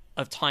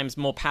of times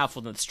more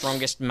powerful than the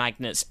strongest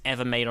magnets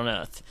ever made on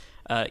Earth.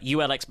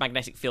 ULX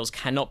magnetic fields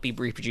cannot be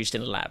reproduced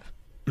in a lab.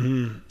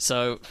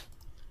 So,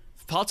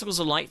 particles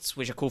of light,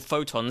 which are called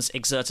photons,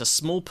 exert a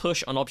small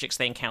push on objects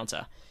they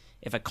encounter.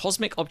 If a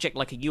cosmic object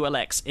like a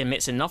ULX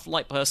emits enough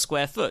light per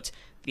square foot,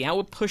 the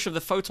outward push of the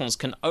photons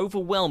can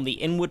overwhelm the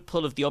inward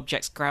pull of the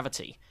object's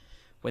gravity.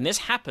 When this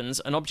happens,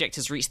 an object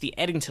has reached the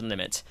Eddington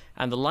limit,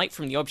 and the light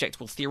from the object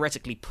will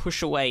theoretically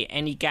push away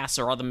any gas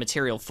or other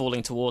material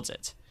falling towards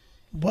it.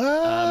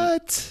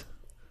 What?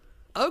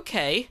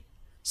 Okay,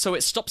 so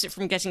it stops it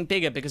from getting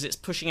bigger because it's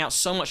pushing out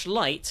so much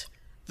light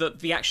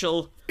that the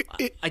actual...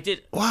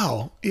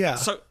 Wow. Yeah.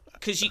 So,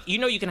 because you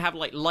know you can have,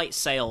 light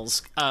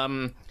sails.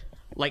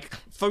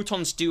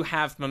 Photons do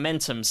have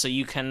momentum, so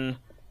you can...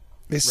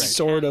 They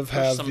sort of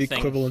have the something.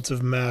 equivalent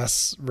of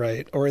mass,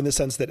 right? Or in the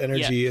sense that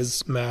energy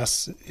is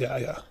mass.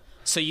 Yeah.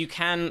 So you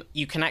can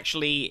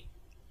actually,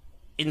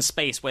 in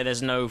space where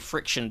there's no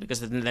friction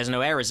because there's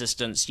no air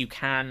resistance, you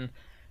can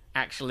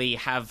actually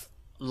have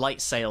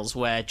light sails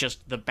where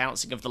just the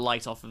bouncing of the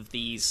light off of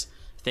these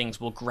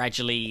things will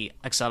gradually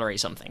accelerate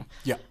something.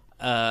 Yeah.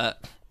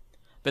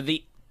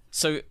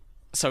 So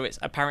it's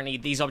apparently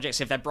these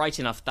objects, if they're bright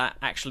enough, that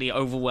actually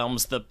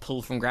overwhelms the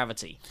pull from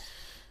gravity.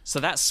 So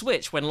that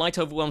switch, when light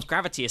overwhelms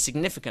gravity, is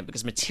significant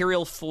because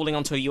material falling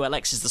onto a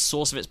ULX is the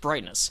source of its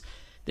brightness.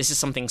 This is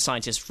something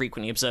scientists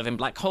frequently observe in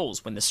black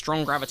holes. When the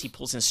strong gravity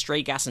pulls in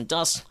stray gas and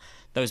dust,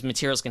 those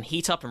materials can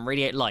heat up and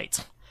radiate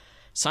light.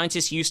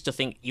 Scientists used to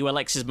think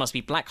ULXs must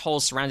be black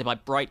holes surrounded by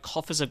bright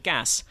coffers of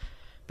gas,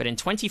 but in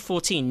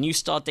 2014,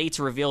 NuSTAR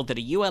data revealed that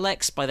a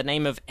ULX by the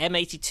name of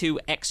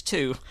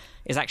M82X2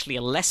 is actually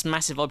a less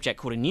massive object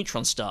called a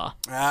neutron star.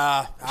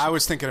 I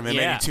was thinking of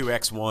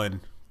M82X1.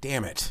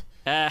 Damn it.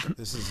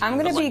 I'm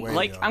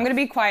gonna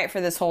be quiet for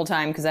this whole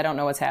time because I don't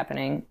know what's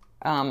happening.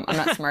 I'm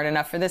not smart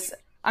enough for this.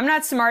 I'm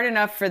not smart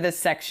enough for this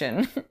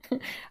section.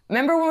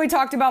 Remember when we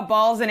talked about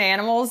balls and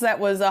animals? That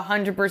was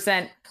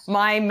 100%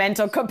 my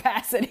mental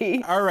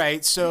capacity. All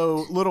right,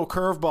 so little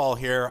curveball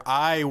here.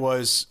 I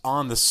was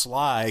on the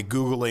sly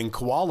Googling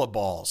koala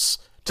balls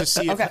to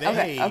see if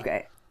they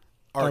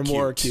are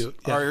more cute.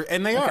 Yeah.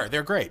 And they are.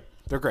 They're great.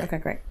 They're great. Okay,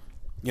 great.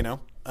 You know,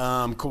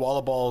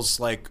 Koala balls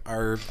I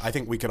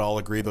think we could all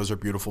agree those are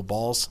beautiful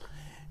balls.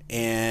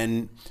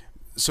 And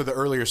so the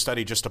earlier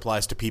study just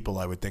applies to people,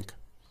 I would think.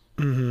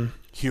 Mm-hmm.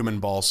 Human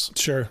balls.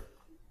 Sure.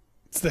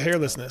 It's the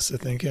hairlessness, I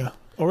think, yeah.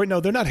 Or wait, no,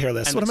 they're not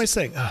hairless. And what am I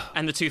saying?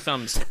 And the 2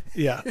 thumbs.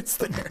 Yeah. It's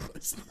the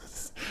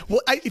hairlessness.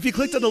 Well, if you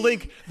clicked on the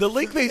link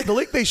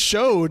they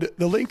showed,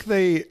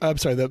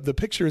 the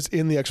pictures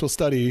in the actual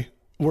study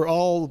were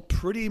all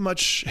pretty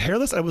much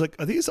hairless. I was like,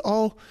 are these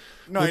all?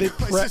 No, I know.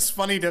 It's just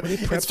funny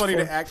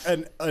to act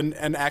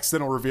an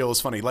accidental reveal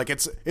is funny. Like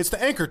it's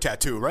the anchor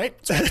tattoo, right?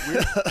 So it's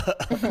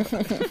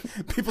weird.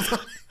 People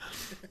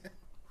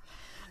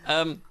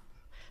don't.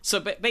 So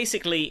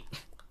basically,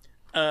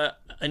 a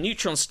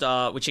neutron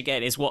star, which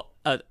again is what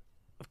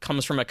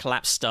comes from a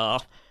collapsed star,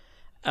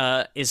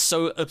 is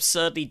so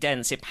absurdly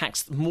dense it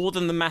packs more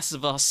than the mass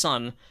of our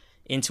sun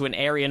into an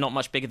area not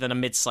much bigger than a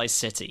mid-sized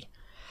city.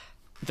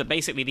 That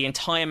basically the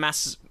entire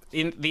mass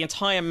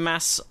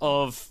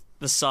of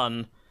the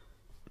sun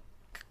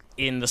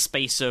in the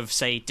space of,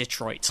 say,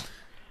 Detroit.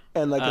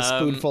 And like a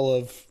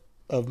spoonful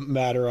of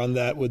matter on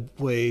that would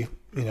weigh,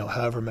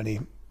 however many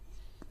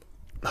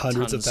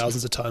hundreds of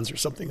thousands of tons or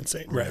something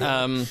insane.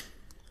 Right.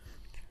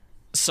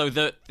 So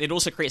it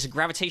also creates a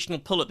gravitational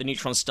pull at the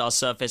neutron star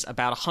surface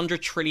about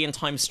 100 trillion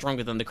times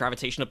stronger than the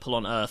gravitational pull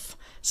on Earth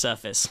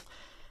surface.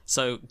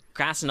 So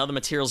gas and other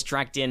materials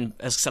dragged in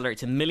accelerate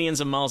to millions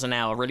of miles an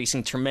hour,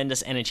 releasing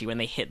tremendous energy when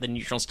they hit the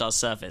neutron star's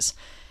surface.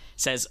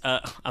 It says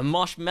a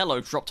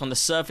marshmallow dropped on the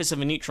surface of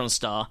a neutron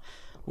star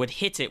would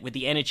hit it with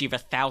the energy of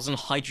 1,000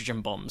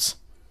 hydrogen bombs.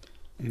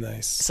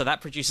 Nice. So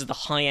that produces the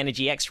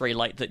high-energy X-ray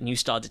light that New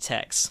Star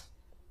detects.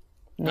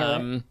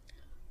 No.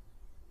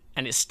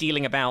 And it's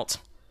stealing about...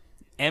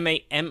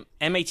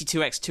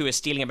 M82X2 is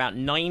stealing about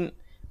 9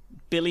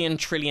 billion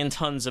trillion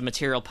tons of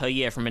material per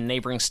year from a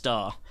neighboring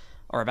star,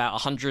 or about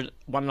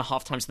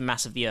 1.5 times the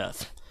mass of the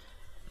Earth.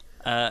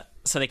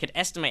 So they could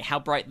estimate how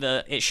bright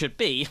it should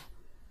be,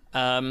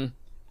 and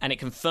it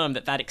confirmed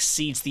that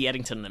exceeds the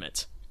Eddington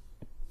limit.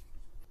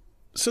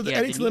 So the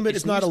Eddington limit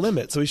is not a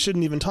limit, so we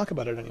shouldn't even talk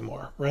about it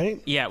anymore, right?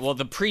 Yeah, well,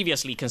 the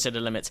previously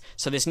considered limits.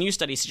 So this new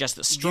study suggests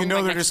that strong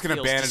they're just going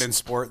to ban it in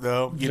sport,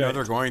 though. You know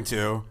they're going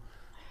to.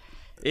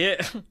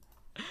 Yeah.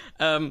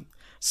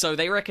 So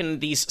they reckon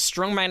these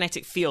strong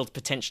magnetic fields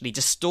potentially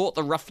distort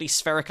the roughly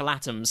spherical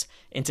atoms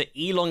into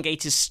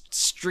elongated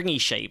stringy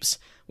shapes,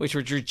 which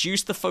would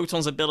reduce the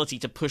photon's ability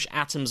to push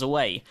atoms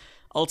away,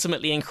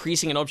 ultimately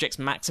increasing an object's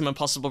maximum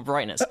possible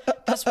brightness.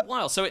 That's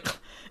wild. So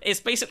it's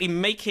basically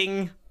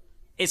making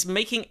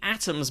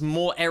atoms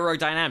more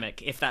aerodynamic,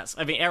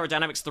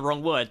 aerodynamic's the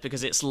wrong word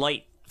because it's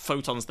light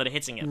photons that are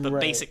hitting it, but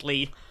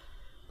basically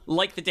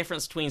like the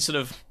difference between sort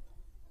of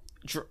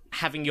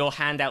having your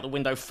hand out the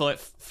window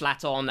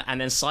flat on and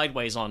then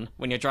sideways on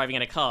when you're driving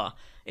in a car.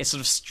 It's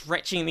sort of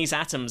stretching these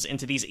atoms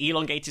into these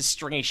elongated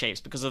stringy shapes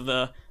because of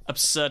the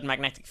absurd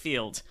magnetic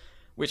field,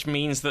 which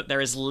means that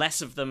there is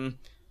less of them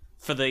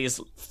for these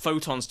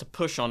photons to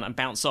push on and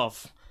bounce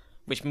off,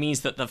 which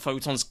means that the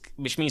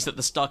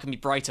star can be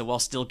brighter while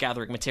still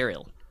gathering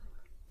material.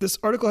 This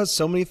article has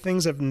so many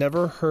things I've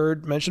never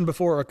heard mentioned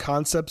before, or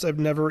concepts I've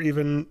never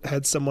even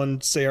had someone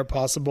say are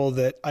possible,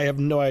 that I have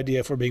no idea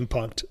if we're being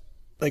punked.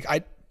 Like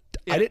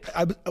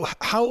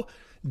how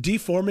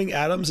deforming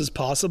atoms is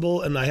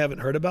possible, and I haven't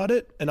heard about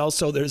it. And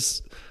also,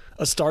 there's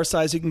a star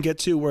size you can get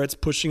to where it's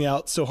pushing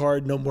out so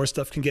hard no more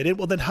stuff can get in.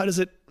 Well, then how does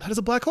a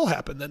black hole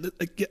happen? Then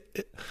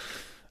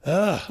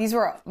These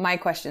were my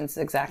questions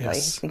exactly.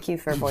 Yes. Thank you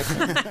for voicing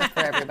for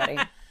everybody.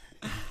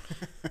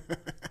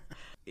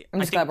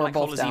 I'm just glad we're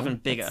both down. Is even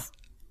bigger.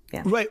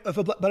 Yeah. Right,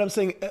 but I'm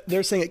saying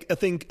they're saying a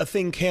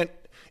thing can't.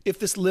 If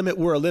this limit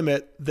were a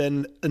limit,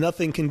 then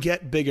nothing can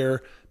get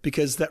bigger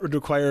because that would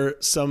require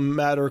some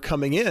matter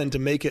coming in to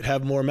make it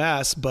have more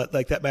mass. But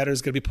like that matter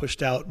is going to be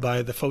pushed out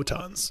by the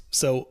photons.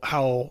 So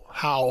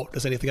how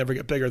does anything ever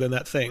get bigger than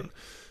that thing?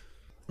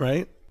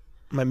 Right?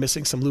 Am I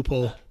missing some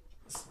loophole?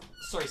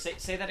 Sorry,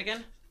 say that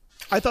again?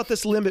 I thought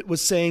this limit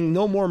was saying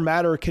no more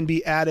matter can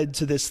be added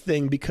to this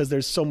thing because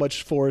there's so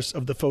much force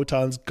of the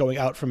photons going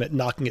out from it,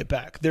 knocking it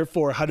back.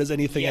 Therefore, how does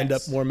anything end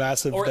up more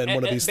massive than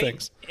one of these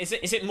things? Is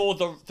it more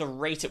the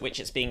rate at which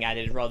it's being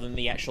added rather than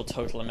the actual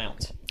total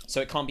amount?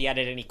 So it can't be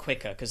added any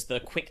quicker because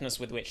the quickness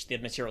with which the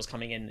material's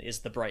coming in is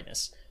the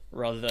brightness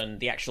rather than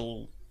the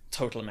actual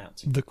total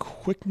amount. The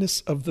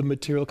quickness of the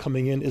material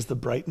coming in is the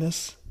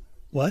brightness?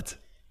 What?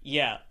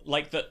 Yeah,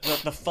 like the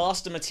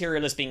faster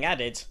material is being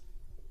added,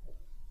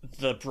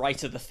 the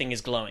brighter the thing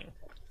is glowing.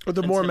 Or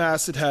the more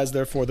mass it has,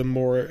 therefore, the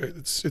more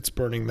it's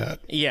burning that.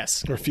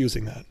 Yes. Or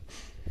fusing that.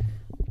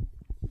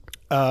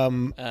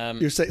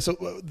 You're saying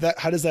so that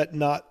how does that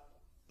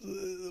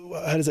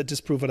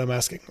disprove what I'm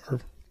asking? Or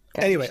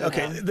anyway,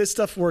 okay, this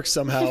stuff works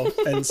somehow,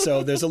 and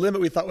so there's a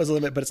limit we thought was a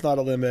limit, but it's not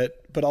a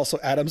limit. But also,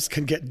 atoms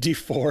can get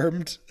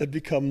deformed and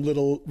become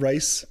little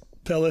rice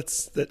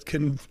pellets that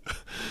can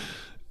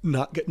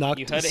not get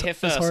knocked as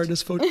hard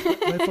as by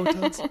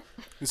photons.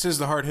 This is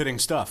the hard-hitting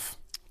stuff.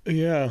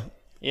 Yeah.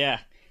 Yeah.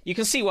 You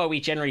can see why we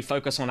generally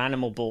focus on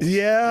animal balls.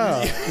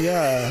 Yeah.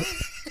 Yeah.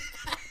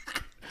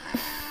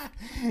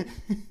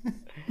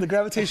 The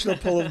gravitational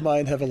pull of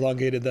mind have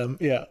elongated them.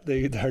 Yeah,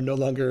 they are no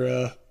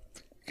longer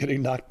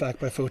getting knocked back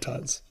by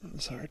photons.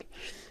 It's hard.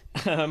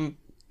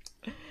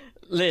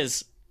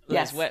 Liz,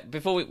 Yes.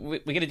 before we're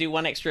going to do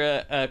one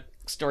extra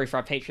story for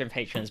our Patreon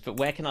patrons, but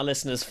where can our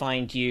listeners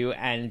find you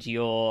and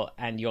your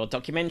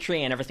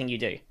documentary and everything you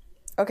do?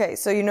 Okay,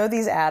 so you know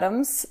these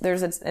atoms?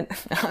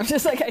 I'm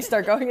just like, I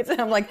start going into,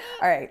 I'm like,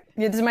 all right,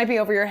 this might be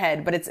over your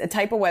head, but it's a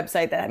type of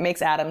website that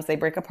makes atoms. They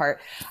break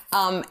apart.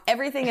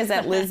 Everything is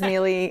at Liz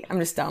Miele. I'm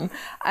just dumb.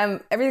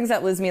 Everything's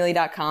at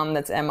lizmiele.com.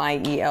 That's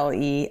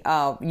Miele.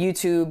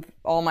 YouTube,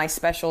 all my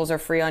specials are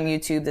free on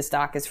YouTube. This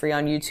doc is free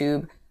on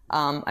YouTube.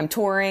 I'm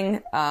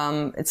touring.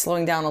 It's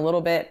slowing down a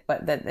little bit,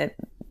 but it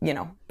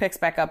picks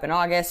back up in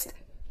August.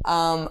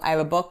 I have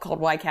a book called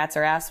Why Cats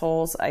Are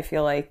Assholes. I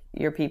feel like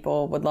your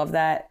people would love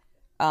that.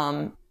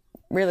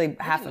 Really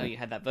I didn't know you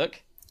had that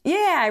book.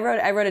 Yeah, I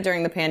wrote it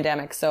during the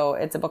pandemic, so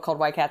it's a book called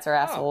Why Cats Are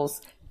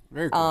Assholes.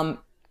 Very cool.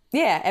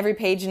 Yeah, every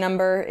page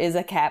number is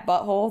a cat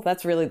butthole.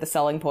 That's really the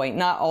selling point.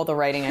 Not all the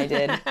writing I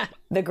did.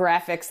 The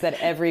graphics that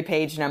every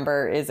page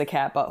number is a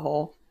cat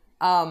butthole.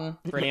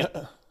 Brilliant.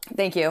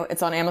 Thank you.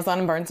 It's on Amazon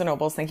and Barnes &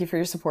 Nobles. Thank you for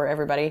your support,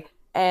 everybody.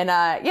 And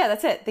yeah,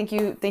 that's it. Thank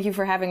you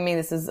for having me.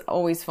 This is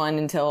always fun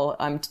until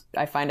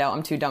I find out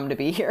I'm too dumb to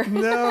be here.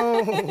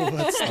 No,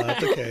 that's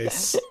not the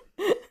case.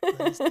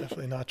 That's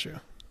definitely not true.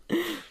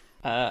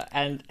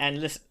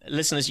 And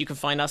listeners, you can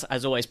find us,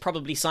 as always,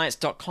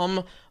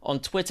 probablyscience.com, on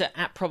Twitter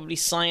at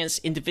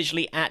probablyscience,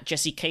 individually at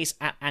Jesse Case,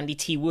 at Andy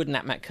T. Wood, and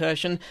at Matt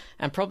Kirshen,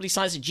 and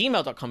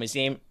probablyscience@gmail.com is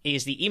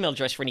the email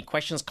address for any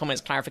questions,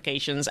 comments,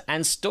 clarifications,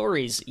 and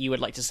stories you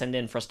would like to send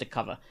in for us to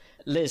cover.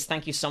 Liz,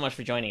 thank you so much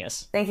for joining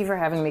us. Thank you for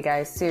having me,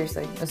 guys.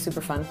 Seriously, it was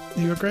super fun.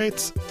 You were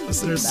great.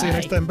 Listeners, see you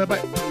next time.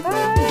 Bye-bye.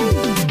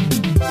 Bye.